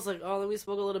 Yeah, so I was like, oh, let me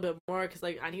smoke a little bit more, because,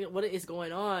 like, I need, what is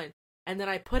going on? And then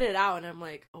I put it out, and I'm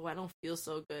like, oh, I don't feel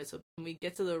so good. So when we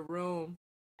get to the room,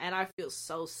 and I feel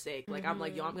so sick. Like, I'm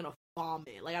like, yo, I'm gonna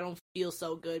vomit. Like, I don't feel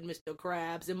so good, Mr.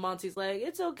 Krabs. And Monty's like,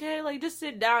 it's okay. Like, just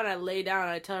sit down. And I lay down,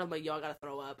 and I tell him, like, yo, I gotta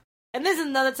throw up. And this is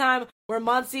another time where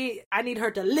Monty, I need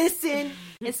her to listen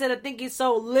instead of thinking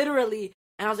so literally.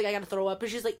 And I was like, I gotta throw up.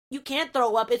 And she's like, you can't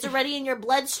throw up. It's already in your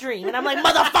bloodstream. And I'm like,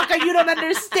 motherfucker, you don't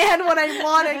understand what I'm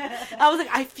wanting. I was like,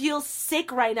 I feel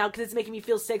sick right now because it's making me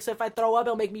feel sick. So if I throw up,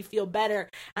 it'll make me feel better.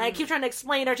 And I keep trying to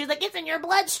explain to her. She's like, it's in your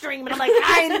bloodstream. And I'm like,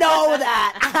 I know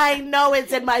that. I know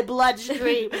it's in my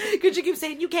bloodstream. Because she keeps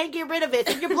saying, you can't get rid of it.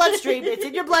 It's in your bloodstream. It's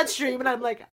in your bloodstream. And I'm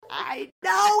like, I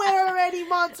know it already,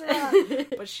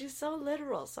 Montserrat. But she's so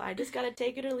literal. So I just gotta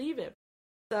take it or leave it.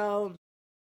 So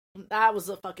that was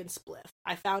a fucking spliff.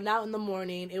 I found out in the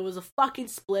morning it was a fucking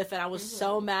spliff, and I was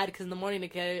so mad because in the morning,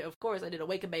 okay, of course, I did a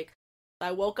wake and bake. So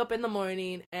I woke up in the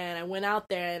morning and I went out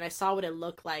there and I saw what it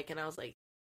looked like, and I was like,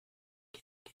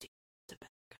 get to bed.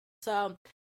 So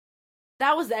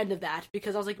that was the end of that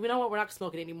because I was like, you know what, we're not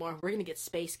smoking anymore. We're gonna get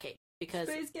space cake because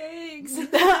space cakes.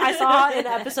 I saw an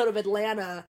episode of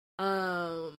Atlanta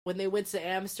when they went to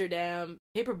Amsterdam.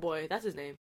 Paperboy, that's his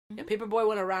name. Yeah, Paperboy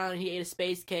went around and he ate a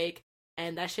space cake.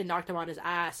 And that shit knocked him on his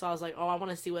ass. So I was like, oh, I want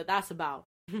to see what that's about.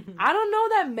 I don't know.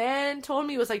 That man told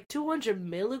me it was like 200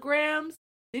 milligrams.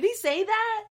 Did he say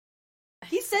that?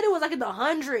 He said it was like in the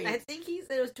hundreds. I think he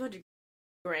said it was 200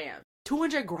 grams.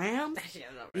 200 grams?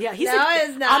 Yeah, he said,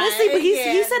 it's not. Honestly, but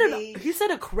he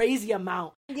said a crazy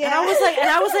amount. Yeah. And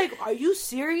I was like, are you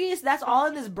serious? That's all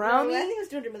in this brownie? No, I think it was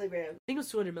 200 milligrams. I think it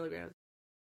was 200 milligrams.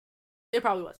 It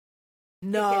probably was.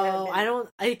 No, I don't.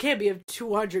 It can't be of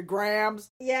 200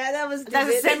 grams. Yeah, that was.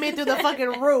 That sent me through the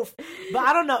fucking roof. But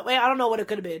I don't know. Wait, I don't know what it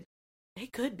could have been.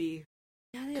 It could be.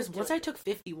 Because once I took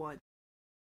 51.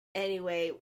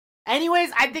 Anyways,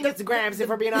 I think it's grams if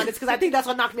we're being honest. Because I think that's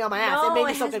what knocked me on my ass. No, it made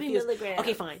me so confused.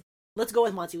 Okay, fine. Let's go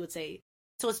with Monty would say.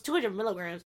 So it's 200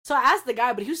 milligrams. So I asked the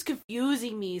guy, but he was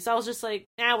confusing me. So I was just like,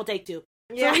 we'll take 2.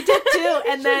 Yeah. So we took 2,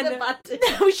 and then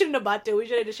we shouldn't have bought 2. We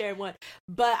should have just shared 1.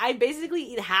 But I basically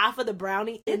eat half of the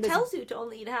brownie. It tells you to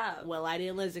only eat half. Well, I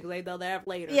didn't listen because I thought that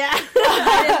later. Yeah,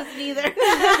 I didn't listen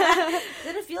either.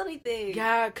 Didn't feel anything.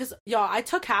 Yeah, because y'all, I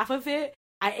took half of it.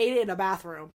 I ate it in a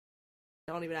bathroom.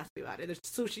 Don't even ask me about it. There's a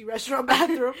sushi restaurant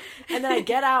bathroom. And then I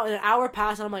get out and an hour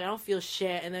passed and I'm like, I don't feel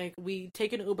shit. And then we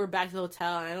take an Uber back to the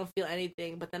hotel and I don't feel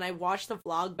anything. But then I watched the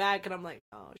vlog back and I'm like,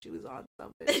 oh, she was on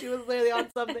something. She was literally on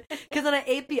something. Because then I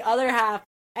ate the other half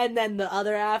And then the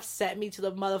other half sent me to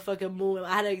the motherfucking moon.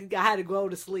 I had to go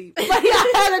to sleep. Like,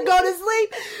 I had to go to sleep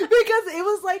because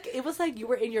it was like you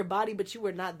were in your body, but you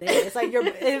were not there.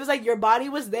 It was like your body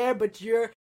was there, but you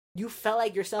felt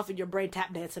like yourself and your brain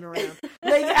tap dancing around.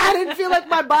 Like, I didn't feel like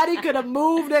my body could have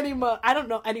moved anymore. I don't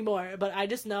know anymore, but I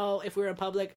just know if we were in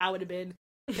public, I would have been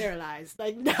paralyzed,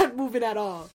 like not moving at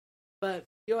all. But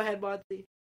go ahead, Monty.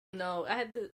 No,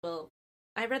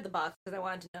 I read the box because I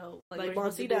wanted to know like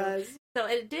Monty does. So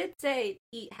it did say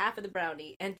eat half of the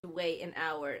brownie and to wait an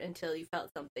hour until you felt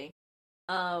something.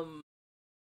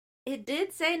 It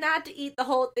did say not to eat the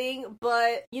whole thing,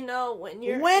 but when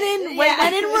in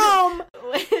Rome.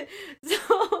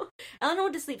 So Eleanor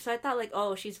went to sleep, so I thought like,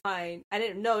 oh, she's fine. I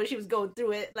didn't know she was going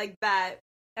through it like that.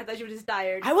 I thought she was just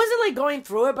tired. I wasn't like going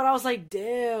through it, but I was like,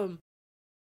 damn,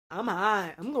 I'm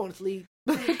high. I'm going to sleep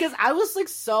because I was like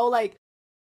so like.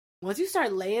 Once you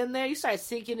start laying there, you start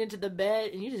sinking into the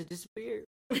bed, and you just disappear.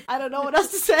 I don't know what else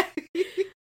to say.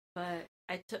 But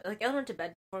I took Eleanor to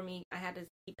bed before me. I had to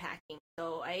keep packing,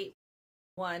 so I ate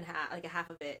a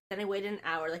half of it. Then I waited an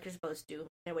hour, like you're supposed to. And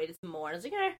I waited some more. I was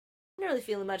like, I'm not really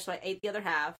feeling much, so I ate the other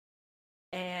half,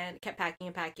 and kept packing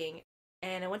and packing.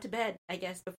 And I went to bed, I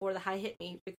guess, before the high hit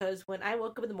me, because when I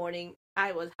woke up in the morning,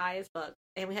 I was high as fuck,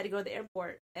 and we had to go to the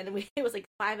airport, and it was like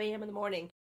 5 a.m. in the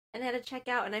morning. And I had to check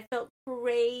out, and I felt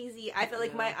crazy. I felt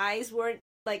like my eyes weren't,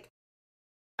 like,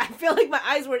 I felt like my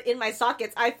eyes weren't in my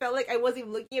sockets. I felt like I wasn't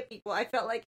even looking at people. I felt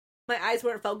like my eyes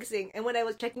weren't focusing. And when I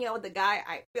was checking out with the guy,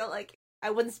 I felt like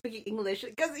I wasn't speaking English.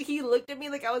 Because he looked at me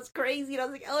like I was crazy. And I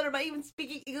was like, Eleanor, am I even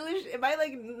speaking English? Am I,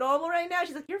 like, normal right now?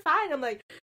 She's like, you're fine. I'm like,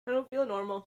 I don't feel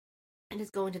normal. And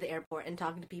just going to the airport and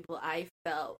talking to people, I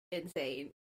felt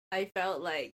insane. I felt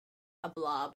like a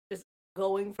blob. Just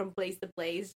going from place to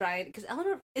place, trying, because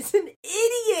Eleanor is an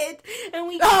idiot, and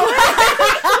we couldn't.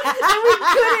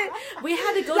 We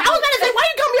had to go. I was gonna say, why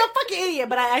you call me a fucking idiot?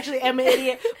 But I actually am an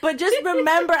idiot. But just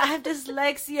remember, I have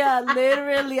dyslexia.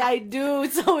 Literally, I do.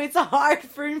 So it's hard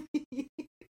for me.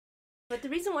 But the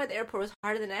reason why the airport was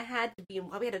harder than I had to be,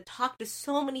 and why we had to talk to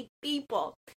so many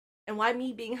people, and why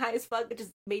me being high as fuck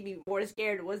just made me more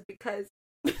scared, was because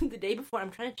the day before,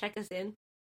 I'm trying to check us in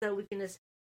so we can just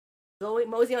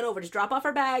mosey on over, just drop off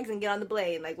our bags and get on the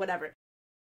plane, like, whatever.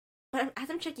 But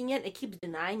as I'm checking in, it keeps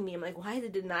denying me. I'm like, why is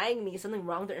it denying me? Is something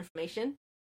wrong with their information?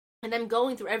 And I'm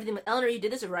going through everything. Like, Eleanor, you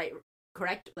did this right,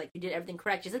 correct? Like, you did everything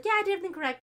correct. She's like, yeah, I did everything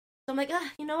correct. So I'm like,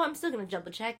 you know what? I'm still going to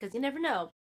double check, because you never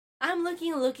know. I'm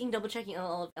looking, double checking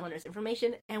all of Eleanor's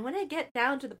information. And when I get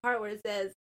down to the part where it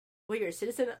says, well, you're a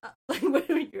citizen, like, what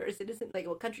country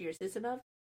you're a citizen of,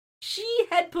 she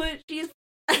is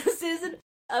a citizen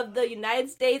of the United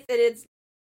States, and it's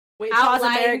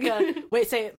outlying America. Wait,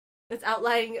 say it. It's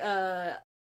outlying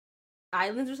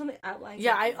islands or something. Outlying.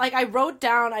 Yeah, I wrote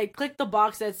down. I clicked the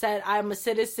box that said I'm a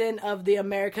citizen of the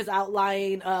America's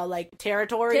outlying like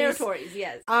territories. Territories,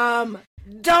 yes.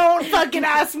 Don't fucking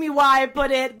ask me why I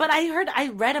put it, but I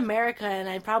read America, and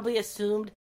I probably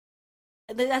assumed.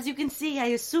 As you can see, I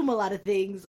assume a lot of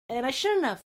things, and I shouldn't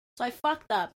have. So I fucked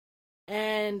up.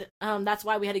 And that's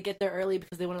why we had to get there early,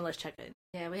 because they wouldn't let us check in.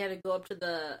 Yeah, we had to go up to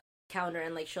the counter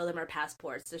and like show them our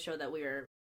passports to show that we were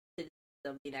citizens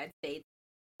of the United States.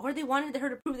 Or they wanted her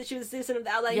to prove that she was a citizen of the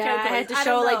outlying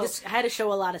territories. I had to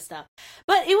show a lot of stuff.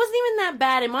 But it wasn't even that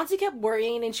bad. And Monty kept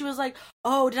worrying, and she was like,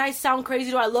 oh, did I sound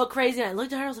crazy? Do I look crazy? And I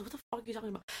looked at her, I was like, what the fuck are you talking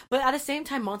about? But at the same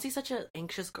time, Monty's such an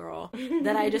anxious girl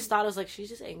that I just thought, I was like, she's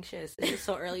just anxious. It's just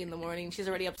so early in the morning. She's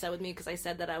already upset with me because I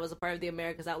said that I was a part of the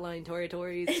America's outlying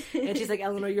territories. And she's like,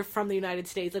 Eleanor, you're from the United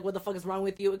States. Like, what the fuck is wrong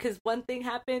with you? Because one thing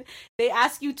happened. They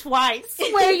ask you twice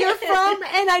where you're from,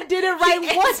 and I did it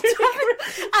right once.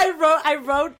 I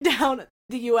wrote down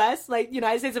the U.S., like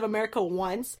United States of America,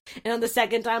 once, and on the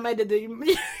second time I did the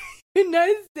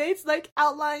United States, like,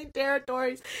 outlying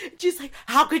territories. She's like,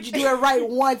 how could you do it right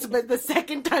once, but the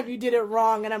second time you did it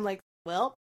wrong? And I'm like,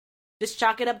 well, just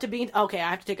chalk it up to being okay. I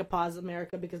have to take a pause,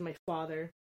 America, because my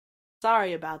father.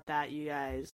 Sorry about that, you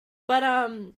guys. But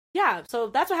yeah, so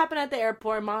that's what happened at the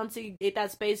airport. Monty ate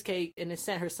that space cake, and it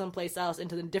sent her someplace else,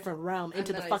 into the different realm,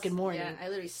 into the fucking morning. Yeah, I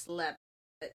literally slept.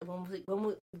 When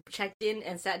we checked in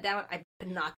and sat down, I've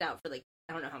been knocked out for like,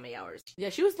 I don't know how many hours. Yeah,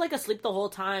 she was like asleep the whole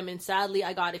time, and sadly,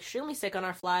 I got extremely sick on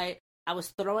our flight. I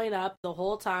was throwing up the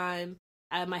whole time.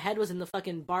 My head was in the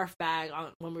fucking barf bag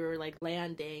when we were like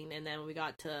landing, and then when we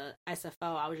got to SFO,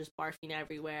 I was just barfing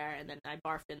everywhere, and then I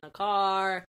barfed in the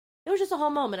car. It was just a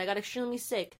whole moment. I got extremely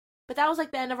sick. But that was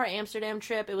like the end of our Amsterdam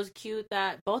trip. It was cute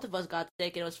that both of us got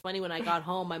sick, and it was funny when I got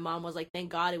home, my mom was like, thank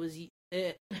God it was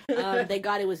thank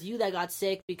God it was you that got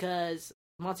sick, because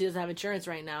Monty doesn't have insurance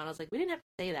right now. And I was like, we didn't have to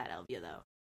say that, Elvia, though.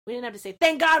 We didn't have to say,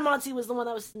 thank God Monty was the one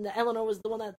Eleanor was the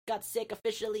one that got sick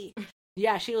officially.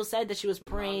 Yeah, she said that she was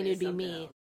praying it would be me.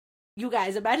 Else. You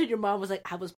guys, imagine your mom was like,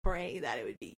 I was praying that it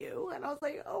would be you. And I was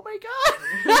like, oh my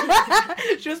God.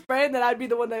 She was praying that I'd be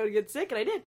the one that would get sick, and I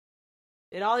did.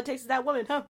 And all it takes is that woman,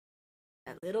 huh?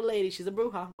 That little lady, she's a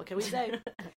bruja. What can we say?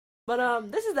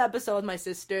 But this is the episode with my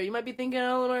sister. You might be thinking,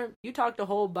 Eleanor, you talked a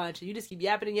whole bunch, and you just keep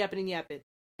yapping and yapping and yapping.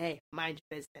 Hey, mind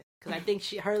your business. Because I think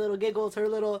her little giggles,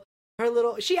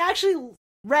 she actually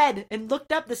read and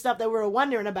looked up the stuff that we were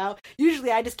wondering about.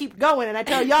 Usually I just keep going and I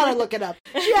tell y'all to look it up.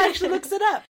 She actually looks it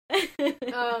up.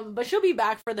 But she'll be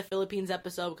back for the Philippines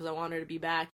episode because I want her to be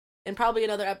back, and probably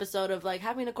another episode of like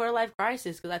having a quarter life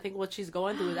crisis because I think what she's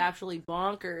going through is actually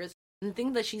bonkers, and the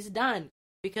things that she's done.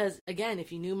 Because again,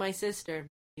 if you knew my sister,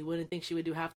 you wouldn't think she would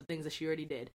do half the things that she already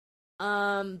did.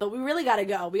 But we really gotta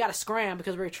go. We gotta scram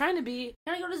because we're trying to be.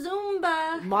 Gotta go to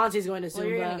Zumba. Monty's going to Zumba. Well,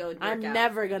 you're gonna go I'm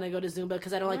never gonna go to Zumba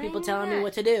because I don't like people telling me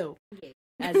what to do. Okay.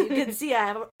 As you can see, I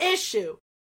have an issue.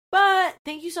 But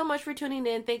thank you so much for tuning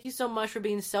in. Thank you so much for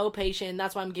being so patient.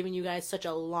 That's why I'm giving you guys such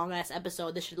a long-ass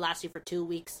episode. This should last you for 2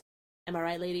 weeks. Am I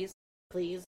right, ladies?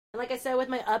 Please. And like I said, with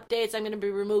my updates, I'm going to be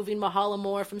removing Mahala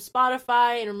More from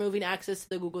Spotify and removing access to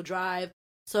the Google Drive.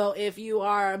 So if you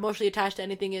are emotionally attached to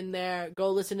anything in there,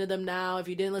 go listen to them now. If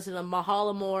you didn't listen to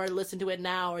Mahala More, listen to it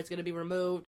now or it's going to be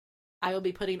removed. I will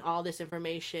be putting all this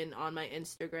information on my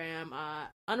Instagram,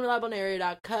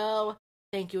 unreliablenarrator.co.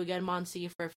 Thank you again, Monsi,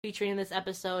 for featuring in this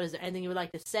episode. Is there anything you would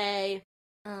like to say?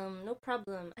 No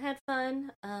problem. I had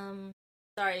fun.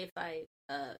 Sorry if I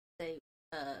say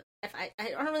if I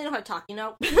don't really know how to talk, you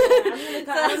know. Yeah,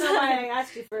 I don't know why I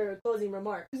asked you for closing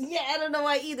remarks. Yeah, I don't know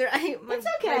why either. It's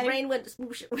okay. My brain went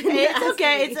smoosh. It's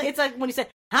okay. It's like when you said,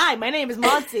 "Hi, my name is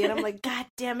Monsi," and I'm like, "God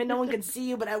damn it, no one can see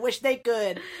you, but I wish they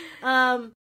could."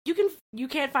 You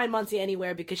can't find Monty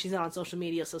anywhere because she's not on social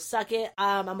media, so suck it.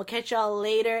 I'm gonna catch y'all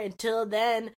later. Until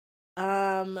then,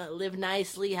 live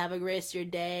nicely, have a great rest of your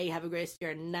day, have a great rest of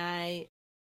your night.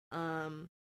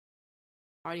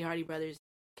 Hardy brothers.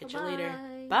 Catch you later.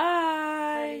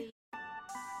 Bye.